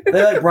Bye-bye.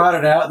 they brought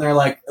it out,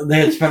 and they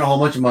had spent a whole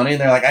bunch of money,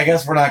 and they're like, I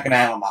guess we're not going to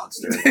have a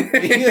monster.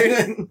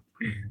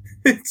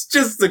 It's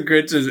just the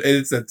Grinch's.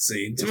 It's that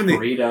scene. It's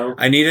burrito.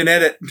 I need an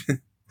edit.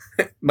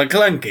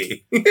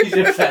 McClunky. He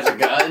just has a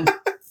gun.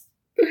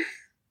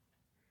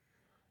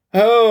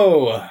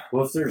 Oh.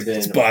 What if there's been?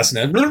 It's boss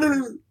now.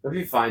 What if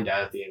you find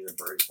out at the end of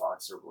Bird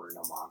Box there were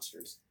no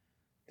monsters?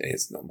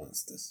 There's no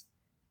monsters.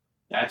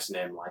 That's an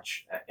M.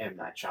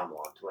 Night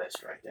Shyamalan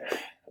twist right there.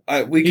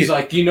 He's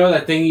like, you know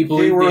that thing you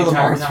believe the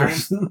entire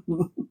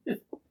time?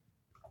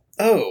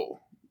 Oh.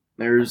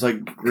 There's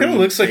kind of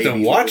looks like the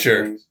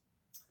Watcher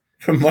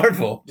from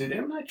Marvel. Did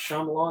M. Night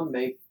Shyamalan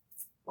make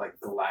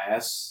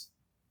Glass?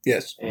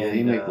 Yes. And,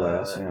 he made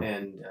Glass. Yeah.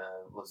 And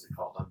what's it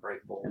called?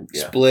 Unbreakable.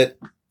 Yeah. Split.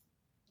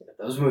 Yeah,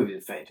 those movies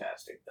are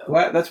fantastic though.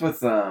 That's with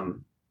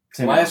Samuel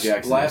Glass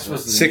Jackson.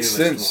 was the Sixth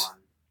newest Sense. one.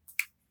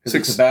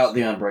 It's about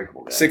the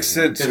Unbreakable guy. Sixth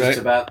Sense, Because right? it's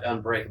about the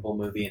Unbreakable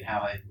movie and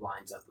how it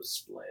lines up with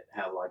Split.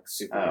 How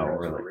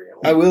superheroes are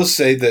real. I will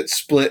say that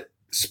Split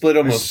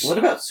almost. What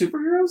about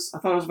superheroes? I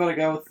thought it was about a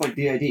guy with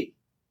DID.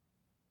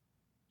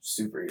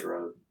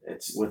 Superhero.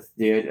 It's With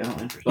DID. Oh,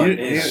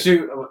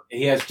 interesting. but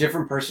he has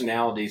different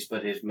personalities,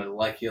 but his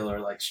molecular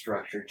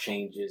structure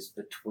changes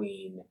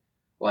between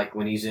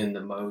when he's in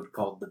the mode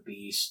called the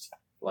Beast.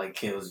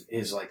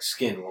 His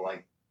skin will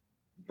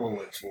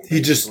bullets will He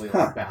just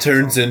bounce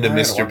turns off. into I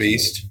had to Mr. watch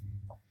Beast.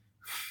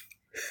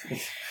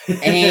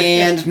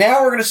 And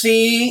now we're going to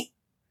see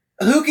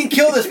who can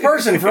kill this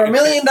person for $1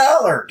 million.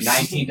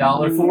 $19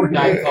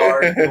 Fortnite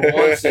card. Who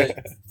wants it?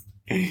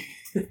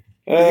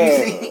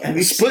 Have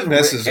you Split seen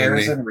messes with me.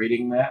 Harrison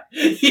reading that?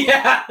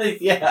 yeah,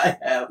 I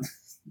have.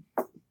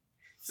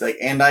 It's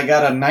and I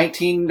got a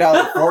 $19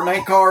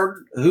 Fortnite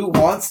card. Who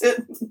wants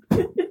it?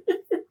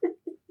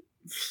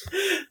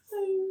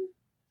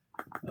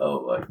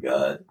 Oh my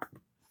god.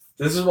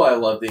 This is why I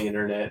love the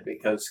internet,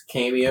 because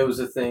Cameo is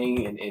a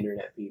thing and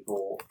internet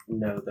people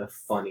know the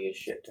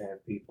funniest shit to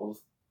have people.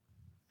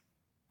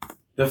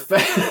 The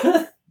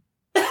fact.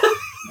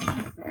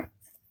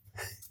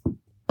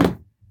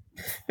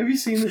 Have you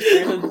seen this,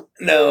 Brandon?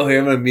 No, here,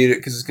 I'm going to mute it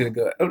because it's going to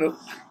go. Oh, no.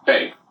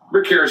 Hey,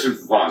 Rick Harrison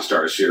from Pawn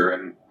Stars here,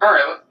 and all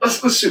right, let's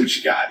see what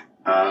you got.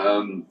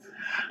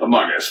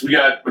 Among us, we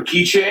got a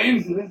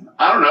keychain.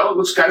 I don't know, it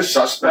looks kind of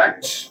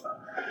suspect.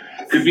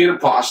 Could be an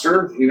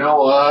imposter,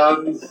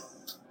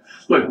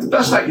 Look, the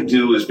best I could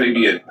do is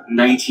maybe a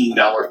 $19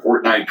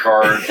 Fortnite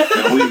card,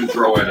 and we'll even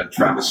throw in a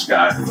Travis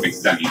Scott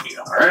McNugget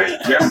deal. All right,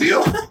 you have a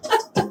deal?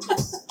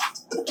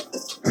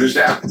 Finished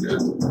out.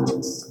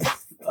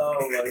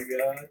 Oh my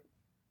god.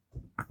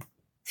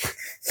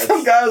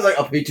 Some guy was like,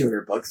 I'll pay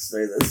 $200 to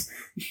say this.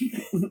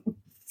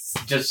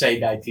 Just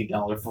say $19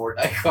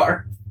 Fortnite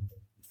car.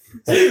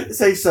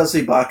 Say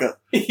Sussy Baka.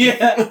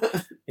 Yeah.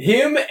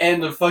 Him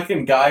and the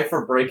fucking guy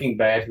for Breaking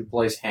Bad who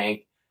plays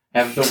Hank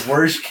have the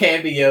worst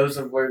cameos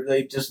of where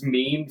they just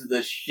memed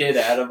the shit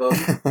out of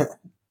him.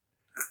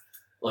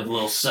 Like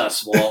little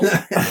sus wall.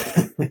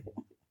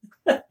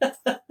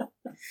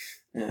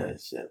 Yeah,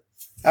 shit.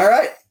 All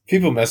right.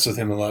 People mess with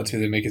him a lot too.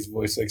 They make his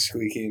voice like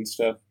squeaky and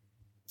stuff.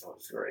 That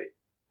was great.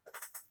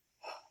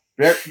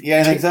 Derek, you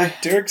got anything to say?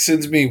 Derek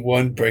sends me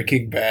one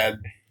Breaking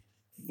Bad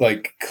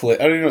like clip.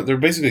 I don't even know. They're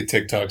basically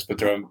TikToks, but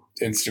they're on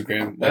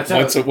Instagram like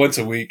once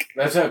a week.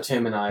 That's how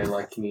Tim and I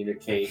like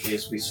communicate.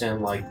 Is we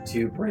send like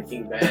 2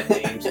 Breaking Bad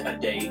names a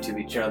day to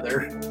each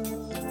other.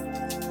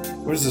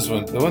 Where's this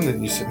one? The one that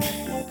you sent.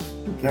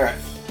 All right.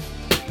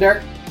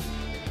 Derek.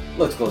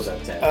 Let's close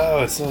that tab.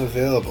 Oh, it's not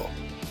available.